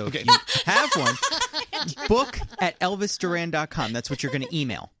one. So if you have one, book@elvisduran.com. That's what you're going to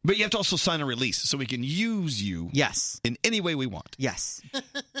email. But you have to also sign a release so we can use you in any way we want. Yes.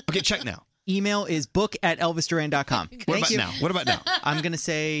 Okay, check now. Email is book@elvisduran.com. What about now? I'm going to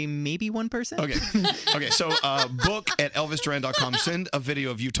say maybe one person. Okay, so book@elvisduran.com. Send a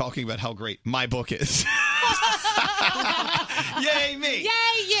video of you talking about how great my book is. Yay, me. Yay,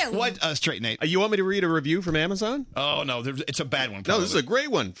 you. What, Straight Nate? You want me to read a review from Amazon? Oh, no, it's a bad one. No, this is a great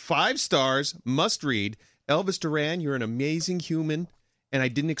one. 5 stars, must read. Elvis Duran, you're an amazing human, and I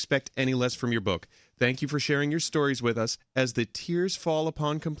didn't expect any less from your book. Thank you for sharing your stories with us. As the tears fall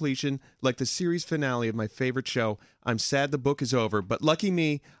upon completion, like the series finale of my favorite show, I'm sad the book is over, but lucky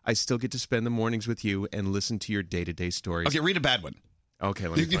me, I still get to spend the mornings with you and listen to your day-to-day stories. Okay, read a bad one. Okay,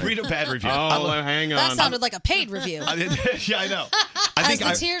 let me You read a bad review. Hang on. That sounded like a paid review. Yeah, I know. As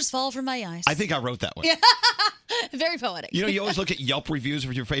the tears fall from my eyes. I think I wrote that one. Very poetic. You know, you always look at Yelp reviews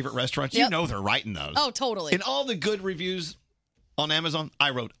of your favorite restaurants. Yep. You know they're writing those. Oh, totally. And all the good reviews on Amazon, I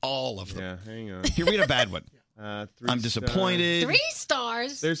wrote all of them. Yeah, hang on. You read a bad one. 3 I'm disappointed. 3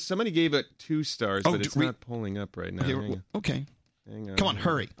 stars. There's somebody gave it 2 stars, but it's not pulling up right now. Okay. Hang on. Come on,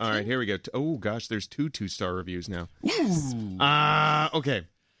 hurry. All right, here we go. Oh gosh, there's 2 2-star reviews now. Yes. Okay.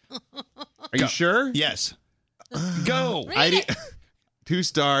 Are you sure? Yes. Go. 2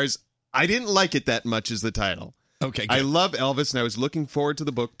 stars. I didn't like it that much as the title. Okay, good. I love Elvis, and I was looking forward to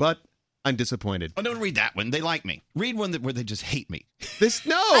the book, but I'm disappointed. Oh, don't read that one. They like me. Read one where they just hate me. This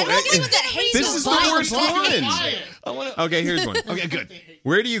no. This is the worst one. Okay, here's one. Okay, good.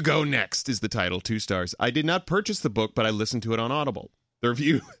 Where Do You Go Next is the title, 2 stars. I did not purchase the book, but I listened to it on Audible. The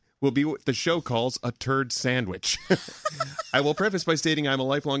review will be what the show calls a turd sandwich. I will preface by stating I'm a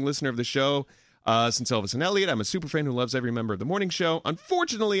lifelong listener of the show. Since Elvis and Elliot, I'm a super fan who loves every member of the morning show.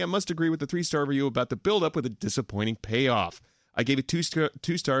 Unfortunately, I must agree with the 3-star review about the build-up with a disappointing payoff. I gave it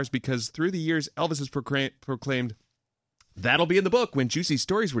 2 stars because through the years, Elvis has proclaimed, that'll be in the book when juicy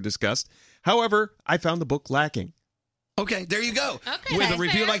stories were discussed. However, I found the book lacking. Okay, there you go. Okay, with a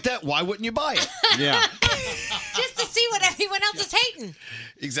review like that, why wouldn't you buy it? Yeah. Just to see what everyone else is hating.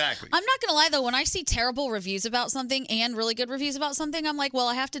 Exactly. I'm not going to lie, though. When I see terrible reviews about something and really good reviews about something, I'm like, well,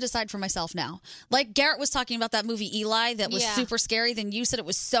 I have to decide for myself now. Like Garrett was talking about that movie Eli that was super scary. Then you said it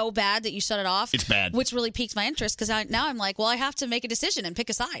was so bad that you shut it off. It's bad. Which really piqued my interest because now I'm like, well, I have to make a decision and pick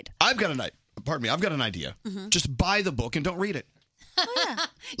a side. I've got an idea. Mhm. Just buy the book and don't read it.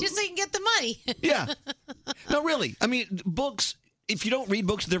 Just so you can get the money. Yeah. No, really. I mean, books, if you don't read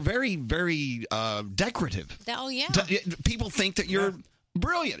books, they're very, very decorative. Oh, yeah. People think that you're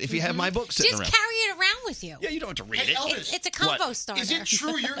brilliant if you have my book sitting Just around. carry it around with you. Yeah, you don't have to read Hey, it. Elvis, It's a combo starter. Is it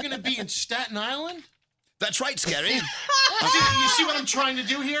true you're going to be in Staten Island? That's right, Scary. You see what I'm trying to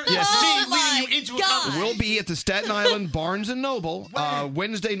do here? Yes. It's me leading you into a conversation. We'll be at the Staten Island Barnes & Noble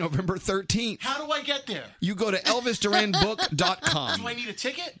Wednesday, November 13th. How do I get there? You go to ElvisDuranBook.com. Do I need a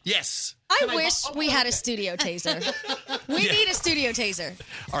ticket? Yes. I wish we had a studio taser. We need a studio taser.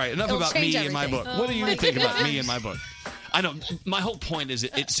 All right, enough It'll about change me and my everything. book. What do you my think about gosh. me and my book? I know. My whole point is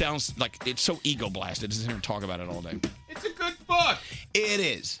it sounds like it's so ego blasted to sit here and talk about it all day. It's a good book. It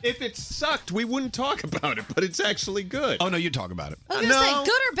is. If it sucked, we wouldn't talk about it, but it's actually good. Oh, no, you talk about it. I was going to say,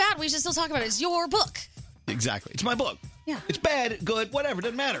 good or bad, we should still talk about it. It's your book. Exactly. It's my book. Yeah. It's bad, good, whatever.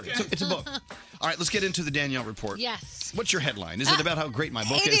 Doesn't matter. It's a book. All right, let's get into the Danielle report. Yes. What's your headline? Is it about how great my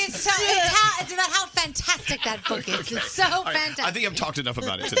book It is? is. It's about how fantastic that book is. Okay. It's so All right, fantastic. I think I've talked enough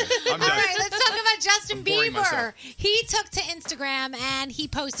about it today. I'm done. All right, let's talk about Justin boring Bieber. myself. He took to Instagram and he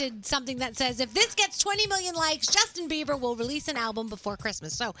posted something that says, if this gets 20 million likes, Justin Bieber will release an album before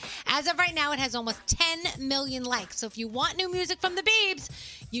Christmas. So as of right now, it has almost 10 million likes. So if you want new music from the Biebs,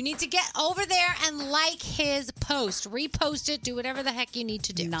 you need to get over there and like his post. Repost it. Do whatever the heck you need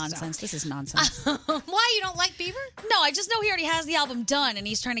to do. Nonsense. This is nonsense. Why? You don't like Bieber? No, I just know he already has the album done and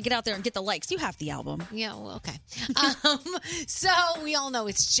he's trying to get out there and get the likes. You have the album. Yeah, well, okay. So we all know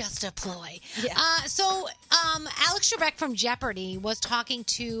it's just a ploy. Yeah. Alex Trebek from Jeopardy was talking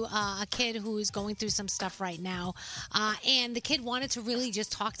to a kid who is going through some stuff right now, and the kid wanted to really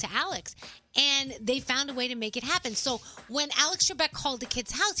just talk to Alex, and they found a way to make it happen. So when Alex Trebek called the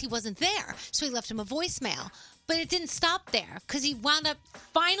kid's house, he wasn't there, so he left him a voicemail. But it didn't stop there because he wound up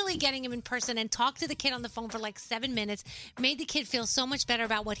finally getting him in person and talked to the kid on the phone for like 7 minutes, made the kid feel so much better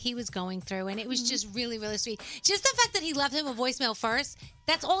about what he was going through. And it was just really, really sweet. Just the fact that he left him a voicemail first,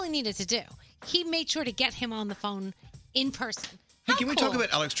 that's all he needed to do. He made sure to get him on the phone in person. Hey, can we talk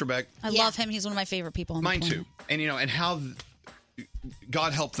about Alex Trebek? I love him. He's one of my favorite people on the Mine planet. too. And, and how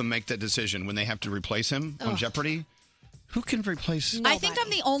God help them make that decision when they have to replace him on Ugh. Jeopardy. Who can replace? I think I'm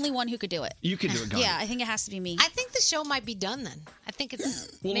the only one who could do it. You could do it, Gandhi. Yeah, I think it has to be me. I think the show might be done then. I think it's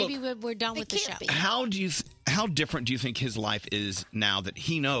Well, maybe we're done with the show. How how different do you think his life is now that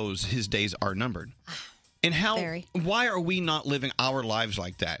he knows his days are numbered? And why are we not living our lives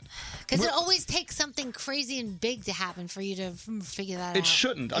like that? Because it always takes something crazy and big to happen for you to figure that out. It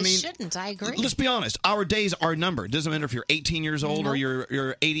shouldn't. I It mean, shouldn't. I agree. Let's be honest. Our days are numbered. Doesn't matter if you're 18 years old or Nope.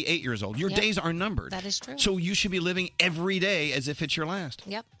 you're 88 years old. Your Yep. days are numbered. That is true. So you should be living every day as if it's your last.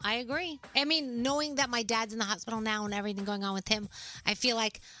 Yep, I agree. I mean, knowing that my dad's in the hospital now and everything going on with him, I feel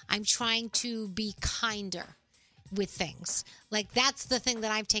like I'm trying to be kinder with things. Like, that's the thing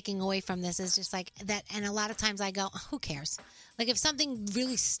that I'm taking away from this is just like that. And a lot of times I go, who cares? Like, if something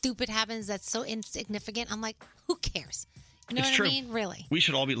really stupid happens that's so insignificant, I'm like, who cares? You know It's what true. I mean? Really. We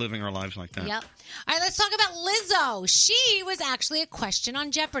should all be living our lives like that. Yep. All right, let's talk about Lizzo. She was actually a question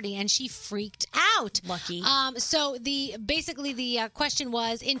on Jeopardy, and she freaked out. Lucky. So the question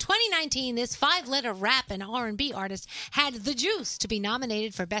was, in 2019, this 5-letter rap and R&B artist had the juice to be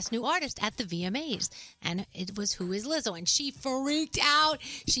nominated for Best New Artist at the VMAs, and it was Who Is Lizzo? And she freaked out.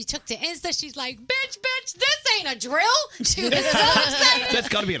 She took to Insta. She's like, bitch, this ain't a drill. She was so excited. That's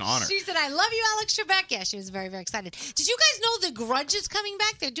got to be an honor. She said, I love you, Alex Trebek. Yeah, she was very, very excited. Did you guys know The Grudge is coming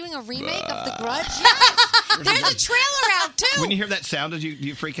back? They're doing a remake of The Grudge. Yes. There's a trailer out, too. When you hear that sound, do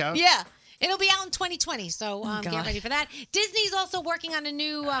you freak out? Yeah. It'll be out in 2020, so God. get ready for that. Disney's also working on a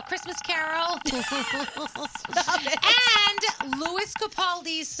new Christmas Carol. And Louis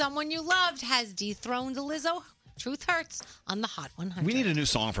Capaldi's Someone You Loved has dethroned Lizzo. Truth Hurts on the Hot 100. We need a new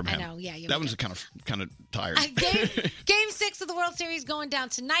song from him. I know, yeah. That one's kind of tired. Game 6 of the World Series going down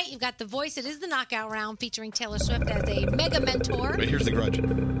tonight. You've got The Voice. It is the knockout round featuring Taylor Swift as a mega mentor. But here's the Grudge.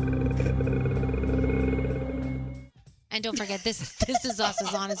 And don't forget, This Is Us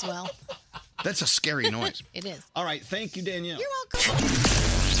is on as well. That's a scary noise. It is. All right, thank you, Danielle. You're welcome.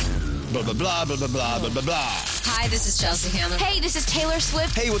 Blah, blah, blah, blah, blah, blah, blah, blah. Hi, this is Chelsea Handler. Hey, this is Taylor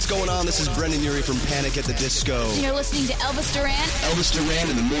Swift. Hey, what's going on? This is Brendan Urie from Panic at the Disco. You're listening to Elvis Duran. Elvis Duran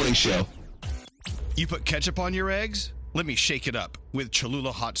in the Morning Show. You put ketchup on your eggs? Let me shake it up with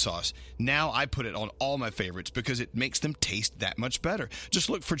Cholula hot sauce. Now I put it on all my favorites because it makes them taste that much better. Just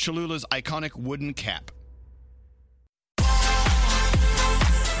look for Cholula's iconic wooden cap.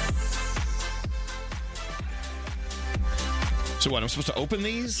 So what, I'm supposed to open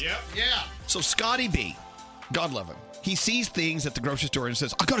these? Yep. Yeah. So Scotty B, God love him, he sees things at the grocery store and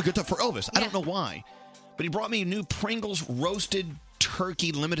says, I got to get that for Elvis. I don't know why. But he brought me new Pringles roasted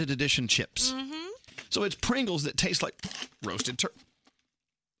turkey limited edition chips. Mm-hmm. So it's Pringles that taste like roasted turkey.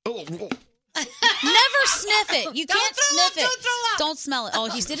 Oh, Never sniff it. You can't sniff it. Don't smell it. Oh,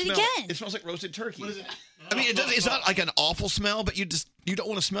 he did it Smell again. It smells like roasted turkey. What is it? I mean, it's not like an awful smell, but you don't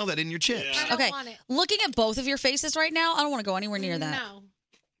want to smell that in your chips. Okay, looking at both of your faces right now, I don't want to go anywhere near that. No.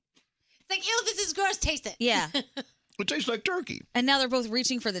 It's like, ew, this is gross. Taste it. Yeah. It tastes like turkey. And now they're both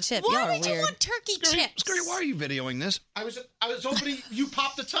reaching for the chip. Why Y'all are would you weird. want turkey chips? Scary, why are you videoing this? I was hoping you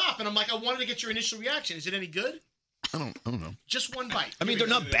popped the top, and I'm like, I wanted to get your initial reaction. Is it any good? I don't know. Just one bite. I mean, they're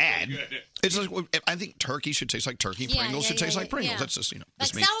not bad. It's like, I think turkey should taste like turkey. Yeah, Pringles yeah, should taste yeah, like Pringles. yeah. That's just, Like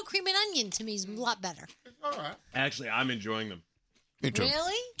that's me. sour cream and onion to me is a lot better. All right. Actually, I'm enjoying them. Me too.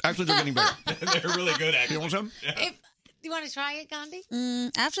 Really? Actually, they're getting better. They're really good, actually. You want some? You want to try it, Gandhi?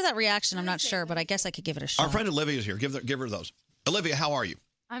 After that reaction, I'm not sure, but I guess I could give it a shot. Our friend Olivia is here. Give her those. Olivia, how are you?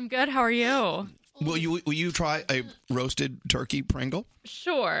 I'm good. How are you? Will you try a roasted turkey Pringle?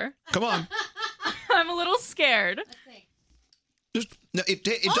 Sure. Come on. I'm a little scared. No, it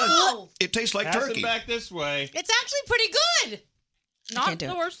does. Oh! It tastes like Pass turkey. it back this way. It's actually pretty good. Not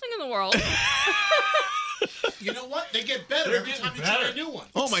the worst thing in the world. You know what? They get better every time you try a new one.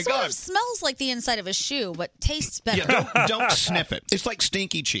 Oh my Sort God! of smells like the inside of a shoe, but tastes better. Yeah, don't sniff it. It's like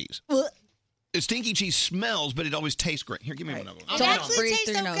stinky cheese. Stinky cheese smells, but it always tastes great. Here, give me one of them. It actually breathe tastes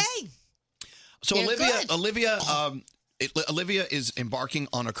through your nose. okay. So They're Olivia, good. Olivia is embarking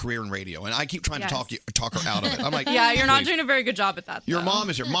on a career in radio, and I keep trying to talk her out of it. I'm like, Yeah, you're not please. doing a very good job at that. Your though.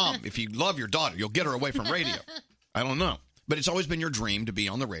 mom is your mom. If you love your daughter, you'll get her away from radio. I don't know. But it's always been your dream to be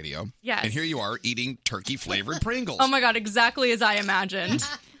on the radio. Yes. And here you are eating turkey-flavored Pringles. Oh my God, exactly as I imagined.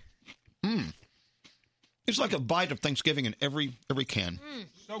 It's like a bite of Thanksgiving in every can.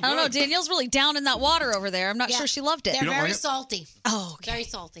 I don't know. Danielle's really down in that water over there. I'm not sure she loved it. They're You don't very like it? salty. Oh, okay. Very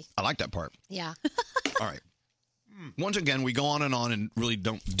salty. I like that part. Yeah. All right. Once again, we go on and really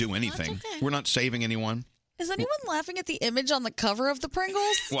don't do anything. We're not saving anyone. Is anyone laughing at the image on the cover of the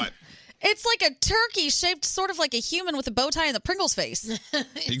Pringles? What? It's like a turkey shaped sort of like a human with a bow tie and the Pringles face.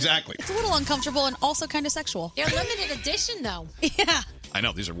 Exactly. It's a little uncomfortable and also kind of sexual. They're limited edition, though. Yeah. I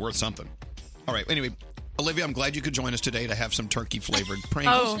know. These are worth something. All right. Anyway, Olivia, I'm glad you could join us today to have some turkey-flavored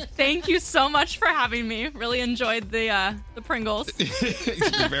Pringles. Oh, thank you so much for having me. Really enjoyed the Pringles.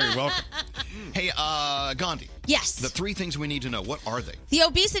 You're very welcome. Hey, Gandhi. Yes. The 3 things we need to know, what are they? The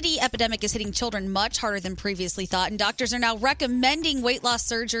obesity epidemic is hitting children much harder than previously thought, and doctors are now recommending weight loss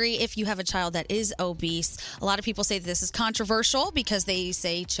surgery if you have a child that is obese. A lot of people say that this is controversial because they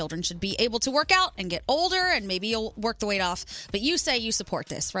say children should be able to work out and get older, and maybe you'll work the weight off. But you say you support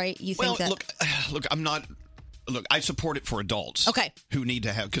this, right? You think that? Look, I'm not. Look, I support it for adults. Okay. Who need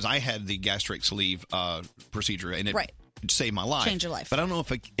to have, because I had the gastric sleeve procedure, and it saved my life. Change your life. But I don't know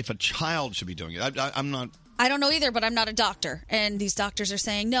if a child should be doing it. I'm not. I don't know either, but I'm not a doctor. And these doctors are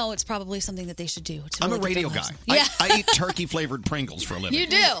saying, no, it's probably something that they should do. to I'm a really get radio their guy. lives. Yeah. I eat turkey-flavored Pringles for a living. You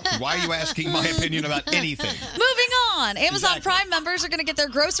do. Why are you asking my opinion about anything? Moving on. Amazon Prime members are going to get their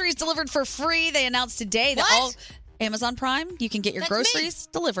groceries delivered for free. They announced today that all Amazon Prime, you can get your That's groceries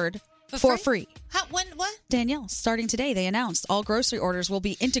delivered for free. How, when, what? Danielle, starting today, they announced all grocery orders will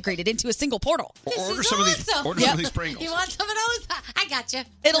be integrated into a single portal. Order some of these Pringles. You want some of those? I got you.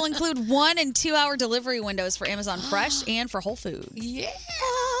 It'll include 1 and 2 hour delivery windows for Amazon Fresh and for Whole Foods. Yeah.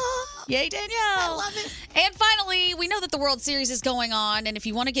 Yay, Danielle. I love it. And finally, we know that the World Series is going on, and if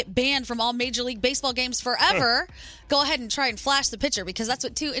you want to get banned from all Major League Baseball games forever, go ahead and try and flash the pitcher, because that's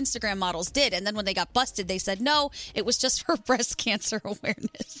what 2 Instagram models did. And then when they got busted, they said, no, it was just for breast cancer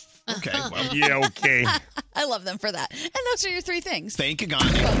awareness. Okay. Well, yeah, okay. I love them for that. And those are your three things. Thank you,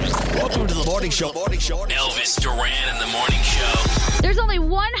 Gandhi. Welcome to the morning show. Elvis Duran in the morning show. There's only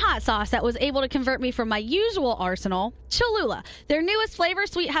one hot sauce that was able to convert me from my usual arsenal, Cholula. Their newest flavor,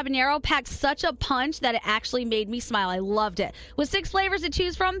 Sweet Habanero, packed such a punch that it actually made me smile. I loved it. With 6 flavors to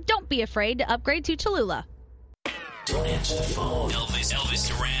choose from, don't be afraid to upgrade to Cholula. Don't answer the phone. Elvis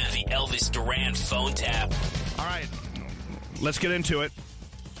Duran, the Elvis Duran phone tap. All right. Let's get into it.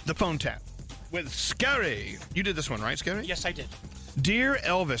 The phone tap with Scary. You did this one, right, Scary? Yes, I did. Dear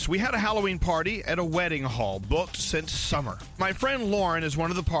Elvis, we had a Halloween party at a wedding hall booked since summer. My friend Lauren is one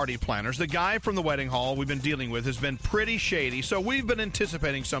of the party planners. The guy from the wedding hall we've been dealing with has been pretty shady, so we've been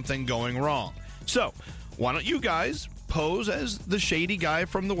anticipating something going wrong. So, why don't you guys pose as the shady guy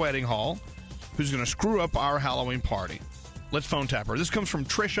from the wedding hall who's going to screw up our Halloween party? Let's phone tap her. This comes from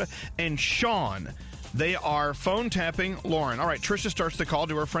Trisha and Sean. They are phone tapping Lauren. All right, Trisha starts the call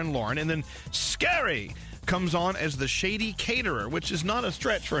to her friend Lauren, and then Scary comes on as the shady caterer, which is not a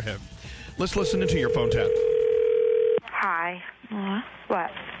stretch for him. Let's listen into your phone tap. Hi. What?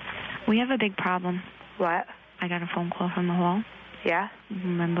 We have a big problem. What? I got a phone call from the hall. Yeah?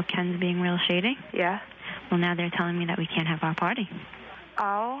 Remember Ken's being real shady? Yeah. Well, now they're telling me that we can't have our party.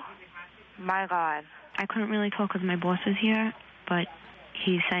 Oh, my God. I couldn't really talk because my boss is here, but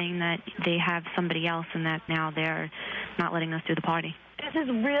he's saying that they have somebody else and that now they're not letting us do the party. This is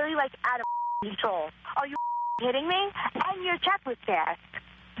really, like, out of control. Are you kidding me? And your check was cashed.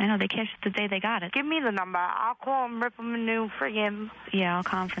 I know, they cashed the day they got it. Give me the number. I'll call him, rip him a new friggin'... Yeah, I'll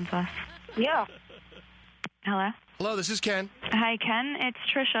conference us. Yeah. Hello? Hello, this is Ken. Hi, Ken. It's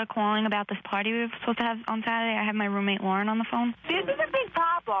Trisha calling about this party we were supposed to have on Saturday. I have my roommate Lauren on the phone. This is a big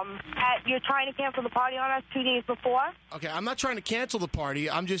problem. You're trying to cancel the party on us 2 days before? Okay, I'm not trying to cancel the party.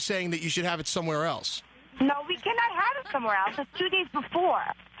 I'm just saying that you should have it somewhere else. No, we cannot have it somewhere else. It's 2 days before.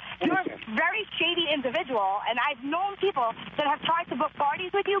 You're a very shady individual, and I've known people that have tried to book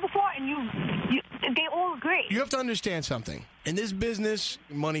parties with you before, and they all agree. You have to understand something. In this business,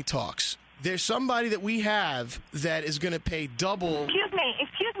 money talks. There's somebody that we have that is going to pay double. Excuse me.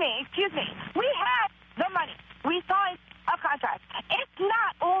 We have the money. We signed a contract. It's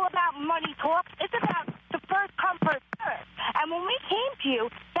not all about money talk. It's about the first come, first serve. And when we came to you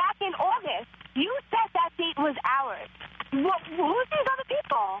back in August, you said that date was ours. Who's these other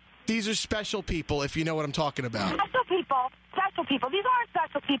people? These are special people, if you know what I'm talking about. Special people. These aren't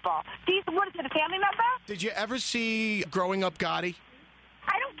special people. What is it, a family member? Did you ever see Growing Up Gotti?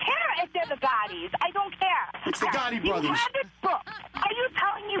 I don't care if they're the Gottis. I don't care. It's the Gotti brothers. You have it booked. Are you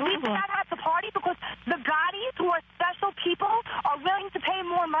telling me we cannot have the party because the Gottis, who are special people, are willing to pay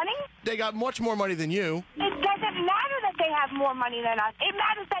more money? They got much more money than you. It doesn't matter that they have more money than us. It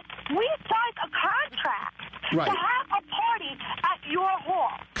matters that we signed a contract to have a party at your hall.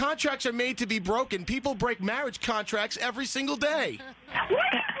 Contracts are made to be broken. People break marriage contracts every single day.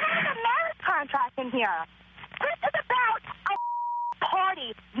 What is not a marriage contract in here? This is about a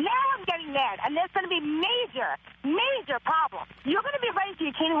party. Now I'm getting mad, and there's going to be major problems. You're going to be ready for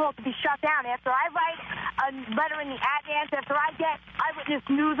your catering hall to be shut down after I write a letter in the Advance, after I get Eyewitness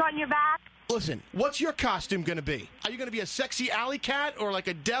News on your back. Listen, what's your costume going to be? Are you going to be a sexy alley cat or like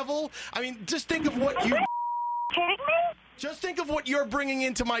a devil? I mean, just think of what you... Kidding me? Just think of what you're bringing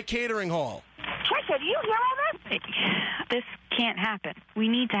into my catering hall. Trisha, do you hear all this? This can't happen. We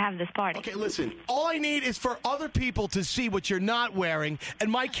need to have this party. Okay, listen. All I need is for other people to see what you're not wearing, and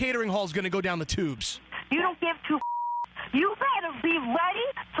my catering hall's going to go down the tubes. You don't give two. You better be ready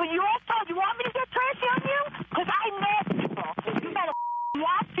for your phone. You want me to get trashy on you? Because I know people. You better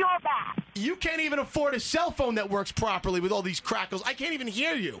watch your back. You can't even afford a cell phone that works properly with all these crackles. I can't even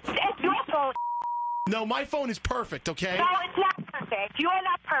hear you. It's your phone. No, my phone is perfect, okay? No, it's not perfect. You're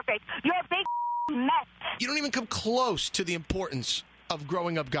not perfect. You're a big mess. You don't even come close to the importance of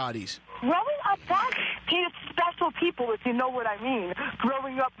Growing Up Gottis. Growing Up Gotti is special people, if you know what I mean.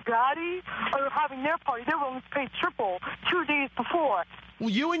 Growing Up Gotti are having their party. They're willing to pay triple 2 days before. Well,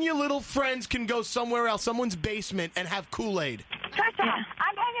 you and your little friends can go somewhere else, someone's basement, and have Kool-Aid. Trisha,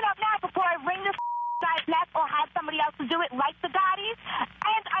 I'm hanging up now before I ring this guy's neck or have somebody else to do it like the Gottis,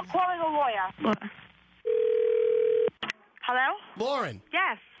 and I'm calling a lawyer. Hello? Lauren.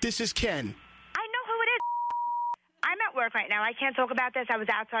 Yes. This is Ken. I know who it is. I'm at work right now. I can't talk about this. I was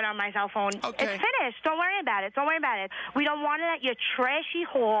outside on my cell phone. Okay. It's finished. Don't worry about it. We don't want it at your trashy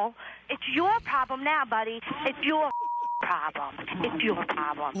hall. It's your problem now, buddy. It's your problem.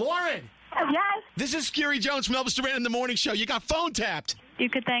 Lauren! Yes? This is Scary Jones from Elvis Duran in the Morning Show. You got phone tapped. You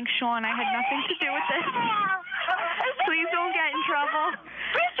could thank Sean. I had nothing to do with this. Please don't get in trouble.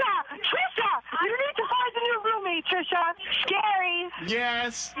 Trisha! You need to find a new roomie. Hey, Trisha. Scary.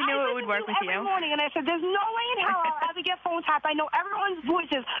 Yes. You knew it would work with you. Every morning, and I said, there's no way in hell I'll ever get phone tap. I know everyone's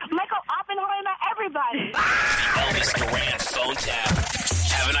voices. Michael Oppenheimer, everybody. Elvis Duran phone tap.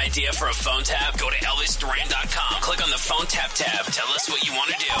 Have an idea for a phone tap? Go to ElvisDuran.com. Click on the phone tap tab. Tell us what you want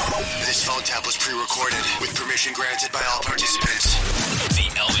to do. This phone tap was pre-recorded with permission granted by all participants. The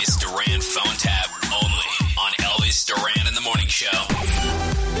Elvis Duran phone tap only on Elvis Duran in the Morning Show.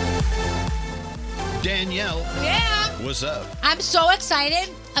 Danielle. Yeah. What's up? I'm so excited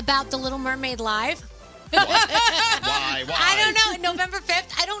about The Little Mermaid Live. Why? I don't know. November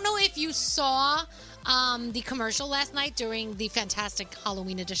 5th. I don't know if you saw the commercial last night during the fantastic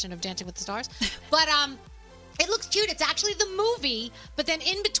Halloween edition of Dancing with the Stars. But it looks cute. It's actually the movie, but then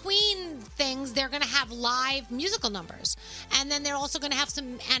in between things, they're going to have live musical numbers. And then they're also going to have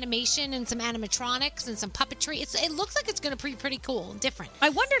some animation and some animatronics and some puppetry. It looks like it's going to be pretty cool and different. I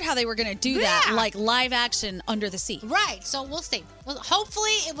wondered how they were going to do that, like live action under the sea. Right. So we'll see. Well, hopefully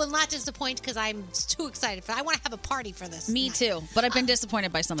it will not disappoint because I'm too excited for it. I want to have a party for this. Me too, but I've been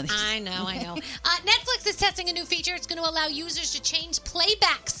disappointed by some of these. I know. Netflix is testing a new feature. It's going to allow users to change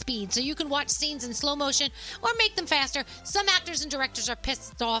playback speed so you can watch scenes in slow motion or make them faster. Some actors and directors are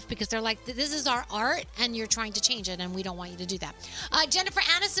pissed off because they're like, this is our art and you're trying to change it and we don't want you to do that. Jennifer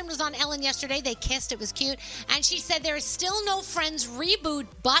Aniston was on Ellen yesterday. They kissed. It was cute. And she said there is still no Friends reboot,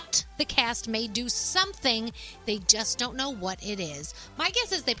 but the cast may do something. They just don't know what it is. My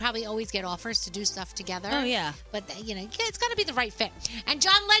guess is they probably always get offers to do stuff together. Oh, yeah. But, it's got to be the right fit. And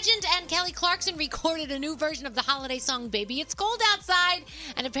John Legend and Kelly Clarkson recorded a new version of the holiday song, Baby It's Cold Outside.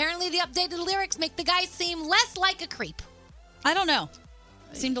 And apparently the updated lyrics make the guy seem less like a creep. I don't know.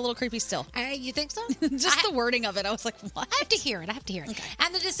 Seemed a little creepy still. You think so? Just the wording of it. I was like, what? I have to hear it. Okay.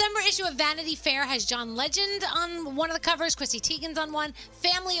 And the December issue of Vanity Fair has John Legend on one of the covers. Chrissy Teigen's on one.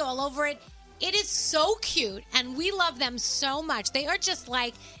 Family all over it. It is so cute, and we love them so much. They are just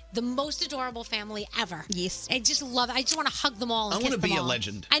like the most adorable family ever. Yes. I just love it. I just want to hug them all and I kiss want to them be a all.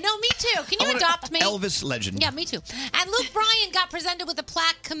 legend. I know, me too. Can you adopt me? Elvis Legend. Yeah, me too. And Luke Bryan got presented with a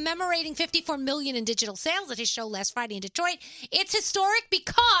plaque commemorating $54 million in digital sales at his show last Friday in Detroit. It's historic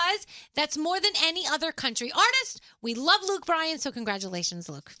because that's more than any other country artist. We love Luke Bryan, so congratulations,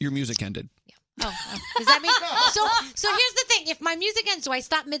 Luke. Your music ended. Oh, does that mean so? Here's the thing: if my music ends, do I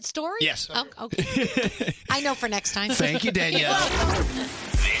stop mid-story? Yes. Oh, okay. I know for next time. Thank you, Danielle.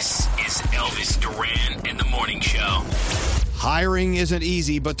 This is Elvis Duran in the Morning Show. Hiring isn't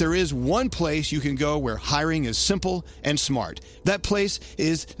easy, but there is one place you can go where hiring is simple and smart. That place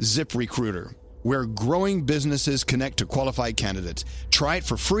is ZipRecruiter, where growing businesses connect to qualified candidates. Try it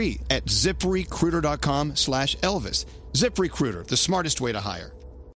for free at ZipRecruiter.com/Elvis. ZipRecruiter, the smartest way to hire.